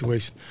terrible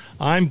situation.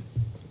 I'm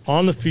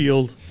on the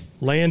field,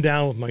 laying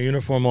down with my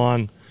uniform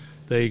on.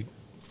 An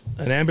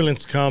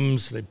ambulance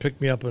comes. They pick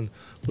me up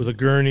with a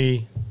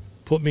gurney,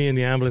 put me in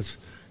the ambulance,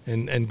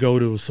 and go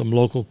to some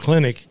local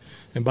clinic.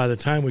 And by the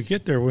time we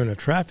get there, we're in a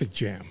traffic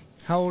jam.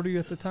 How old are you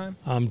at the time?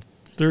 I'm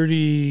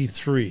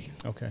 33.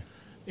 Okay.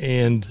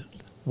 And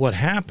what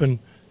happened,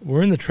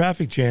 we're in the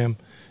traffic jam,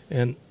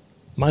 and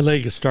my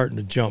leg is starting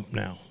to jump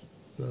now.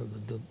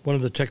 One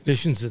of the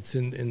technicians that's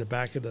in the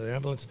back of the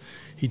ambulance,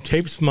 he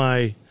straps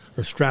my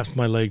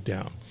leg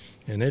down,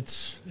 and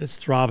it's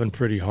throbbing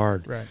pretty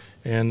hard. Right.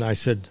 And I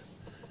said,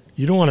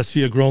 you don't want to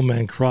see a grown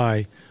man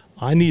cry.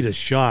 I need a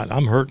shot.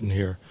 I'm hurting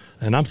here,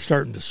 and I'm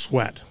starting to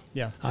sweat.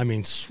 Yeah. I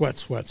mean,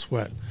 sweat.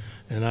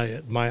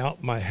 And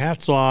my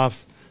hat's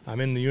off. I'm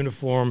in the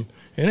uniform,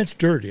 and it's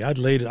dirty.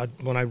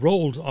 When I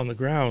rolled on the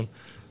ground,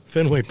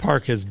 Fenway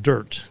Park has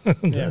dirt.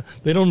 Yeah.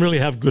 They don't really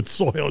have good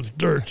soil. It's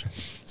dirt.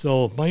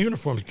 So my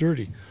uniform's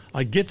dirty.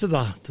 I get to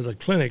the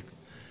clinic,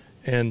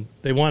 and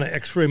they want to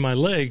x-ray my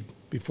leg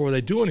before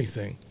they do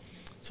anything.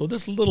 So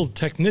this little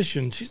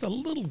technician, she's a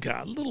little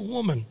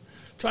woman,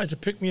 tries to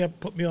pick me up,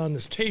 put me on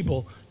this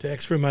table to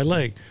x-ray my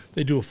leg.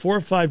 They do 4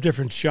 or 5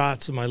 different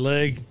shots of my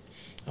leg.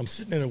 I'm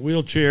sitting in a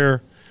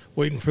wheelchair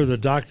waiting for the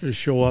doctor to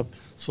show up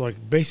so I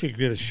can basically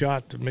get a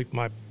shot to make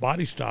my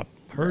body stop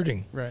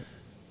hurting. Right.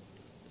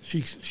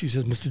 She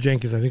says, Mr.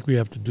 Jenkins, I think we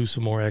have to do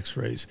some more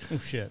x-rays. Oh,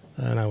 shit.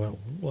 And I went,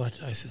 what?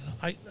 I said,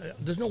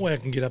 there's no way I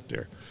can get up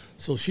there.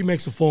 So she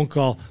makes a phone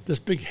call. This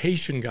big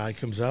Haitian guy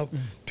comes out,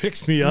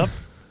 picks me up.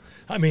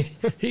 I mean,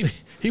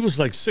 he was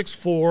like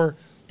 6'4",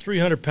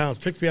 300 pounds,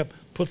 picks me up,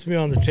 puts me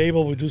on the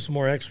table. We do some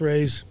more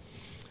x-rays.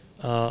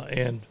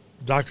 And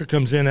doctor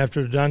comes in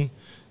after they're done,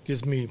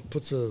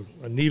 puts a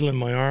needle in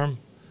my arm.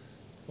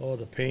 Oh,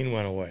 the pain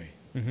went away.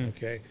 Mm-hmm.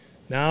 Okay.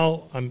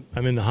 Now I'm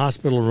in the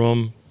hospital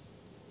room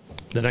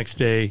the next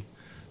day.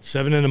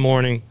 7 in the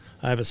morning,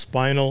 I have a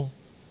spinal,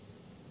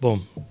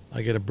 boom,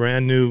 I get a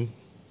brand new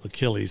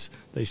Achilles.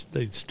 They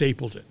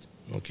stapled it,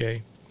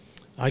 okay?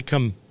 I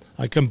come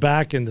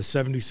back in the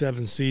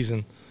 77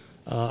 season.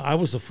 I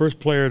was the first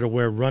player to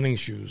wear running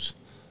shoes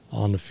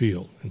on the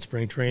field in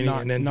spring training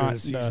and then during the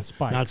season.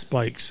 Spikes. Not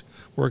spikes.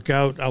 Work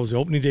out. I was the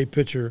opening day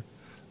pitcher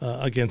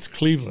against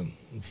Cleveland,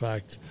 in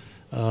fact,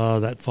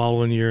 that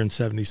following year in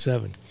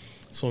 77.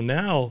 So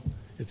now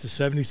it's the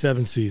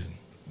 77 season.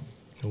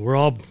 And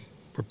we're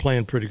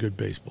playing pretty good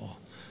baseball,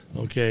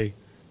 okay?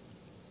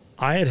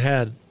 I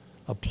had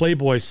a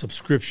Playboy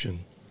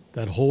subscription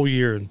that whole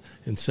year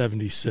in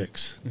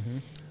 76. Mm-hmm.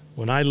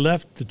 When I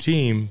left the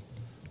team,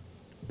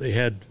 they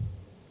had,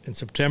 in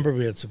September,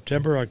 we had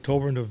September,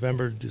 October,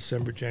 November,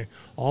 December, January,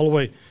 all the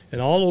way,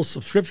 and all those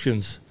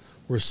subscriptions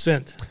were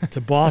sent to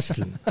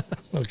Boston,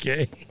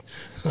 okay?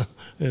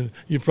 And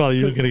you're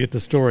going to get the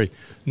story.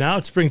 Now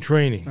it's spring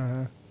training.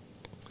 Uh-huh.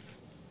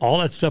 All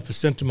that stuff is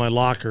sent to my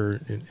locker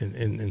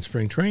in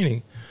spring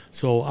training.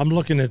 So I'm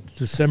looking at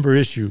December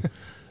issue.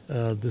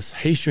 This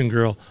Haitian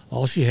girl,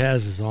 all she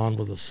has is on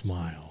with a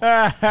smile.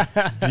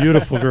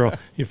 Beautiful girl.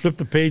 You flip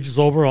the pages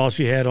over, all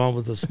she had on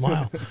was a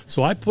smile.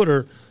 So I put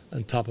her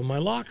on top of my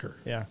locker.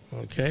 Yeah.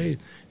 Okay.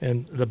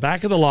 And the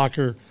back of the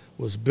locker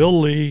was Bill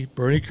Lee,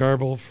 Bernie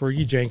Carbo,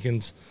 Fergie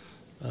Jenkins,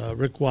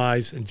 Rick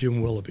Wise, and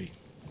Jim Willoughby.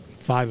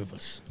 5 of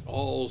us.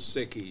 All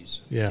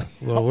sickies. Yeah.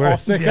 Well, we're all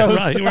sickos. Yeah,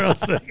 right. We're all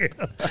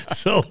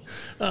sickos.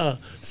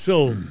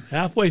 So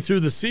halfway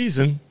through the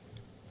season,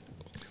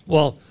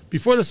 well,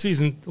 before the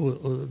season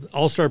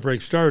All-Star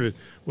break started,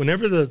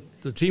 whenever the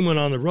team went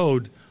on the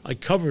road, I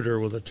covered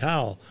her with a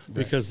towel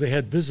because they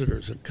had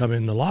visitors that come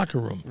in the locker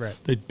room. Right.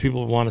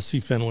 People want to see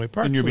Fenway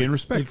Park. And you're being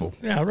respectful.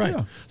 Yeah, right.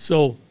 Yeah.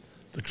 So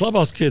the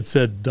clubhouse kid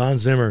said Don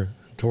Zimmer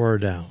tore her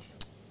down.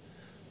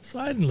 So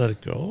I didn't let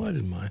it go. I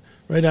didn't mind.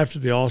 Right after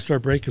the All-Star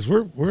break, because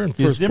we're in first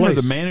place. Is Zimmer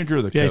the manager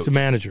or the coach? Yeah, he's the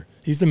manager.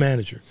 He's the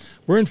manager.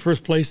 We're in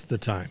first place at the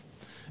time.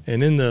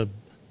 And in the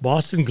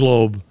Boston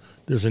Globe,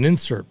 there's an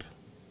insert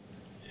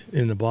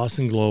in the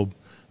Boston Globe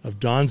of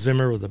Don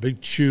Zimmer with a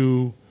big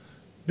chew,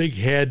 big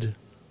head,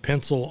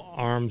 pencil,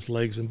 arms,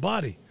 legs, and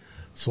body.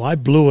 So I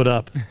blew it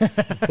up,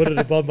 put it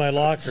above my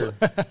locker,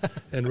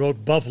 and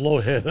wrote Buffalo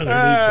Head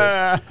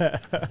underneath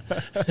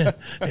it.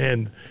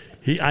 And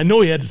I know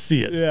he had to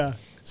see it. Yeah.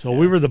 So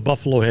we were the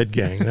Buffalo Head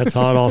gang. That's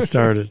how it all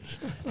started.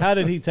 How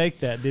did he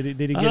take that? Did he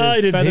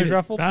get his feathers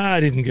ruffled? I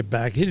didn't get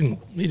back. He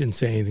didn't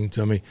say anything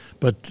to me.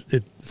 But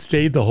it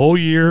stayed the whole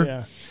year.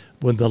 Yeah.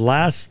 When the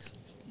last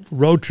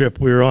road trip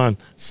we were on,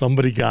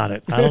 somebody got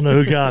it. I don't know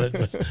who got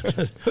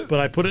it, but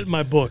I put it in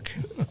my book.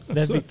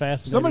 That'd be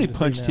fascinating. Somebody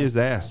punched his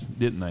ass,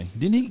 didn't they?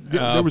 Didn't he?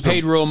 There was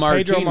Pedro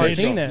Martinez.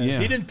 Yeah.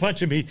 He didn't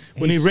punch him.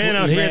 When he ran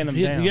out,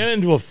 he got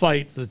into a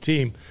fight, the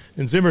team,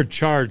 and Zimmer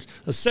charged.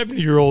 A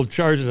 70-year-old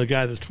charging a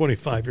guy that's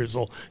 25 years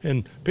old,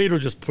 and Pedro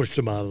just pushed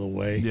him out of the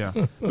way.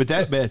 Yeah, but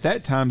at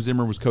that time,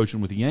 Zimmer was coaching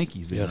with the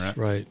Yankees then, yes,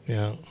 right?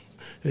 Yeah.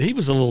 He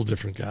was a little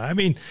different guy. I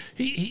mean,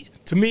 he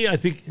to me, I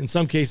think in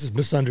some cases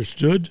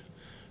misunderstood.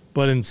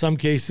 But in some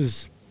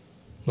cases,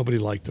 nobody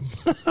liked him.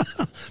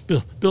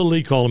 Bill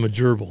Lee called him a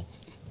gerbil.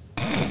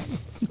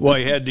 Well,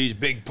 he had these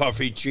big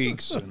puffy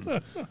cheeks.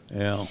 And,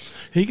 yeah.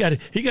 He got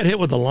hit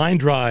with a line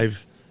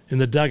drive in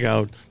the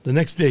dugout. The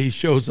next day he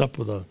shows up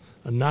with a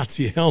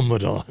Nazi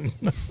helmet on.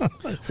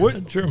 What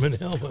a German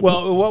helmet.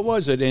 Well, what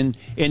was it? In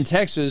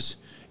Texas,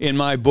 in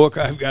my book,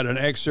 I've got an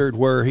excerpt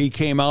where he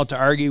came out to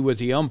argue with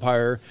the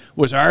umpire,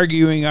 was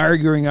arguing,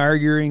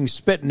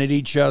 spitting at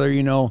each other,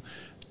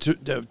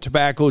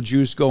 tobacco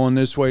juice going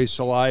this way,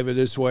 saliva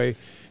this way.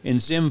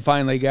 And Zim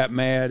finally got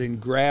mad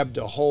and grabbed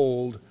a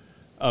hold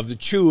of the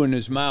chew in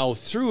his mouth,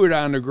 threw it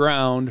on the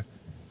ground,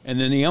 and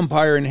then the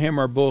umpire and him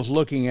are both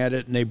looking at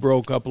it, and they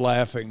broke up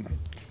laughing.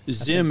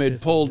 Zim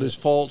had pulled his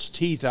false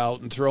teeth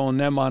out and thrown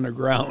them on the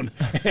ground,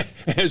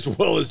 as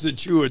well as the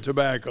chew of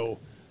tobacco.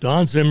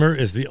 Don Zimmer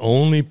is the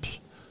only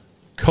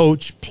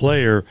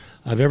player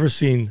I've ever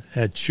seen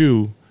had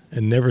chew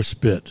and never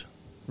spit.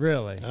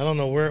 Really? I don't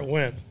know where it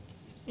went.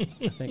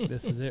 I think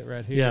this is it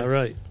right here. Yeah,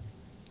 right.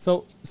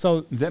 So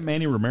is that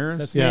Manny Ramirez?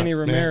 That's Manny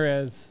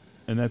Ramirez.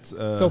 And that's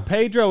so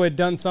Pedro had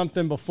done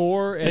something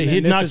before. And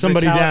he'd knocked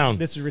somebody down.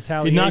 This is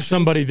retaliation. He knocked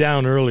somebody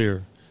down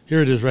earlier.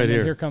 Here it is, right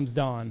here. Here comes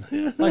Don.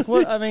 Like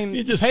what? I mean,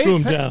 he just threw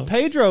him down.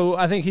 Pedro,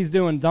 I think he's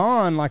doing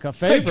Don like a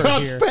favor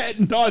here.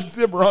 Patting Don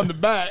Zimmer on the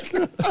back.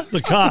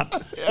 The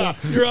cop. Yeah.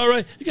 You're all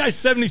right. You guy's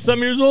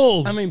 70-some years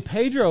old. I mean,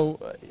 Pedro.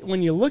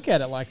 When you look at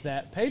it like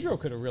that, Pedro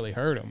could have really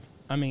hurt him.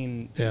 I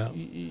mean, yeah.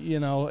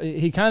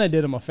 He kind of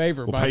did him a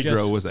favor. Well,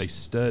 Pedro was a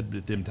stud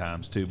at them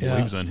times, too. But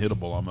he was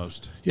unhittable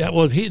almost. Yeah,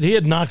 well, he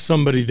had knocked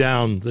somebody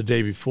down the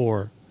day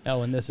before.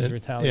 Oh, and this is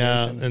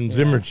retaliation. Yeah, and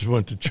Zimmer just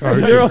went to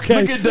charge. You're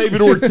okay. Look at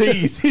David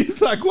Ortiz.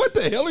 He's like, what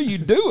the hell are you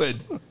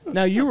doing?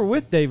 Now, you were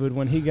with David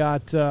when he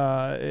got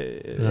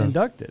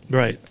inducted.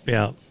 Right,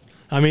 yeah.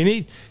 I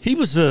mean, he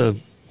was a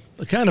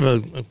kind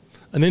of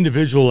an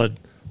individual that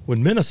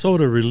when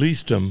Minnesota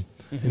released him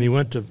and he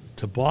went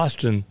to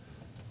Boston,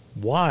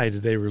 why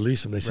did they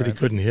release him? They said he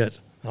couldn't hit.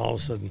 All of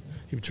a sudden,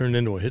 he turned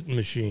into a hitting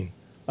machine.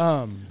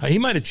 He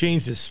might have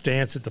changed his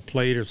stance at the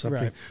plate or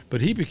something, Right.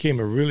 but he became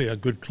a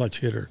good clutch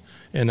hitter.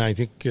 And I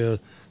think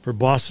for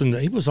Boston,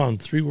 he was on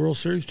 3 World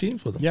Series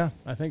teams with him. Yeah,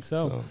 I think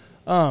so.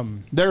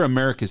 They're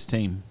America's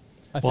team.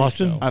 I think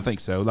Boston? so. I think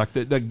so. Like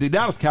the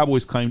Dallas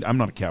Cowboys claimed, I'm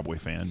not a Cowboy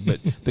fan,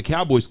 but the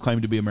Cowboys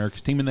claim to be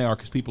America's team, and they are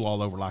because people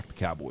all over like the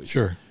Cowboys.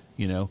 Sure.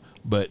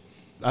 But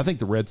I think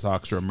the Red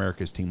Sox are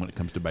America's team when it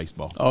comes to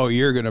baseball. Oh,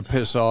 you're going to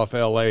piss off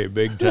L.A.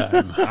 big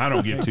time. I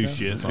don't give 2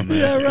 shits on that.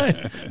 Yeah, right.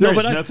 There's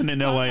but nothing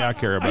in L.A. I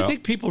care about. I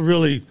think people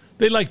really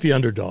they like the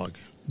underdog.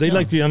 They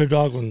like the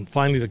underdog when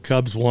finally the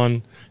Cubs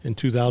won in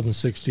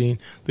 2016.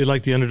 They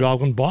like the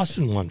underdog when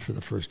Boston won for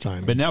the first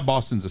time. But now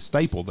Boston's a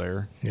staple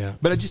there. Yeah.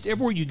 But just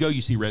everywhere you go,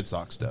 you see Red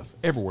Sox stuff.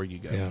 Everywhere you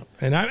go. Yeah,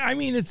 and I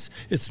mean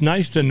it's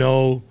nice to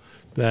know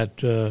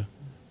that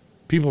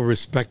people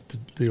respect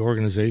the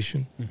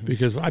organization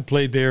because I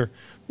played there.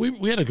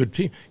 We had a good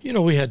team.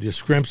 We had the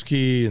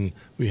Yastrzemski and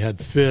we had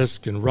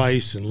Fisk and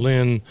Rice and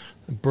Lynn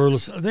and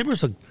Burles.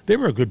 They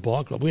were a good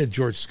ball club. We had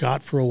George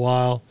Scott for a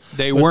while.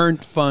 They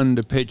weren't fun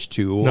to pitch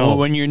to. No.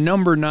 When your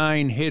number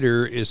 9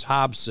 hitter is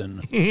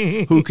Hobson,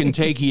 who can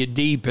take you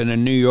deep in a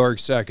New York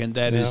second,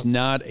 that is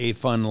not a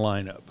fun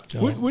lineup.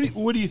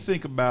 What do you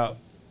think about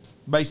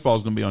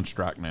baseball's going to be on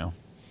strike now?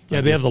 Yeah,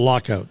 they have the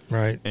lockout,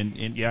 right?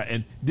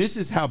 And this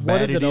is how What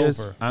bad is it it is.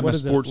 over? I'm What a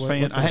is it- sports what-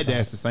 fan. what's I had to it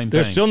ask the same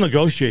They're thing. still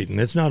negotiating.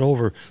 It's not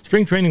over.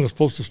 Spring training was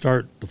supposed to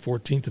start the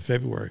 14th of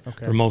February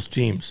for most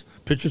teams.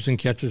 Pitchers and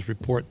catchers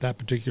report that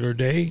particular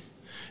day,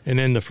 and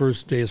then the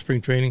first day of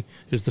spring training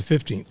is the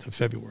 15th of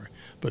February.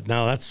 But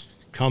now that's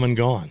come and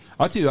gone.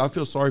 I'll tell you, I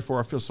feel sorry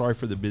for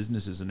the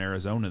businesses in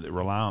Arizona that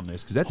rely on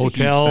this because that's a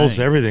Hotels, huge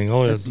thing. everything.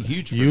 Oh, That's it's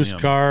huge for used them.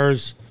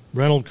 cars,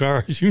 rental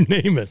cars, you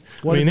name it.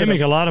 What I mean, is they it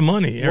make a lot of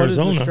money. What is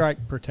Arizona. the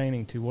strike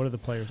pertaining to? What are the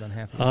players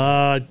unhappy with?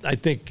 I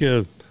think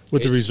with the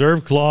It's-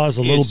 reserve clause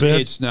a little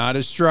bit. It's not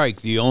a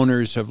strike. The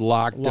owners have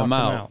locked them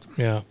out.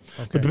 Yeah,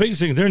 but the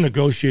biggest thing they're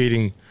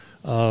negotiating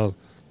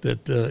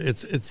that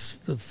it's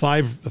the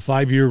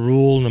 5-year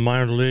rule in the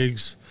minor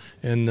leagues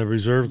and the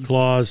reserve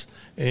clause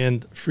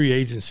and free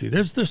agency.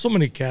 There's so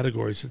many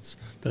categories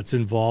that's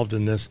involved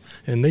in this,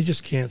 and they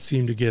just can't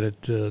seem to get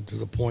it to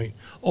the point.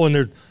 Oh, and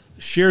they're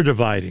share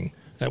dividing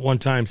at one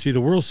time. See,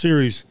 the World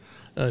Series,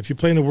 if you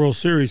play in the World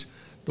Series,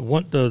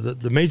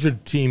 the major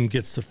team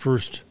gets the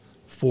first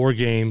 4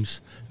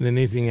 games, and then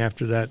anything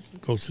after that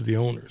goes to the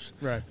owners.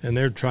 Right. And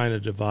they're trying to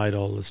divide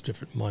all this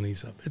different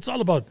monies up. It's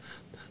all about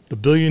the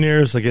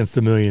billionaires against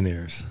the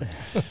millionaires.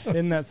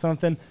 Isn't that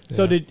something?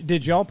 So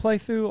did y'all play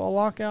through a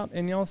lockout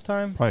in y'all's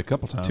time? Probably a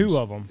couple times. 2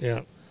 of them.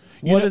 Yeah.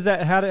 What is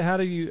that?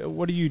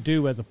 What do you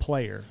do as a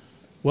player?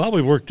 Well,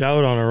 we worked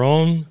out on our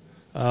own.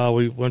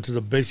 We went to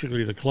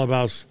basically the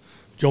clubhouse.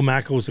 Joe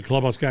Mackel was the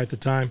clubhouse guy at the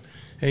time.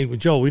 Hey,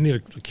 Joe, we need a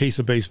case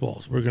of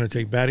baseballs. We're going to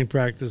take batting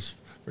practice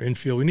or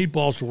infield. We need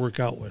balls to work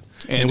out with.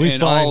 And we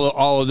find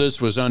all of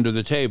this was under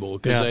the table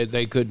because Yeah.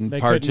 they couldn't They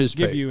participate.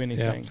 couldn't give you yeah,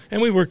 anything.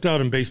 and we worked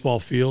out in baseball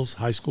fields,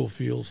 high school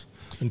fields,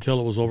 until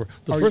it was over.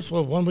 The first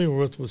one we were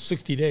with was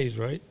 60 days,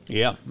 right?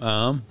 Yeah.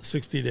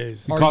 60 days.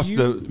 It cost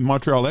the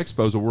Montreal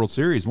Expos a World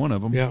Series, one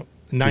of them. Yeah,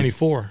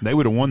 94. They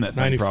would have won that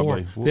thing 94.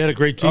 probably. They had a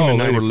great team in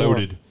they 94. were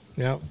loaded.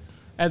 Yeah.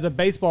 As a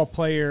baseball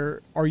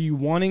player, are you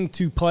wanting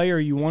to play? Are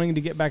you wanting to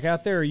get back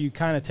out there? Or are you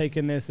kind of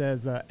taking this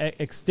as a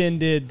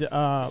extended,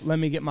 let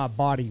me get my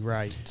body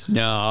right?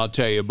 No, I'll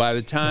tell you, by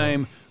the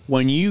time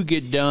when you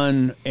get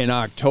done in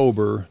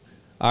October,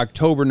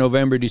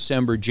 November,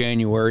 December,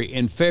 January,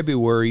 in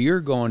February, you're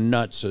going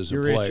nuts as a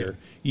You're player. itching.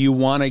 You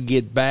want to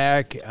get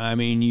back. I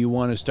mean, you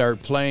want to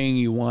start playing.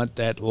 You want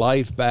that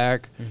life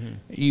back.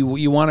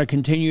 You want to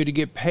continue to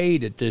get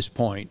paid at this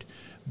point.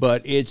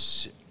 But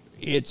it's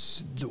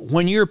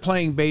when you're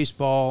playing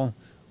baseball,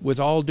 with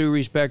all due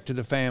respect to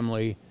the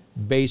family,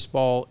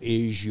 baseball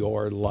is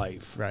your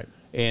life. Right.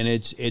 And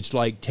it's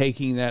like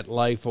taking that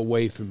life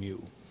away from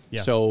you.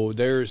 Yeah. So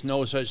there's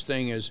no such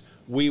thing as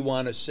we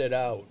want to sit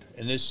out,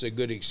 and this is a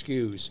good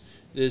excuse.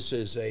 This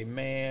is a,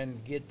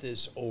 man, get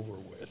this over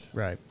with.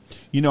 Right.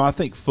 I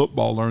think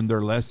football learned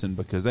their lesson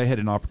because they had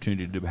an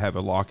opportunity to have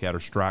a lockout or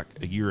strike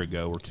a year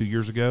ago or 2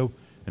 years ago,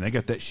 and they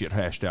got that shit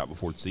hashed out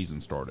before the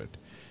season started.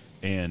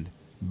 And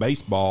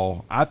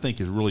baseball, I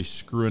think, is really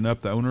screwing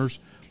up the owners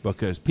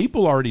because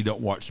people already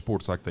don't watch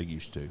sports like they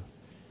used to.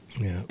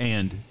 Yeah.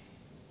 And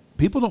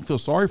people don't feel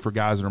sorry for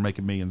guys that are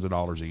making millions of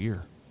dollars a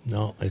year.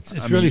 No,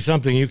 it's really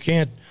something you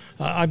can't.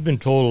 I've been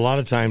told a lot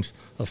of times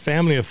a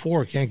family of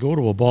 4 can't go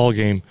to a ball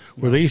game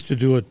where they used to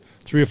do it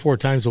 3 or 4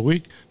 times a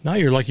week. Now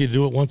you're lucky to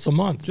do it once a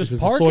month. Just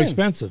because parking. It's so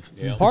expensive.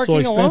 Yeah. It's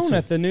Parking so alone expensive.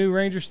 at the new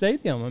Ranger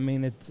Stadium. I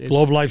mean, it's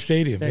Globe Life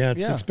Stadium. Yeah, it's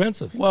Yeah.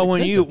 expensive. Well,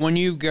 when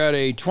you've got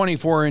a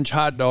 24-inch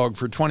hot dog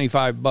for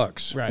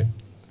 $25, right.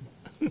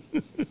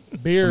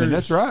 Beers.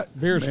 that's right.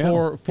 Beers Yeah.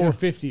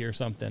 $4.50 or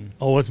something.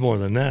 Oh, it's more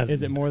than that.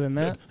 Is it more than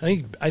that? I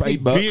think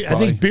 $8 I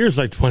think beer's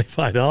like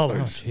 $25.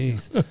 Oh,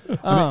 jeez.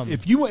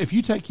 If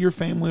you take your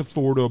family of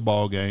 4 to a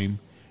ball game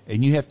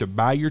and you have to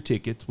buy your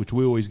tickets, which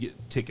we always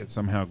get tickets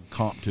somehow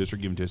comp to us or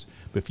given to us,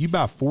 but if you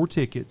buy 4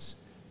 tickets,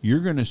 you're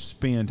going to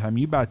spend time.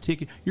 You buy a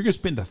ticket, you're going to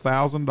spend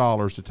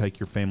 $1,000 to take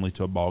your family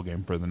to a ball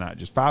game for the night.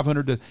 Just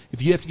 $500 to,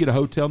 if you have to get a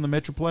hotel in the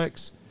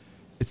Metroplex,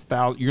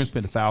 you're going to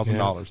spend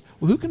 $1,000.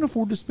 Well, who can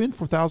afford to spend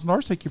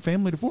 $4,000 to take your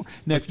family to four?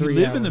 Now, if you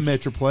live in the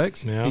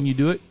Metroplex and you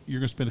do it, you're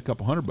going to spend a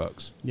couple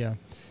 $100. Yeah.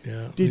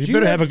 Yeah. You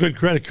better have a good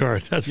credit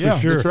card. That's for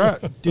sure.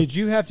 That's right. Did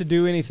you have to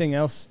do anything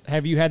else?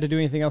 Have you had to do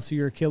anything else to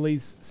your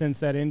Achilles since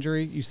that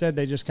injury? You said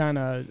they just kind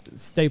of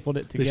stapled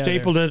it together. They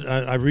stapled it.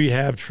 I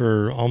rehabbed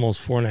for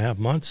almost 4.5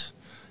 months.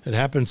 It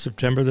happened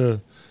September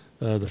the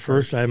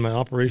 1st. I had my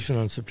operation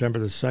on September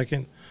the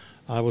 2nd.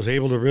 I was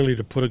able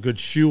to put a good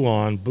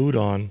boot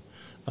on,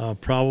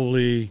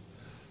 probably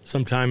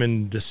sometime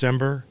in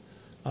December.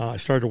 I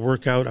started to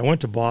work out. I went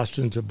to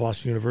Boston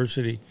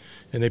University,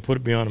 and they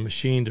put me on a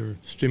machine to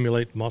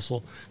stimulate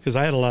muscle because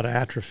I had a lot of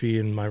atrophy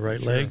in my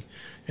right leg.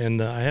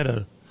 And I had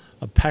a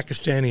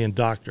Pakistani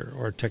doctor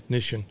or a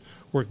technician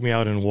work me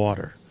out in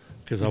water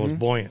because I was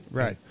buoyant.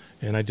 Right.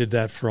 And I did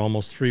that for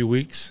almost 3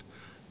 weeks,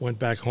 went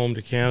back home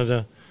to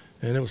Canada,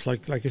 and it was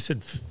like I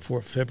said,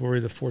 for February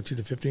the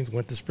 14th to 15th,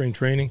 went to spring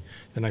training,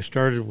 and I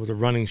started with a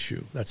running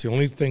shoe. That's the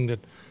only thing that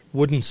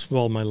wouldn't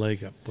swell my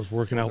leg up, was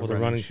working out with a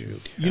running shoe.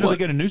 You know, they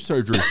got a new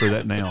surgery for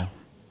that now.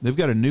 They've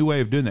got a new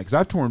way of doing that because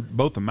I've torn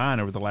both of mine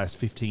over the last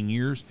 15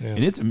 years,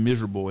 and it's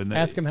miserable. And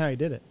ask him how he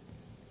did it.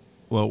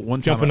 Well,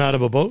 one time jumping out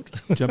of a boat,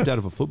 jumped out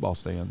of a football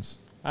stands.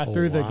 I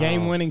threw the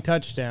game-winning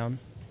touchdown,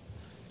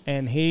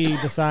 and he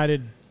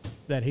decided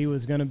that he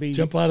was going to be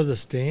jump out of the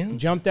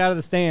stands. Jumped out of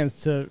the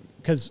stands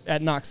because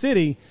at Knox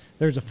City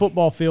there's a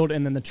football field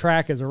and then the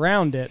track is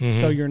around it,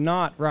 so you're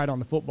not right on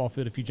the football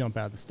field if you jump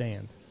out of the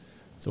stands.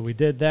 So we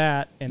did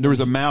that. And there was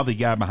a mouthy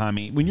guy behind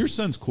me. When your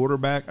son's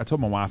quarterback, I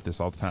told my wife this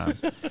all the time,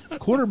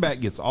 quarterback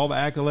gets all the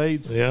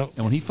accolades,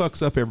 and when he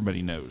fucks up,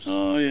 everybody knows.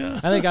 Oh, yeah.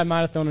 I think I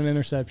might have thrown an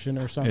interception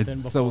or something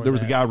before so there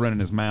was that. a guy running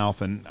his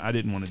mouth, and I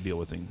didn't want to deal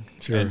with him.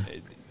 Sure.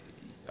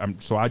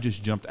 So I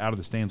just jumped out of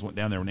the stands, went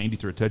down there. When Andy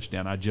threw a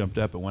touchdown, I jumped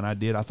up, and when I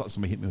did, I thought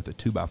somebody hit me with a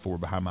 2x4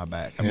 behind my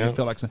back. I mean, it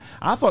felt like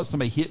I thought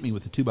somebody hit me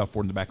with a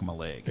 2x4 in the back of my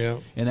leg. Yeah.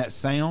 And that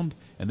sound,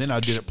 and then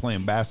I did it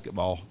playing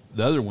basketball,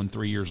 the other one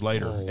 3 years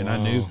later, and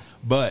I knew.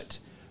 But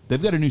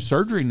they've got a new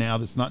surgery now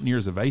that's not near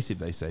as evasive,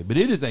 they say. But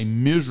it is a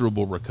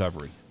miserable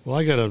recovery. Well,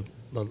 I got a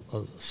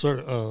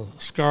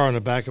scar on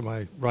the back of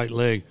my right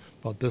leg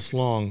about this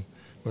long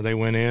where they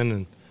went in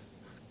and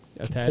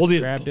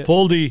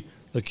pulled the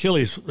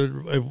Achilles.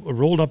 It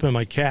rolled up in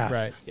my calf.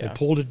 Right, yeah. They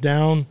pulled it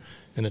down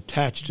and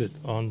attached it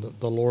on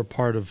the lower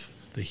part of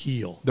the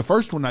heel. The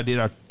first one I did,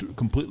 I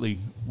completely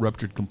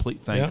ruptured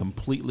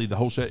completely the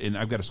whole set, and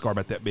I've got a scar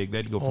about that big. They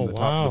had to go from the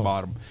top to the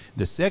bottom.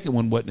 The second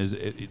one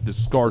wasn't the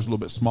scar's a little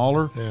bit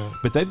smaller,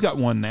 but they've got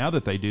one now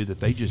that they do that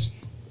they just,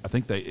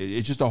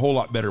 it's just a whole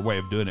lot better way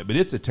of doing it, but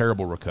it's a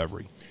terrible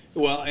recovery.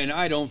 Well, and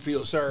I don't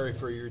feel sorry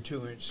for your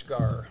 2-inch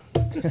scar.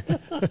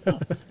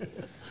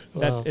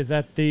 Is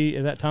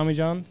that Tommy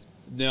John's?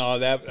 No,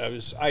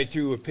 I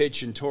threw a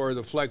pitch and tore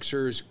the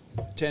flexors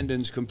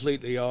tendons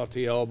completely off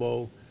the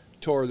elbow,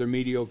 tore the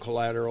medial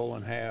collateral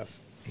in half.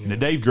 Now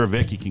Dave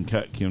Dravecki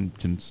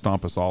can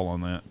stomp us all on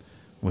that.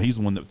 Well, he's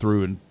the one that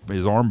threw and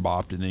his arm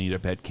bopped, and then he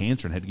had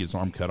cancer and had to get his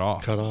arm cut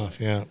off.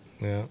 Yeah.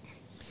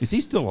 Is he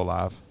still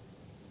alive?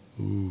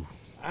 Ooh.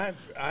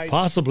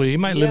 Possibly. He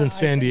might live in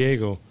San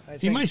Diego.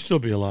 He might still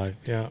be alive,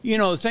 yeah. You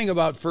know, the thing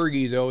about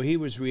Fergie, though, he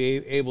was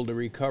able to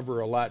recover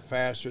a lot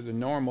faster than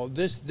normal.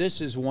 This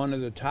is one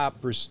of the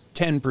top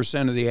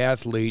 10% of the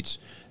athletes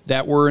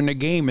that were in the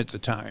game at the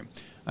time.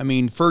 I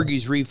mean,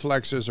 Fergie's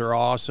reflexes are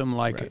awesome.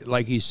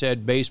 Like he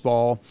said,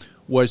 baseball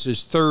was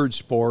his third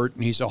sport,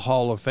 and he's a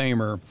Hall of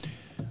Famer.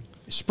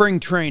 Spring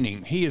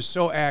training, he is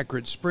so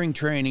accurate. Spring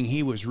training,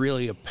 he was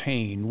really a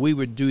pain. We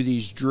would do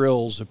these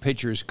drills, the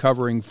pitchers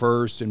covering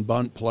first and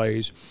bunt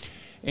plays,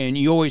 and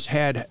you always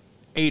had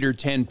 8 or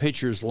 10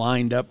 pitchers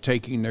lined up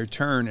taking their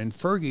turn, and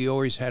Fergie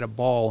always had a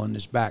ball in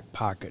his back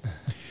pocket.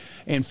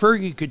 And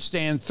Fergie could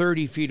stand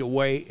 30 feet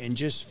away and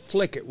just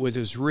flick it with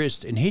his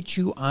wrist and hit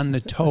you on the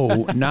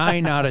toe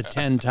 9 out of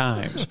 10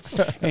 times.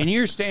 And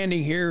you're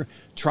standing here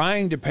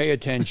trying to pay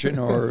attention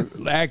or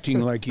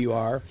acting like you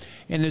are,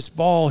 and this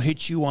ball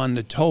hits you on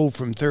the toe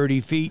from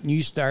 30 feet, and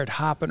you start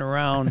hopping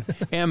around,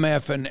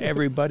 MFing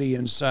everybody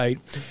in sight.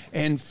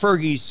 And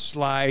Fergie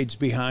slides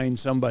behind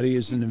somebody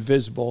as an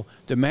invisible.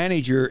 The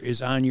manager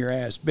is on your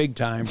ass big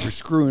time for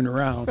screwing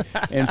around,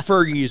 and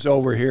Fergie is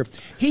over here.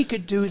 He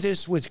could do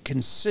this with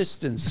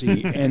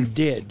consistency and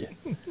did.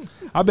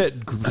 I bet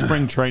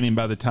spring training,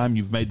 by the time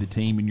you've made the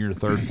team in your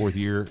third, fourth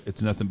year,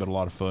 it's nothing but a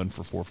lot of fun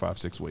for 4, 5,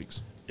 6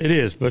 weeks. It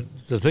is, but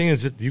the thing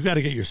is that you got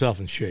to get yourself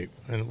in shape,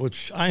 and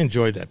which I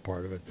enjoyed that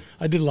part of it.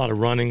 I did a lot of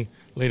running.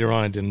 Later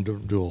on, I didn't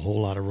do a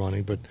whole lot of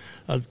running, but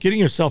getting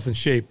yourself in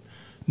shape,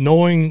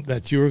 knowing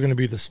that you were going to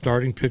be the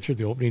starting pitcher,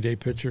 the opening day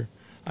pitcher,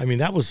 I mean,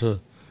 that was a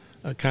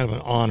kind of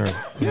an honor.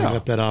 You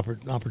got that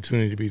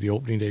opportunity to be the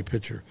opening day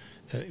pitcher,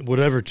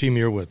 whatever team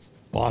you're with,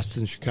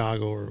 Boston,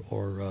 Chicago,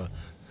 or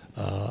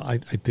I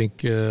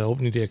think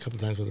opening day a couple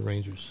times with the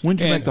Rangers. When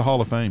did you make the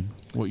Hall of Fame?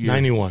 What year?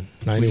 91.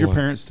 Was your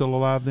parents still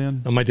alive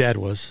then? My dad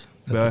was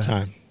at the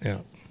time, yeah.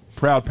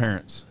 Proud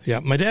parents. Yeah,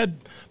 my dad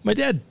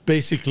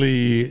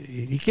basically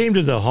he came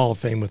to the Hall of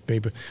Fame with me,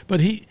 but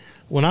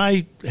when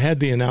I had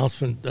the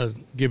announcement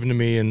given to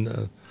me,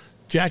 and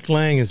Jack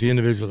Lang is the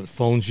individual that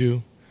phones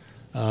you,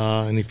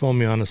 and he phoned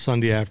me on a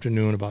Sunday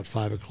afternoon about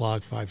 5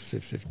 o'clock,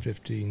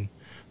 5:15,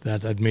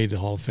 that I'd made the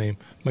Hall of Fame.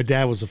 My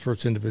dad was the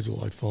first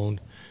individual I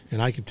phoned,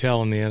 and I could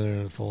tell on the end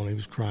of the phone he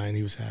was crying.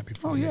 He was happy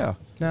for me. Oh, yeah.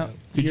 Now,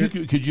 Could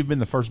you have been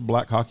the first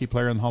black hockey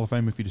player in the Hall of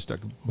Fame if you'd have stuck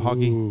to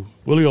hockey? Ooh,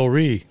 Willie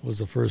O'Ree was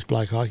the first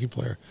black hockey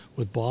player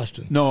with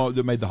Boston. No,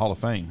 that made the Hall of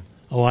Fame.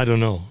 Oh, I don't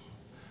know.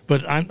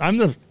 But I'm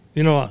the,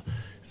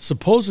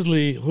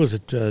 supposedly, who was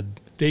it,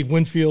 Dave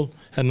Winfield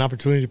had an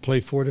opportunity to play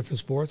 4 different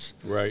sports.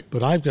 Right.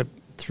 But I've got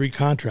 3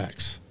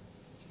 contracts,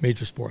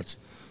 major sports.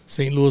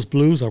 St. Louis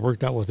Blues, I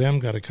worked out with them,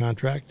 got a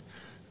contract.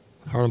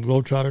 Harlem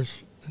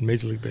Globetrotters, and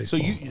Major League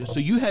Baseball. So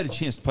you had a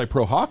chance to play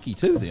pro hockey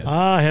too then.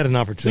 I had an So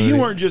opportunity. you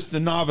weren't just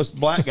the novice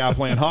black guy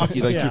playing hockey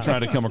that Yeah. you're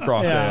trying to come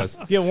across as.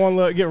 Get one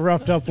look, get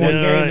roughed up one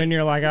Yeah, game, right. and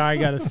you're like, I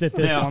got to sit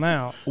this Now, one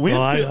out. Well,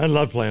 Winfield, I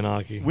love playing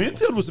hockey.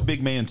 Winfield was a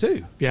big man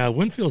too. Yeah,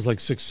 Winfield's like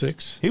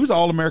 6'6". He was an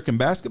All-American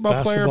basketball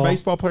player, Basketball.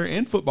 baseball player,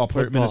 and football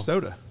player Football. at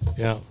Minnesota.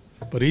 Yeah.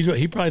 But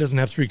he probably doesn't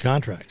have 3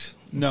 contracts.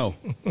 No.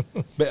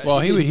 But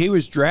Well, he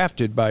was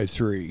drafted by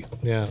 3.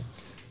 Yeah.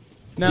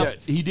 Now, yeah,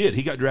 he did.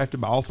 He got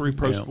drafted by all 3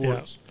 pro Yeah.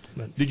 sports.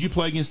 Yeah. Did you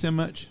play against him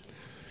much?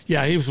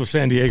 Yeah, he was with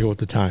San Diego at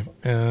the time.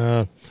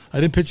 I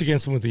didn't pitch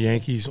against him with the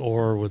Yankees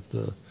or with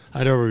the.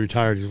 I'd already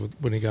retired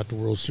when he got the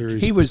World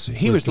Series. He was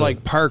with,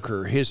 like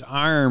Parker. His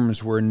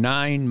arms were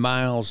 9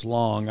 miles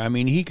long. I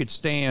mean, he could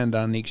stand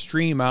on the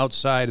extreme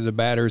outside of the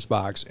batter's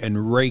box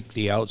and rake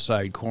the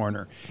outside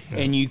corner.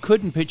 And you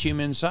couldn't pitch him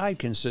inside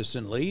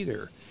consistently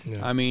either.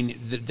 Yeah. I mean,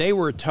 they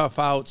were tough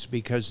outs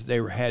because they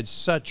had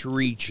such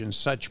reach and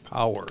such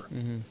power.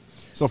 Mm-hmm.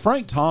 So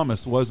Frank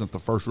Thomas wasn't the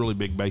first really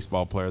big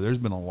baseball player. There's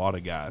been a lot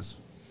of guys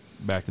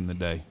back in the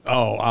day.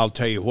 Oh, I'll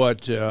tell you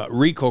what,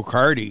 Rico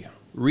Cardi,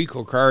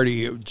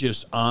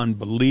 just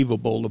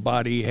unbelievable. The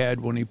body he had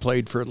when he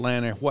played for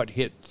Atlanta.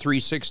 Hit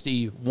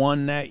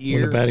 361 that won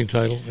year? the batting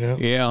title. Yeah.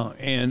 Yeah,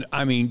 and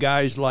I mean,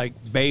 guys like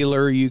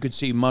Baylor, you could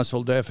see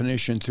muscle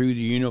definition through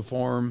the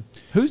uniform.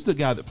 Who's the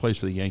guy that plays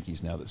for the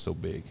Yankees now that's so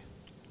big?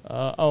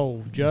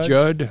 Judge.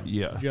 Judd.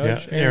 Yeah.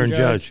 Judge. Yeah, Aaron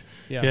Judge.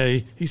 Yeah.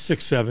 He's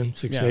 6'7",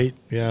 6'8".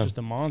 Yeah. Just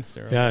a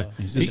monster. Yeah.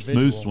 He's a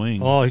individual. smooth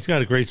swing. Oh, he's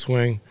got a great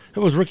swing. It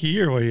was rookie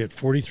year where he had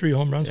 43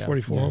 home runs, Yeah.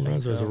 44 Yeah, I home think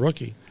runs as a so.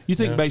 rookie. You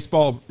think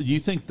baseball, you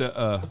think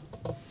the,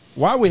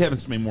 why are we having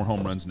so many more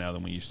home runs now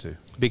than we used to?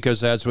 Because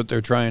that's what they're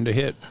trying to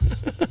hit.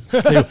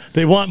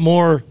 They want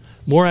more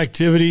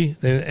activity,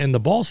 and the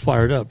ball's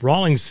fired up.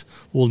 Rawlings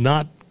will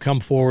not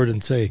come forward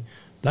and say,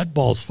 that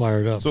ball's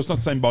fired up. So it's not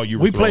the same ball you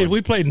were We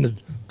throwing. played in the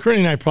Kearney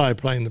and I probably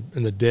played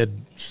in the dead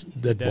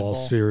ball ball.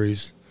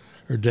 series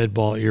or dead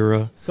ball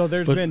era. So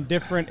there's But- been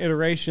different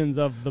iterations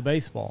of the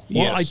baseball,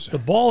 Well, Yes. the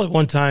ball at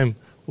one time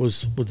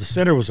was the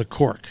center was a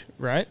cork.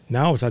 right?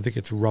 Now I think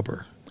it's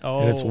rubber.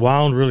 And it's Oh.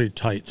 wound really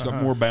tight. It's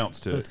got more bounce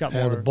to So it. it's got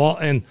Yeah, more. the ball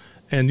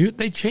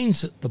they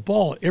change the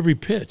ball every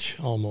pitch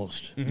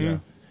almost. Yeah.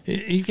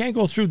 You can't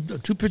go through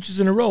 2 pitches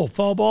in a row.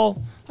 Foul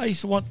ball. I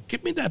used to want,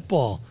 give me that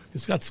ball.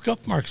 It's got scuff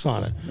marks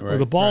on it. Or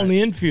the ball in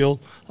the infield.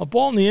 A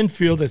ball in the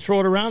infield, they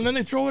throw it around, then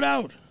they throw it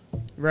out.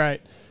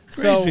 Right.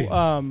 Crazy.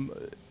 So,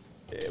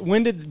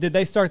 when did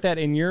they start that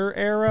in your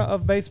era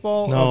of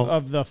baseball? No.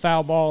 Of the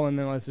foul ball, and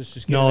then let's just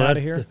get No, it out that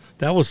of here.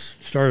 that was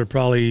started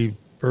probably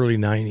early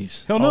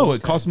 90s. Hell no,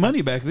 it cost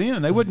money back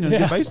then. They wouldn't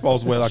get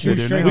baseballs well like they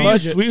do Shoestring now.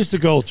 budget. We used to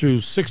go through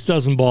 6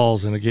 dozen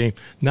balls in a game.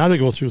 Now they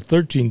go through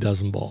 13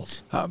 dozen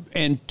balls.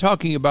 And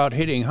talking about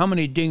hitting, how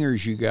many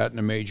dingers you got in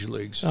the major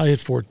leagues? I hit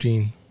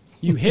 14.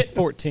 You hit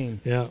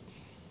 14. Yeah.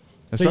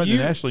 That's So right. In you-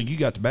 the National League, you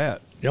got to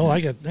bat.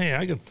 I got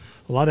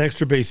a lot of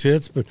extra base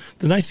hits. But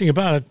the nice thing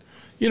about it,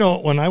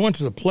 when I went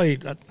to the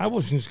plate, I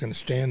wasn't just going to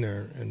stand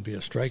there and be a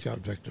strikeout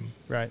victim.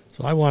 Right.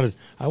 So I wanted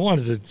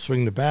to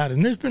swing the bat,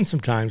 and there's been some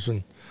times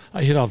when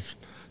I hit off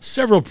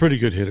several pretty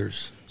good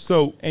hitters.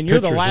 So And you're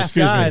the Pitchers, last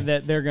excuse guy me.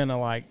 that they're gonna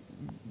like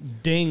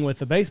ding with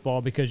the baseball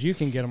because you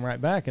can get them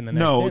right back in the next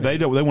no, inning. they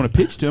don't. They want to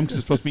pitch to him because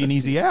it's supposed to be an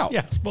easy out.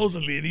 Yeah,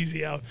 supposedly an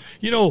easy out.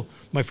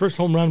 My first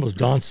home run was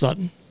Don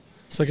Sutton.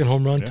 Second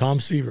home run, Tom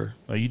Seaver.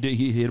 You did.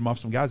 He hit him off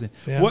some guys.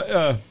 Yeah.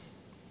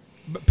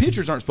 But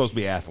pitchers aren't supposed to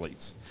be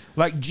athletes.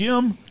 Like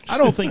Jim, I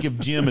don't think of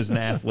Jim as an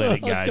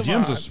athletic guy. Come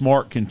Jim's on. a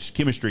smart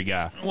chemistry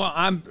guy.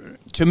 Well,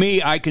 to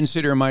me, I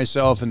consider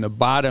myself in the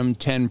bottom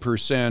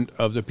 10%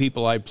 of the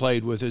people I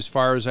played with as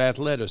far as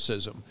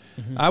athleticism.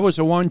 Mm-hmm. I was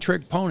a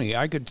one-trick pony.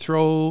 I could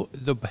throw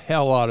the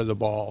hell out of the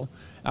ball.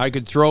 I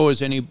could throw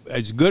as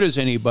good as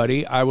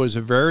anybody. I was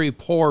a very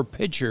poor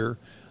pitcher.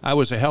 I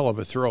was a hell of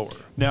a thrower.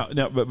 Now,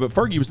 but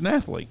Fergie was an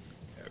athlete.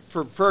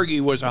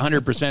 Fergie was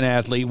 100%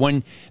 athlete.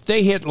 When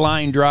they hit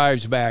line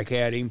drives back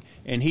at him,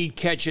 and he'd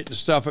catch it and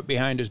stuff it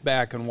behind his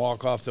back and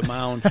walk off the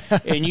mound,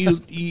 and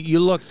you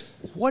looked,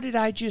 what did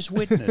I just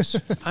witness?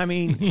 I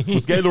mean,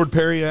 Was Gaylord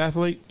Perry an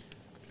athlete?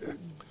 just a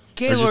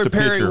Gaylord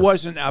Perry pitcher?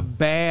 wasn't a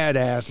bad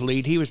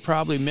athlete. He was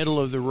probably middle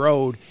of the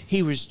road.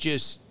 He was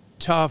just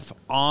tough,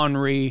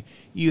 ornery.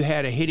 You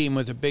had to hit him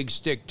with a big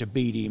stick to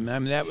beat him. I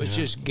mean, that was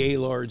just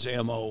Gaylord's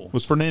M.O.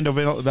 Was Fernando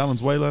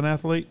Valenzuela an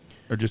athlete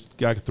or just a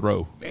guy could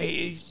throw?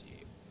 He's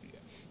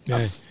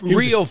Yeah.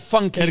 real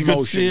funky Had a good,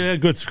 motion. yeah,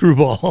 good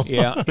screwball.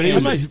 Yeah. But he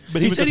was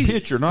a he-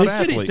 pitcher, not an they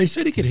said athlete. They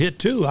said he could hit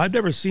too. I've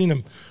never seen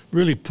him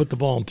really put the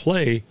ball in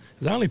play.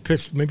 'Cause I only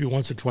pitched maybe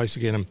once or twice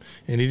against him,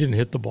 and he didn't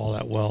hit the ball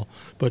that well.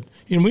 But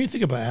when you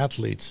think about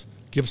athletes,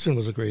 Gibson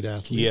was a great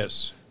athlete.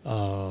 Yes.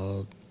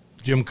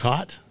 Jim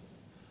Cott,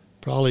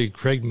 probably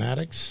Craig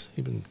Maddox.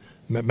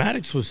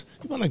 Maddox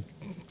he won like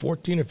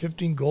 14 or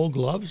 15 Gold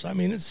Gloves. I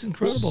mean, it's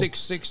incredible.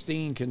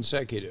 616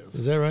 consecutive.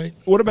 Is that right?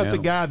 What about the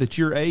guy that's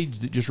your age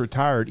that just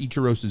retired,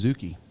 Ichiro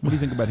Suzuki? What do you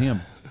think about him?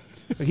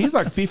 He's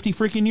like 50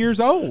 freaking years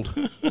old.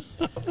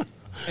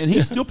 And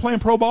he's still playing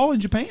pro ball in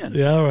Japan.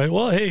 Yeah, all right.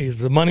 Well, hey, if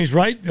the money's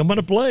right, I'm going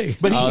to play.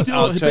 But I'll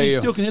tell you.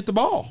 still can hit the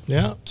ball.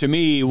 Yeah, To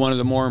me, one of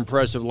the more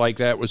impressive like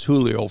that was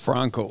Julio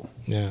Franco.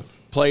 yeah.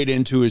 Played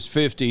into his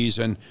 50s,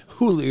 and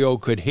Julio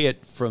could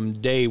hit from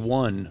day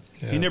one.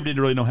 He never did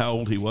really know how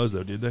old he was,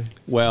 though, did they?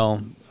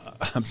 Well,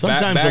 Sometimes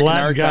back the in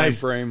Latin our guys,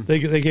 time frame.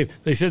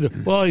 they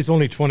said, well, he's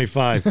only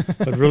 25,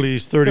 but really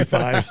he's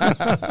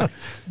 35.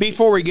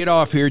 Before we get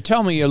off here,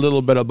 tell me a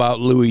little bit about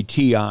Louis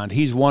Tiant.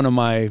 He's one of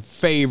my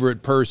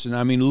favorite person.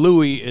 I mean,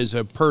 Louis is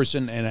a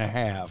person and a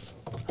half.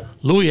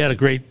 Louis had a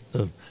great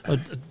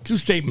two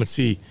statements.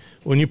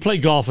 When you play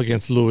golf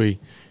against Louis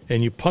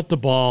and you putt the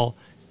ball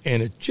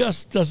and it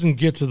just doesn't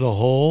get to the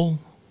hole,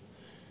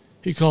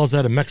 he calls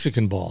that a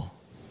Mexican ball.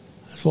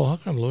 I said, well, how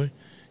come, Louis?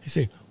 He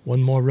said,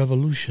 one more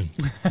revolution.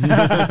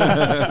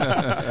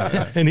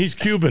 And he's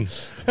Cuban.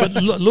 But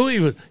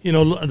Louis,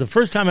 the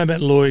first time I met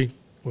Louis,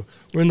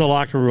 we're in the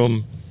locker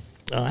room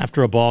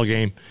after a ball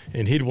game,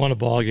 and he'd won a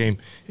ball game,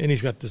 and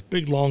he's got this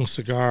big, long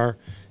cigar.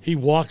 He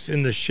walks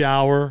in the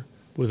shower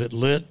with it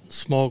lit,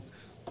 smoke,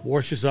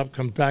 washes up,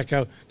 comes back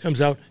out,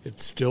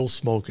 it's still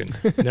smoking.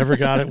 Never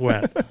got it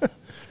wet.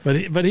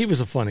 But he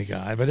was a funny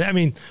guy. But, I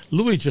mean,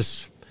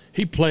 Louis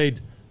he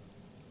played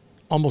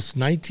almost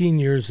 19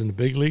 years in the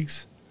big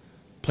leagues,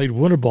 played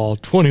winter ball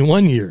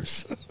 21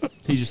 years.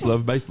 He just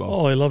loved baseball.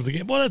 Oh, I love the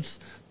game. Well, it's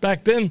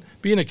back then,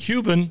 being a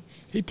Cuban,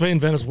 he'd play in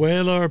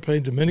Venezuela or play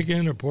in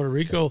Dominican or Puerto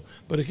Rico,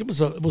 but it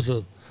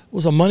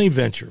was a money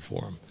venture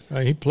for him.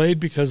 Right? He played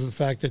because of the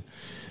fact that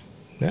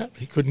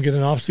he couldn't get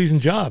an off-season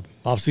job.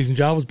 Off-season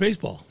job was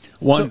baseball.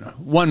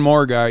 One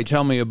more guy.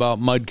 Tell me about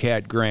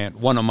Mudcat Grant,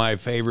 one of my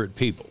favorite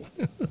people.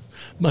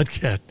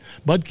 Mudcat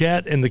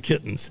and the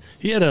Kittens.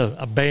 He had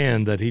a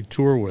band that he'd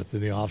tour with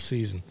in the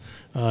off-season.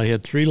 He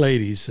had 3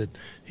 ladies that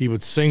he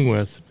would sing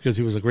with because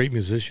he was a great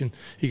musician.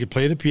 He could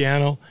play the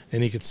piano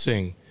and he could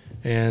sing.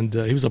 And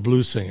he was a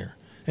blues singer.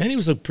 And he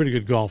was a pretty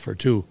good golfer,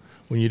 too,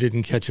 when you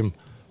didn't catch him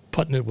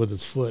putting it with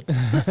his foot.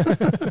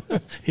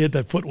 He had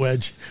that foot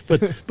wedge.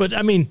 But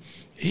I mean,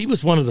 he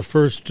was one of the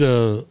first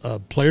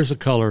players of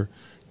color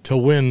to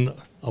win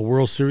a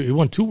World Series. He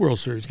won 2 World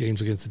Series games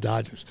against the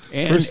Dodgers.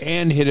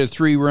 And hit a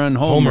 3-run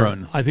home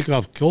run. I think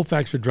off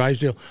Colfax or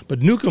Drysdale. But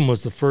Newcomb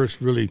was the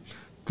first really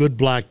good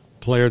black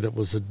player that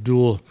was a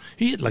dual.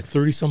 He hit like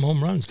 30-some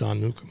home runs,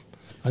 Don Newcomb.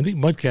 I think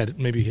Mudcat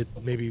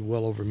maybe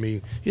well over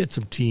me. He had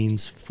some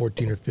teens,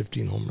 14 or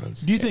 15 home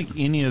runs. Do you think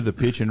any of the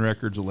pitching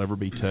records will ever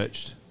be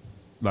touched,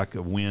 like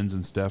of wins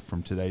and stuff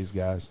from today's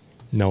guys?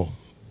 No.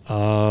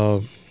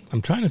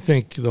 I'm trying to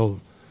think,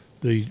 though.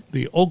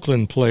 The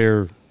Oakland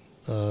player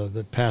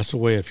that passed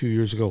away a few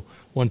years ago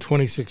won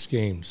 26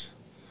 games.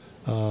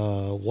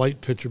 White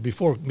pitcher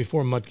before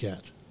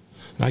Mudcat.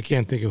 And I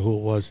can't think of who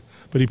it was.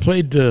 But he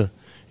played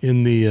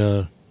in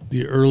the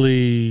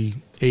early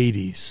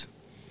 80s.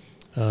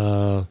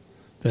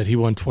 That he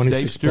won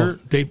 26. Dave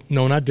Stewart?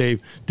 No, not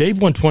Dave.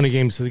 Dave won 20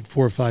 games, I think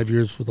 4 or 5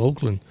 years with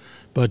Oakland.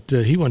 But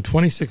he won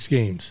 26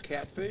 games.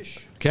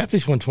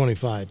 Catfish won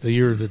 25 the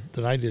year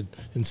that I did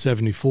in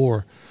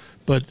 74.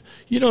 But,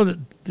 the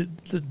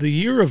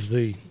year of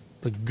the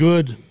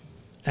good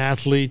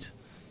athlete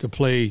to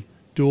play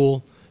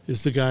dual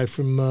is the guy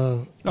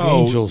from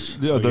Angels.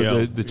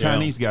 The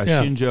Chinese guy,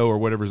 Yeah. Shinjo or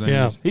whatever his name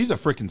is. He's a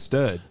freaking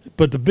stud.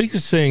 But the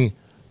biggest thing,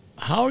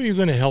 how are you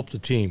going to help the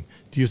team?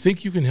 Do you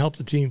think you can help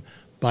the team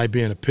by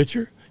being a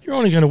pitcher? You're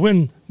only going to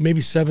win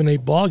maybe 7, 8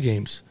 ball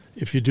games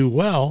if you do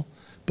well.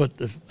 But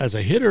as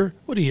a hitter,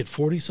 he hit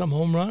 40-some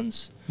home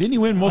runs? Didn't he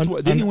win multiple?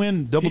 Didn't he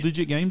win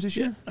double-digit games this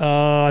year?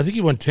 I think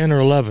he won 10 or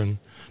 11.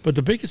 But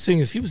the biggest thing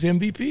is he was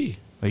MVP.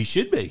 He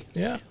should be.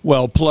 Yeah.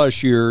 Well,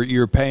 plus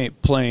you're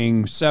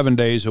playing 7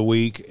 days a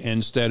week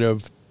instead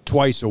of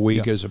twice a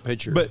week as a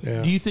pitcher. But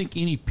do you think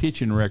any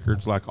pitching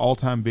records, like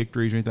all-time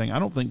victories or anything, I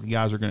don't think the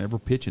guys are going to ever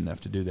pitch enough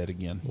to do that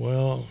again.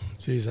 Well,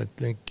 geez, I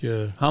think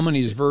how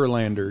many's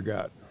Verlander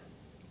got?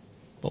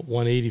 about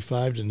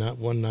 185 to not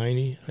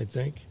 190, I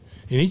think.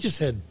 And he just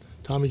had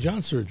Tommy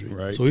John surgery.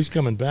 Right. So he's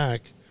coming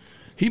back.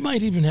 He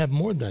might even have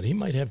more than that. He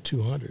might have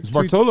 200. Is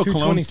Bartolo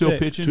Colon still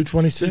pitching?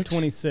 226?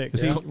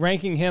 226. Yeah.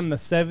 Ranking him the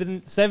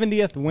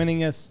 70th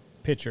winningest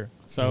pitcher.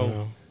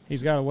 So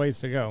he's got a ways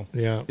to go.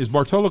 Yeah. Is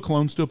Bartolo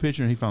Colon still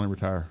pitching or he finally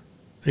retire?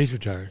 He's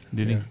retired.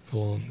 Did he?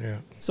 Cologne, yeah.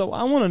 So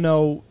I want to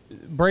know,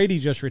 Brady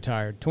just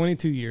retired,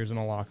 22 years in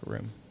a locker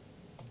room.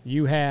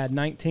 You had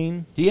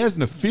 19? He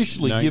hasn't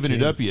officially given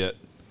it up yet.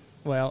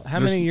 Well, how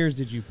many years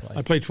did you play?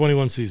 I played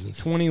 21 seasons.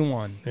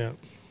 21. Yeah.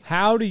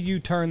 How do you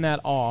turn that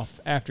off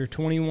after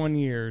 21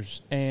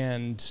 years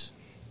and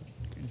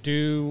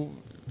do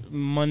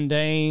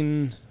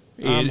mundane,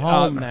 I'm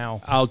home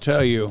now? I'll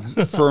tell you,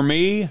 for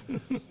me,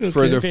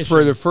 for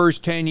the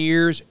first 10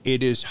 years,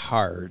 it is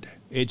hard.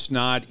 It's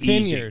not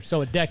 10 easy. years,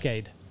 so a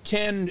decade.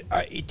 10,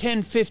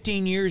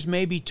 15 years,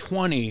 maybe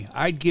 20,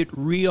 I'd get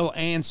real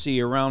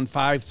antsy around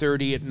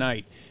 5:30 at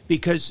night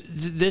because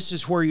this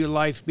is where your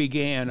life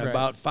began, Right.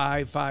 about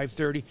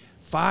 5:30.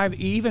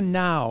 Even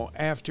now,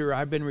 after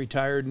I've been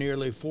retired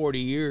nearly 40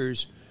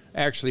 years,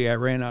 actually I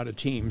ran out of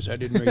teams. I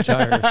didn't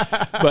retire.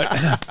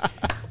 But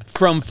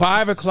from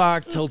 5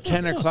 o'clock till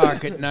 10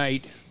 o'clock at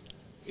night,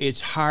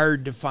 it's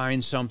hard to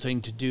find something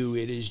to do.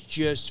 It is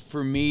just,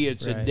 for me,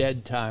 it's a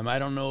dead time. I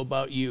don't know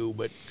about you,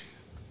 but...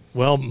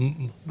 Well,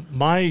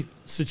 my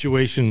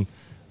situation,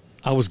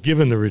 I was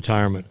given the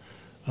retirement.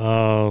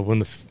 When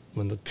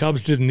the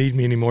Cubs didn't need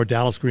me anymore,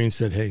 Dallas Green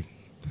said, "Hey,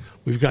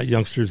 we've got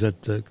youngsters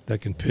that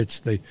can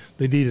pitch. They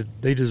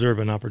deserve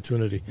an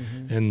opportunity."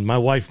 Mm-hmm. And my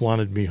wife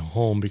wanted me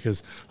home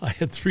because I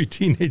had 3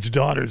 teenage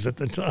daughters at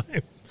the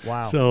time.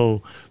 Wow.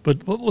 So,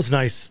 but what was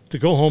nice to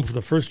go home for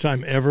the first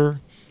time ever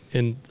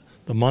in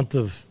the month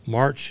of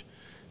March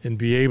and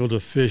be able to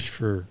fish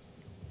for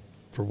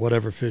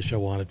whatever fish I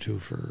wanted to,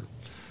 for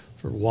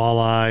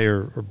walleye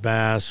or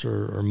bass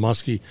or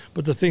muskie.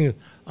 But the thing,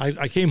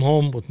 I came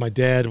home with my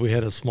dad. We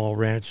had a small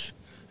ranch,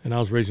 and I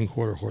was raising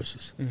quarter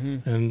horses.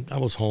 Mm-hmm. And I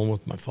was home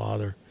with my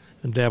father,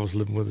 and Dad was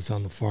living with us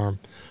on the farm.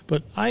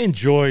 But I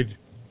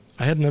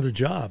had another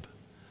job.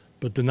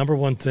 But the number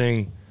one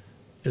thing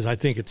is I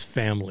think it's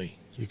family.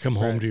 You come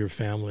home to your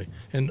family.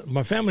 And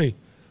my family,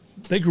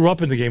 they grew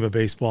up in the game of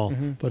baseball,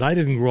 but I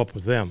didn't grow up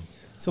with them.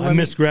 So I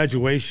missed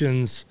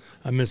graduations.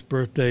 I missed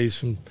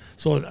birthdays.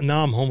 So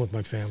now I'm home with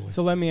my family.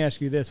 So let me ask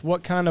you this.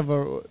 What kind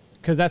of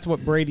because that's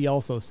what Brady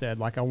also said,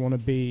 like I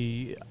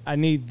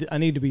need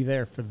to be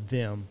there for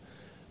them.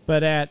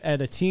 But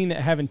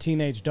having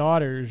teenage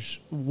daughters,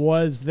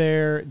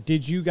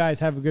 did you guys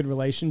have a good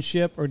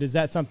relationship, or is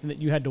that something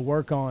that you had to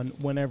work on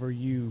whenever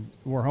you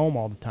were home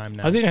all the time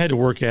now? I think I had to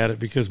work at it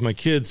because my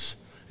kids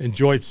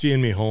enjoyed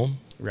seeing me home.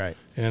 Right.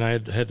 And I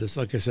had this,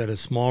 like I said, a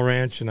small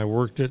ranch, and I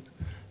worked it.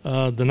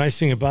 The nice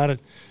thing about it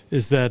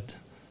is that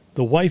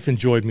the wife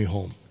enjoyed me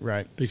home.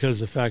 Right.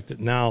 Because of the fact that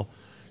now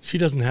she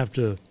doesn't have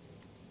to,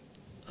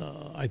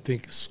 I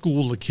think,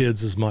 school the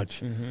kids as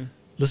much. Mm-hmm.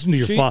 Listen to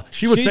your father.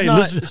 She would say,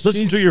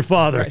 listen to your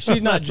father. Right.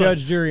 She's not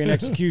judge, jury, and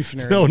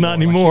executioner. No, not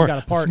anymore.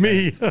 Like she's got a it's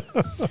me.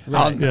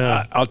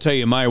 Right. I'll tell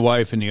you, my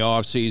wife in the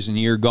off season,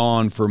 you're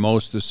gone for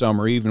most of the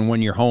summer. Even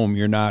when you're home,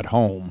 you're not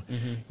home.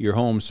 Mm-hmm. You're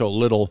home so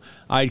little.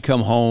 I'd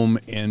come home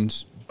and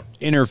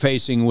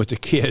interfacing with the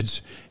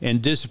kids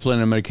and discipline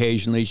them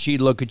occasionally.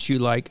 She'd look at you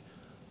like,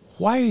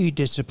 why are you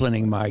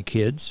disciplining my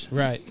kids?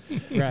 Right.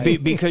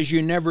 Because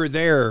you're never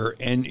there.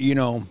 And,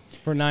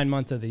 for 9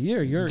 months of the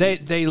year,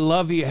 they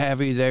love you, have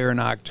you there in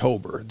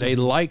October. They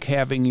like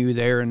having you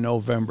there in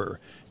November.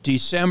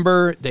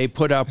 December, they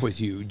put up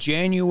with you.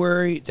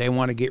 January, they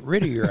want to get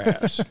rid of your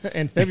ass.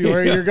 And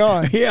February, you're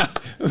gone. Yeah,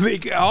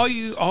 all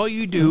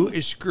you do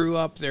is screw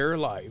up their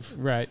life.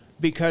 Right.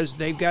 Because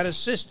they've got a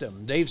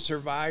system. They've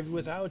survived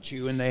without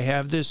you, and they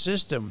have this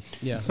system.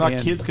 Yeah, it's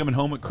like kids coming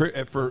home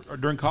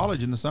during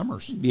college in the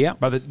summers. Yeah,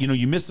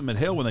 you miss them at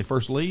hell when they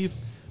first leave.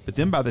 But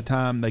then by the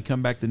time they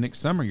come back the next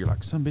summer, you're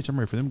like, son, bitch, I'm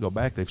ready for them to go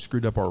back. They've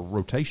screwed up our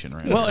rotation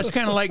right now. Well, it's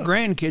kind of like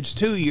grandkids,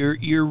 too.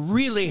 You're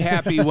really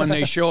happy when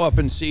they show up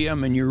and see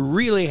them, and you're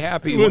really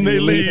happy when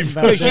they leave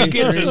because you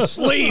get to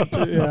sleep.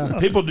 Yeah.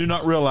 People do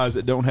not realize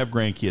that don't have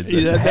grandkids.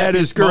 That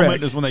is correct.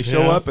 Moment is when they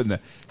show up, and the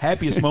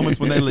happiest moments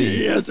when they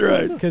leave. Yeah, that's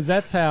right. Because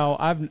that's how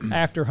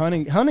after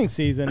hunting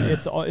season,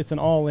 it's an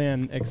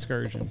all-in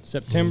excursion.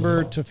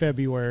 September to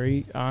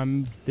February,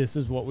 this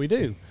is what we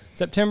do.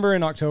 September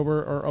and October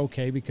are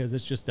okay because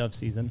it's just dove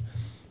season.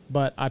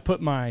 But I put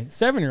my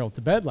 7-year-old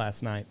to bed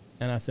last night,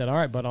 and I said, all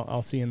right, but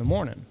I'll see you in the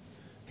morning.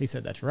 He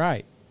said, that's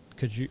right,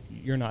 because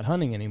you're not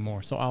hunting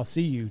anymore, so I'll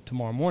see you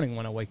tomorrow morning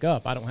when I wake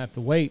up. I don't have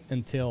to wait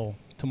until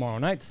tomorrow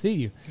night to see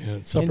you. Yeah,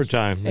 it's supper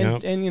time.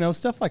 And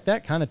stuff like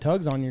that kind of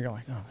tugs on you. You're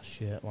like, oh,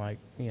 shit.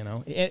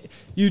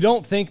 You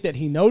don't think that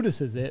he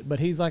notices it,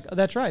 but he's like, oh,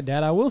 that's right,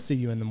 Dad, I will see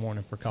you in the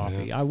morning for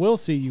coffee. Yeah. I will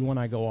see you when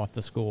I go off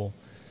to school.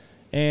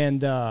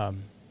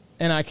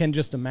 And I can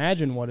just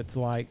imagine what it's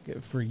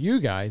like for you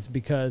guys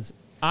because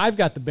I've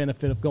got the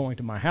benefit of going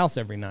to my house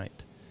every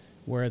night.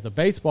 Whereas a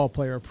baseball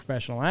player or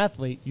professional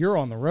athlete, you're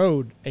on the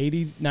road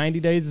 80, 90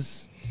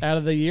 days out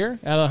of the year,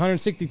 out of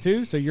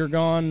 162, so you're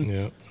gone.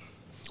 Yeah.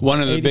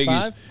 One of the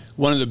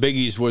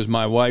biggies was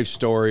my wife's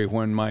story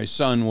when my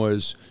son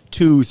was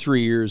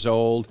 2-3 years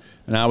old,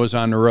 and I was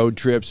on the road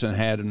trips and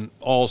had an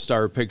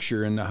all-star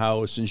picture in the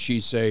house, and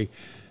she'd say,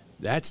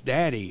 that's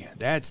Daddy.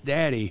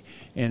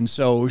 And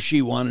so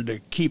she wanted to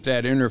keep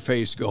that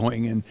interface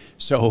going. And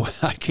so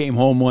I came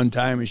home one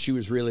time and she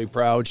was really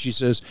proud. She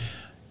says,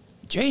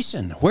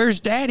 Jason, where's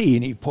Daddy?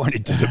 And he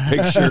pointed to the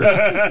picture.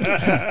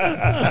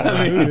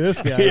 Who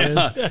this guy is.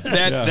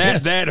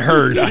 That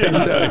hurt.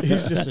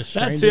 He's just a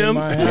stranger That's him. in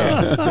my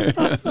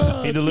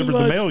house. He delivered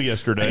the mail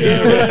yesterday.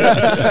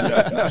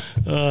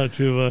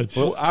 Too much.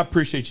 Well, I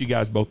appreciate you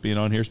guys both being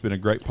on here. It's been a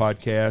great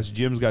podcast.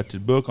 Jim's got the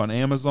book on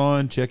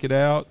Amazon. Check it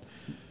out.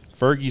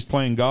 Fergie's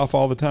playing golf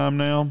all the time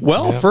now.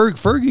 Well,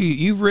 Fergie,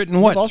 you've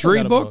written what, also 3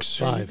 got a book. books?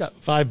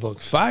 Five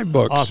books. 5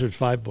 books. Authored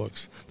 5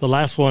 books. The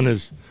last one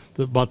is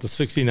about the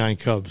 69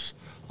 Cubs,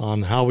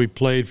 on how we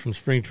played from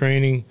spring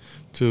training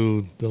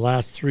to the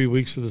last 3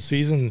 weeks of the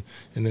season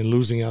and then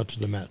losing out to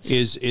the Mets.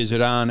 Is it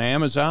on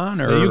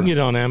Amazon? Or You can get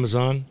it on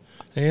Amazon,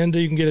 and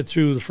you can get it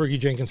through the Fergie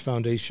Jenkins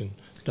Foundation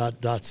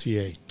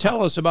 .ca.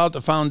 Tell us about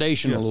the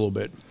foundation a little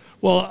bit.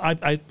 Well,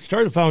 I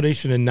started the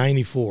foundation in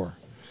 '94,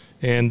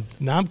 and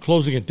now I'm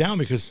closing it down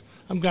because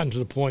I've gotten to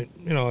the point,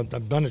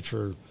 I've done it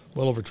for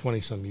well over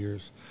 20-some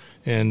years.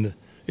 And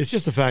it's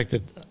just the fact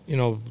that,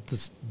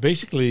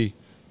 basically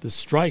the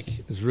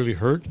strike has really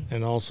hurt,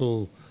 and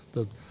also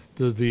the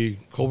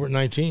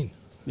COVID-19.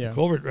 Yeah.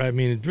 COVID, I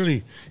mean,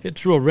 it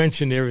threw a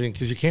wrench into everything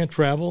because you can't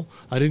travel.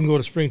 I didn't go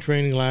to spring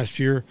training last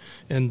year.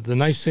 And the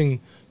nice thing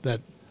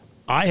that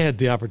I had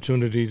the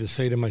opportunity to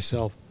say to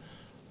myself,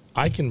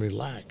 I can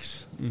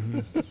relax. Mm-hmm.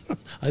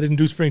 I didn't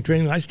do spring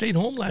training. I stayed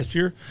home last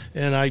year,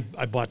 and I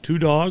bought 2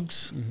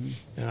 dogs,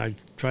 and I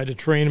tried to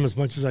train them as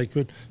much as I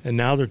could, and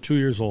now they're 2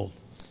 years old.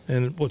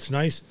 And what's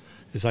nice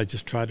is I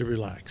just try to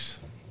relax.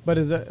 But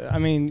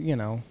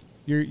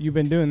you've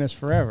been doing this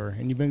forever,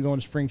 and you've been going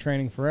to spring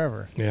training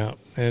forever. Yeah,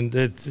 and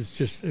it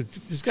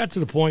just got to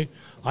the point,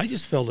 I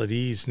just felt at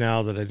ease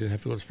now that I didn't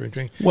have to go to spring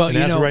training. Well, and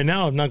as of right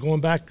now, I'm not going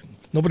back.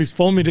 Nobody's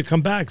phoned me to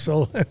come back,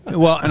 so.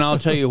 Well, and I'll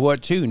tell you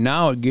what, too.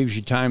 Now it gives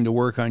you time to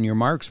work on your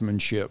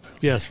marksmanship.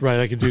 Yes, right,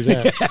 I could do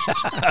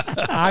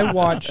that. I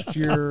watched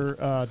your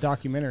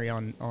documentary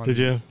on Did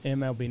you?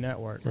 MLB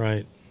Network.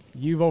 Right.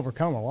 You've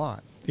overcome a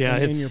lot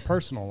in your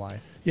personal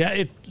life.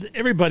 Yeah,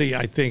 everybody,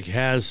 I think,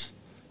 has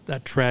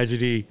that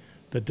tragedy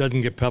that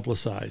doesn't get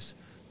publicized.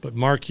 But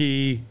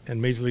Marquee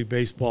and Major League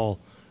Baseball,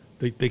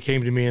 they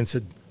came to me and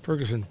said,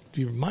 Ferguson,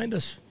 do you mind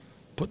us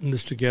putting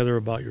this together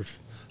about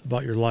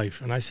your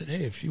life? And I said,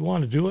 hey, if you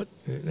want to do it.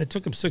 It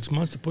took them 6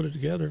 months to put it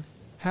together.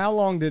 How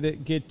long did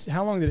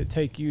it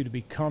take you to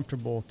be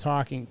comfortable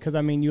talking? Because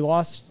you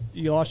lost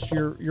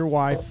your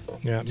wife.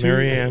 Yeah,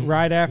 Marianne.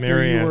 Right after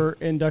Marianne. you were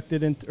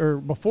inducted or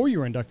before you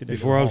were inducted into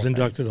Before the I Hall was of Fame.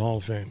 inducted to the Hall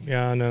of Fame.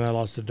 Yeah, and then I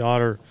lost a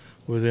daughter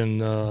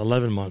within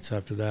 11 months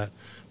after that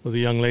with a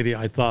young lady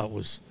I thought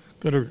was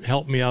going to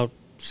help me out.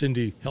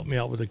 Cindy helped me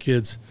out with the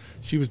kids.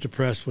 She was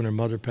depressed when her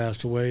mother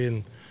passed away,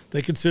 and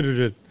they considered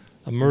it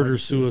a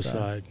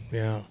murder-suicide.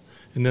 Yeah.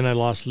 And then I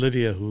lost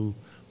Lydia, who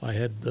I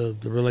had the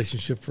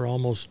relationship for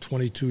almost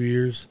 22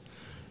 years.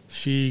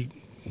 She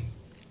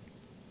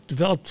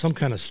developed some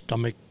kind of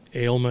stomach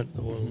ailment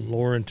or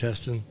lower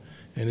intestine,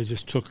 and it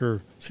just took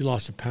her. She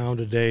lost 1 pound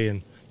a day,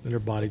 and then her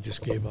body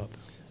just gave up.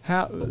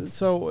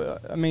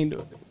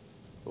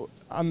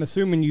 I'm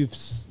assuming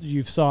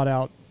you've sought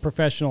out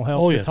professional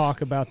help to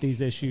talk about these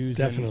issues.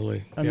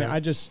 Definitely.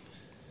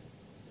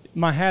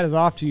 My hat is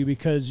off to you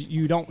because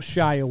you don't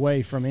shy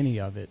away from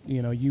any of it.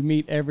 You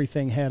meet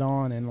everything head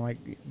on, and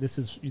this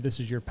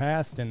is your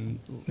past, and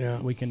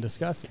we can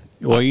discuss it.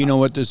 Well, you know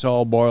what this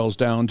all boils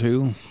down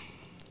to?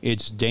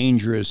 It's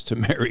dangerous to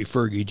marry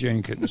Fergie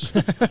Jenkins.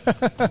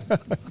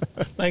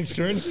 Thanks,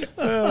 Kern.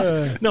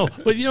 No,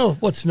 but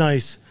what's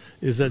nice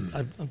is that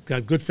I've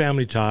got good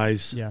family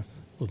ties. Yeah.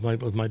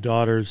 With my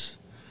daughters,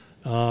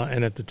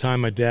 and at the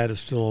time my dad is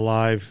still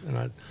alive,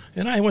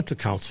 and I went to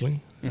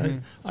counseling. Mm-hmm.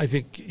 I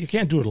think you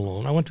can't do it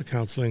alone. I went to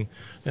counseling,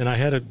 and I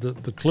had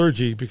the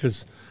clergy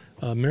because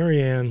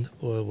Marianne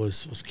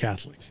was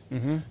Catholic,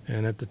 and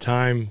at the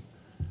time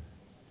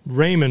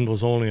Raymond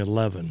was only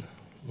 11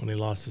 when he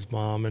lost his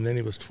mom, and then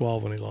he was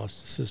 12 when he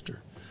lost his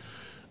sister.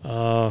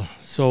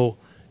 So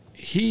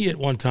he at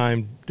one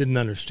time didn't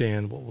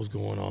understand what was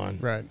going on,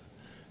 right?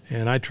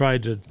 And I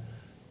tried to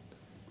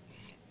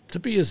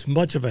be as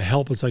much of a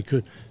help as I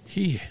could.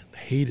 He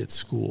hated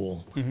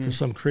school. For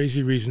some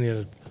crazy reason. He had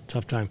a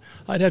tough time.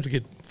 I'd have to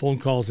get phone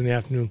calls in the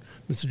afternoon.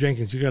 Mr.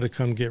 Jenkins, you got to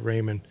come get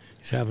Raymond.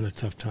 He's having a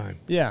tough time.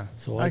 Yeah,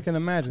 so I can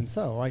imagine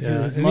so.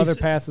 His mother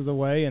passes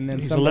away, and then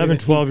he's 11,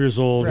 12 years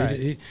old.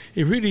 Right.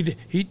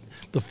 The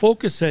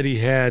focus that he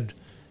had,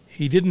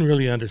 he didn't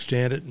really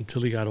understand it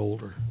until he got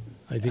older.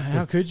 I think.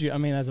 How could you?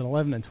 As an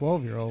 11 and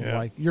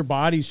 12-year-old, your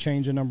body's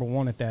changing, number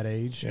one, at that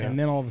age, and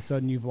then all of a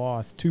sudden you've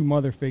lost 2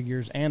 mother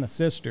figures and a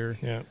sister.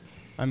 Yeah.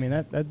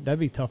 That'd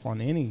be tough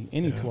on any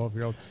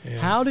 12-year-old. Yeah.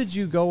 How did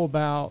you go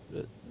about?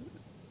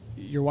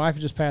 Your wife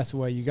just passed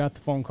away. You got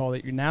the phone call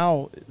that you're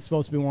now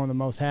supposed to be one of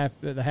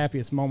the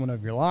happiest moment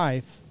of your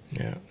life.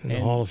 Yeah, in the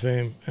Hall of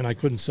Fame, and I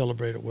couldn't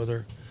celebrate it with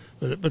her.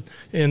 But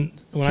when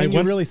can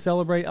you really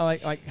celebrate?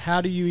 Like,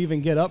 how do you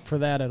even get up for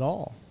that at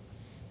all?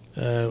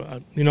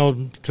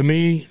 To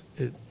me,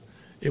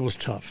 it was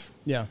tough.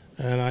 Yeah.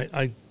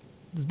 And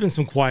there's been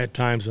some quiet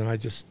times when I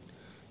just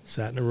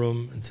sat in a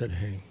room and said,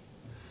 hey,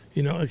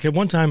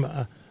 one time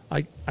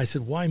I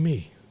said, why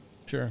me?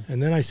 Sure.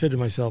 And then I said to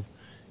myself,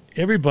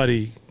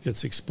 everybody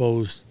gets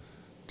exposed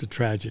to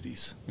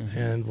tragedies. Mm-hmm.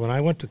 And when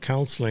I went to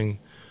counseling,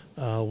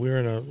 we were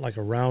in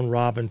a round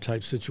robin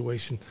type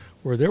situation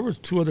where there were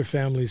 2 other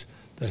families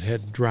that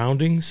had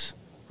drownings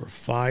or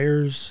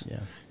fires, Yeah.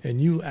 and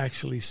you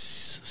actually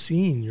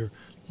seen you're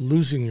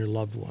losing your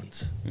loved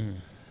ones.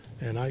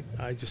 And I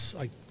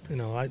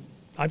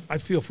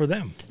feel for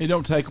them. It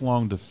don't take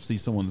long to see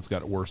someone that's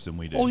got it worse than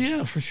we do. Oh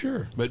yeah, for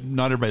sure. But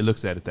not everybody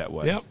looks at it that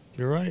way. Yep,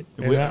 you're right.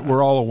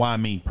 We're all a why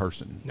me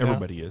person. Yeah.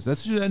 Everybody is.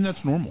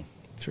 That's normal.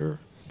 Sure.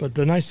 But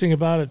the nice thing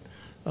about it,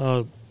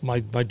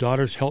 my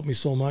daughters helped me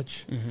so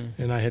much,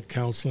 and I had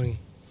counseling.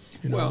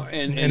 You know, Well,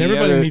 and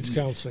everybody needs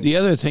counseling. The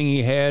other thing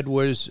he had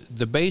was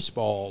the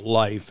baseball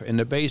life and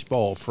the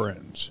baseball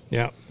friends.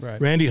 Yeah. Right.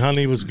 Randy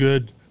Hunley was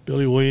good.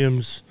 Billy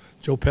Williams,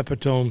 Joe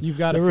Pepitone. You've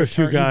got there were a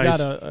few guys.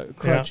 You've got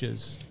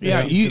crutches.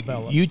 Yeah, that you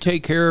develop. you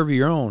take care of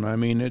your own. I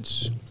mean,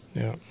 it's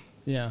Yeah.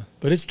 Yeah.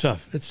 But it's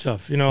tough. It's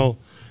tough. You know,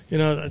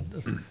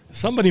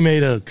 somebody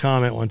made a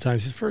comment one time.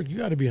 She said, "Ferg, you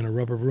got to be in a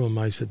rubber room."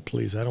 I said,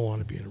 "Please, I don't want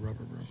to be in a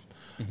rubber room.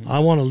 I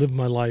want to live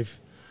my life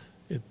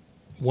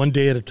one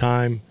day at a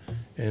time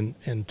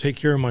and take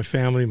care of my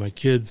family, my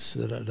kids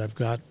that I've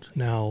got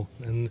now.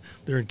 And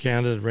they're in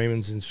Canada,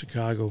 Raymond's in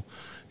Chicago.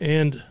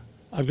 And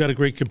I've got a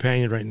great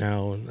companion right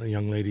now, a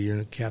young lady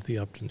here, Kathy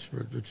Upton,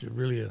 which is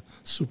really a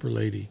super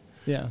lady.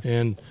 Yeah.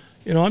 And,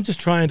 I'm just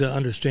trying to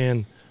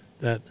understand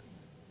that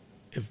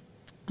if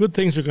good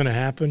things are going to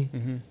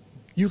happen,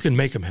 you can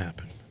make them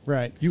happen.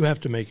 Right. You have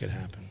to make it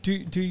happen.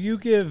 Do you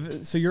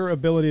give, so your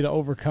ability to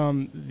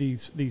overcome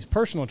these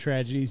personal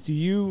tragedies, do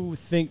you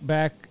think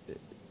back,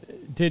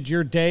 did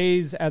your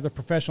days as a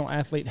professional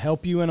athlete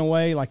help you in a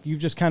way? Like you've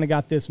just kind of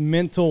got this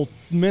mental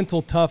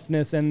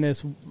toughness and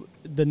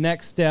the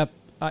next step.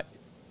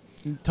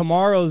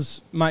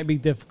 Tomorrow's might be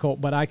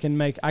difficult, but I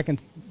can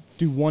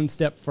do one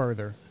step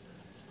further.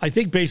 I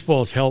think baseball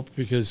has helped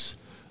because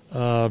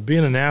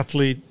being an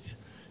athlete,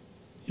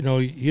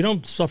 you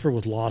don't suffer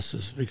with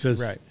losses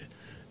because Right.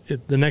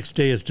 the next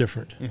day is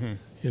different.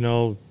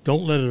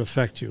 Don't let it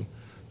affect you.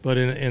 But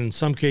in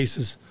some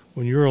cases,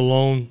 when you're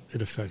alone,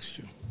 it affects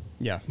you.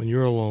 Yeah. When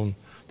you're alone,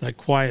 that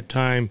quiet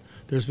time,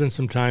 there's been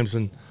some times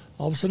when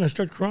all of a sudden I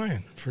start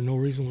crying for no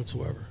reason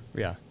whatsoever.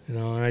 Yeah. And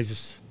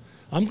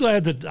I'm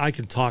glad that I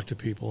can talk to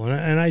people.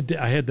 And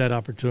I had that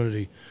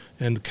opportunity,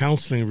 and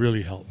counseling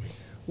really helped me.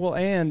 Well,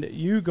 and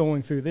you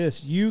going through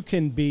this, you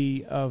can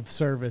be of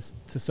service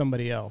to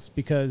somebody else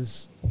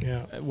because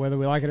whether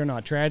we like it or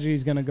not, tragedy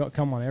is going to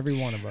come on every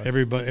one of us.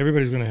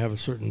 Everybody's going to have a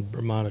certain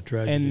amount of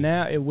tragedy. And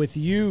now with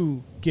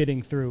you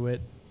getting through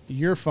it,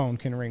 your phone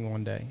can ring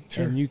one day.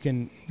 Sure. And you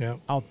can,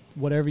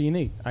 whatever you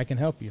need, I can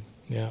help you.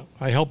 Yeah.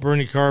 I helped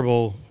Bernie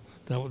Carbo.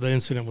 The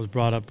incident was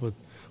brought up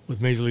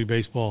with Major League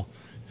Baseball,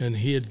 and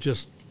he had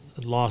just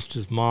lost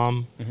his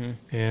mom,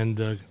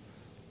 and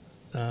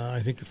I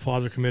think the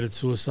father committed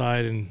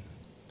suicide, and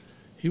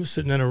he was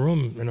sitting in a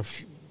room,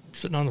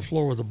 sitting on the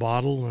floor with a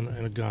bottle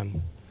and a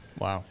gun.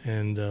 Wow.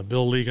 And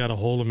Bill Lee got a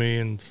hold of me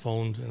and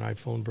I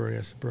phoned Bernie.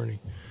 I said, Bernie,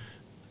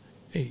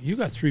 hey, you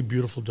got 3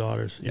 beautiful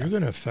daughters. Yeah. You're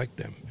going to affect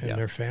them and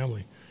their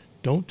family.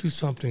 Don't do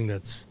something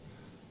that's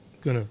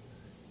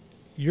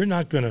you're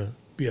not going to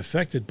be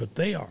affected, but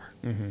they are.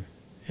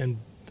 And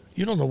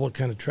you don't know what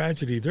kind of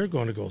tragedy they're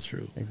going to go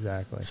through.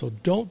 Exactly. So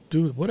don't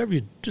do whatever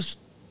you just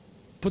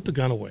put the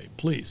gun away,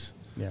 please.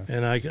 Yeah.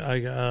 And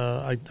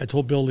I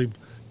told Bill Lee,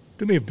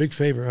 do me a big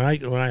favor.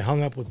 And when I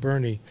hung up with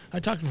Bernie, I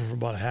talked to him for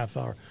about a half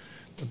hour.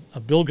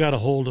 Bill got a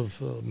hold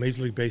of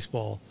Major League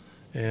Baseball,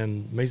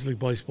 and Major League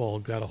Baseball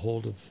got a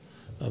hold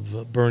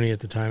of Bernie at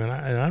the time. And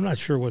I'm not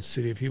sure what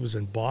city, if he was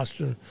in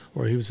Boston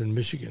or he was in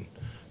Michigan,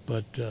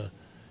 but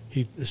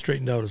he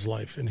straightened out his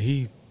life, and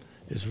he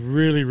has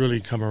really, really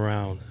come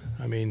around.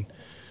 I mean,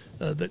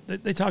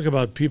 they talk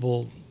about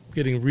people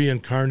getting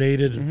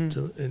reincarnated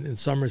in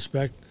some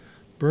respect.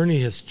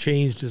 Bernie has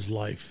changed his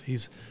life.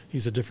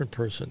 He's a different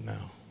person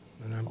now,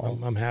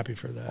 and I'm happy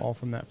for that. All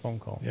from that phone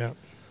call. Yeah.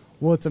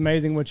 Well, it's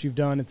amazing what you've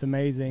done. It's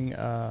amazing,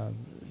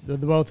 the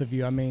both of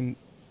you. I mean,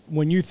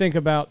 when you think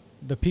about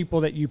the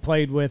people that you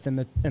played with and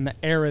the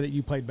era that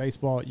you played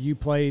baseball, you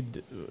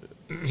played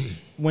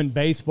when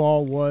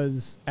baseball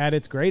was at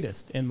its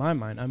greatest, in my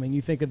mind. I mean,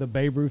 you think of the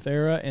Babe Ruth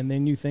era, and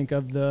then you think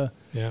of the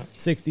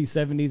 60s,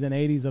 70s, and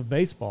 80s of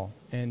baseball,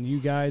 and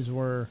you guys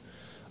were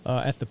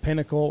at the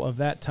pinnacle of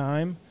that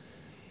time,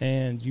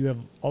 and you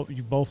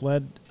both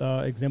led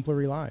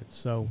exemplary lives.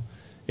 So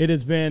it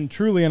has been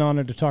truly an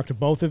honor to talk to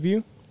both of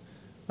you.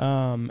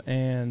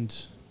 And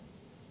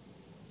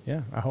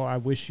yeah, I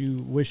wish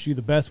you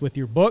the best with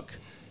your book,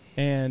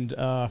 and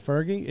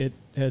Fergie,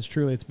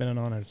 it's been an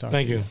honor to talk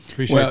to you. Thank you.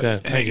 Appreciate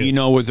that. Thank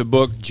you. With the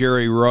book,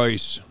 Jerry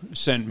Royce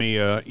sent me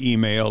an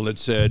email that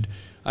said,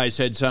 I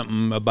said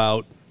something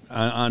about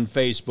on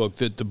Facebook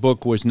that the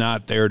book was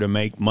not there to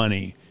make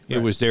money.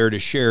 It was there to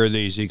share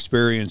these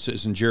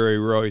experiences. And Jerry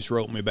Royce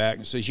wrote me back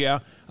and says, yeah,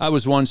 I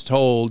was once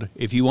told,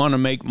 if you want to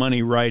make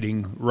money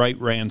writing, write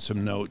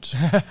ransom notes.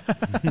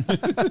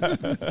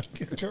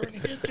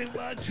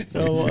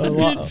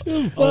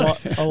 Too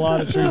much. A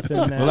lot of truth in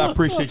that. Well, I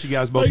appreciate you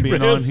guys both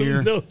being on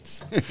here.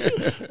 Notes. And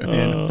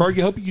Fergie,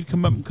 I hope you could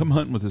come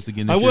hunting with us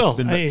again this I year. will. It's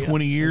been about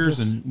 20 years,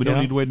 and we don't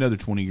need to wait another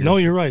 20 years. No,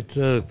 you're right.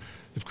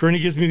 If Kearney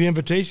gives me the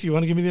invitation, you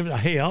want to give me the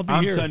invitation? Hey, I'll be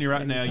I'm here. telling you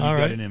right now, you All got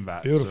right. an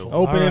invite. Beautiful. So.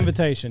 Open All right.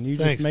 invitation. You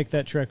Thanks. just make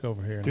that trek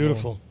over here.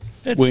 Beautiful.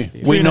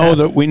 We know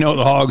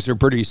the hogs are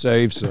pretty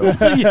safe, so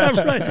Yeah,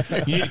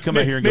 right. You need to come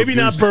out here and Maybe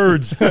go not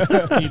goose.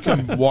 birds. You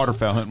come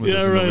waterfowl hunting with us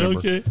Yeah, in right. November.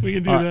 Okay, we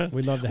can do All that.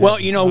 We'd love to have Well,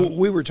 you. you know,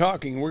 we were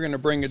talking. We're going to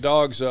bring the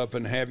dogs up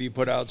and have you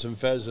put out some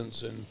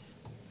pheasants and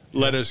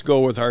let us go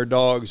with our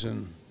dogs.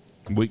 And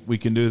We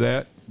can do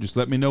that. Just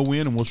let me know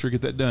when, and we'll sure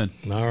get that done.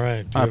 All right.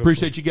 I Beautiful.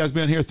 appreciate you guys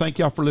being here. Thank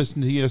y'all for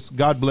listening to us.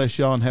 God bless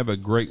y'all, and have a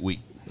great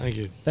week. Thank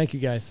you. Thank you,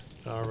 guys.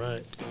 All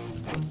right.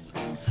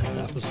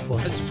 That was fun.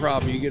 that's the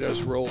problem. You get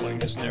us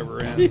rolling, it's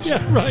never ends.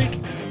 Yeah, right.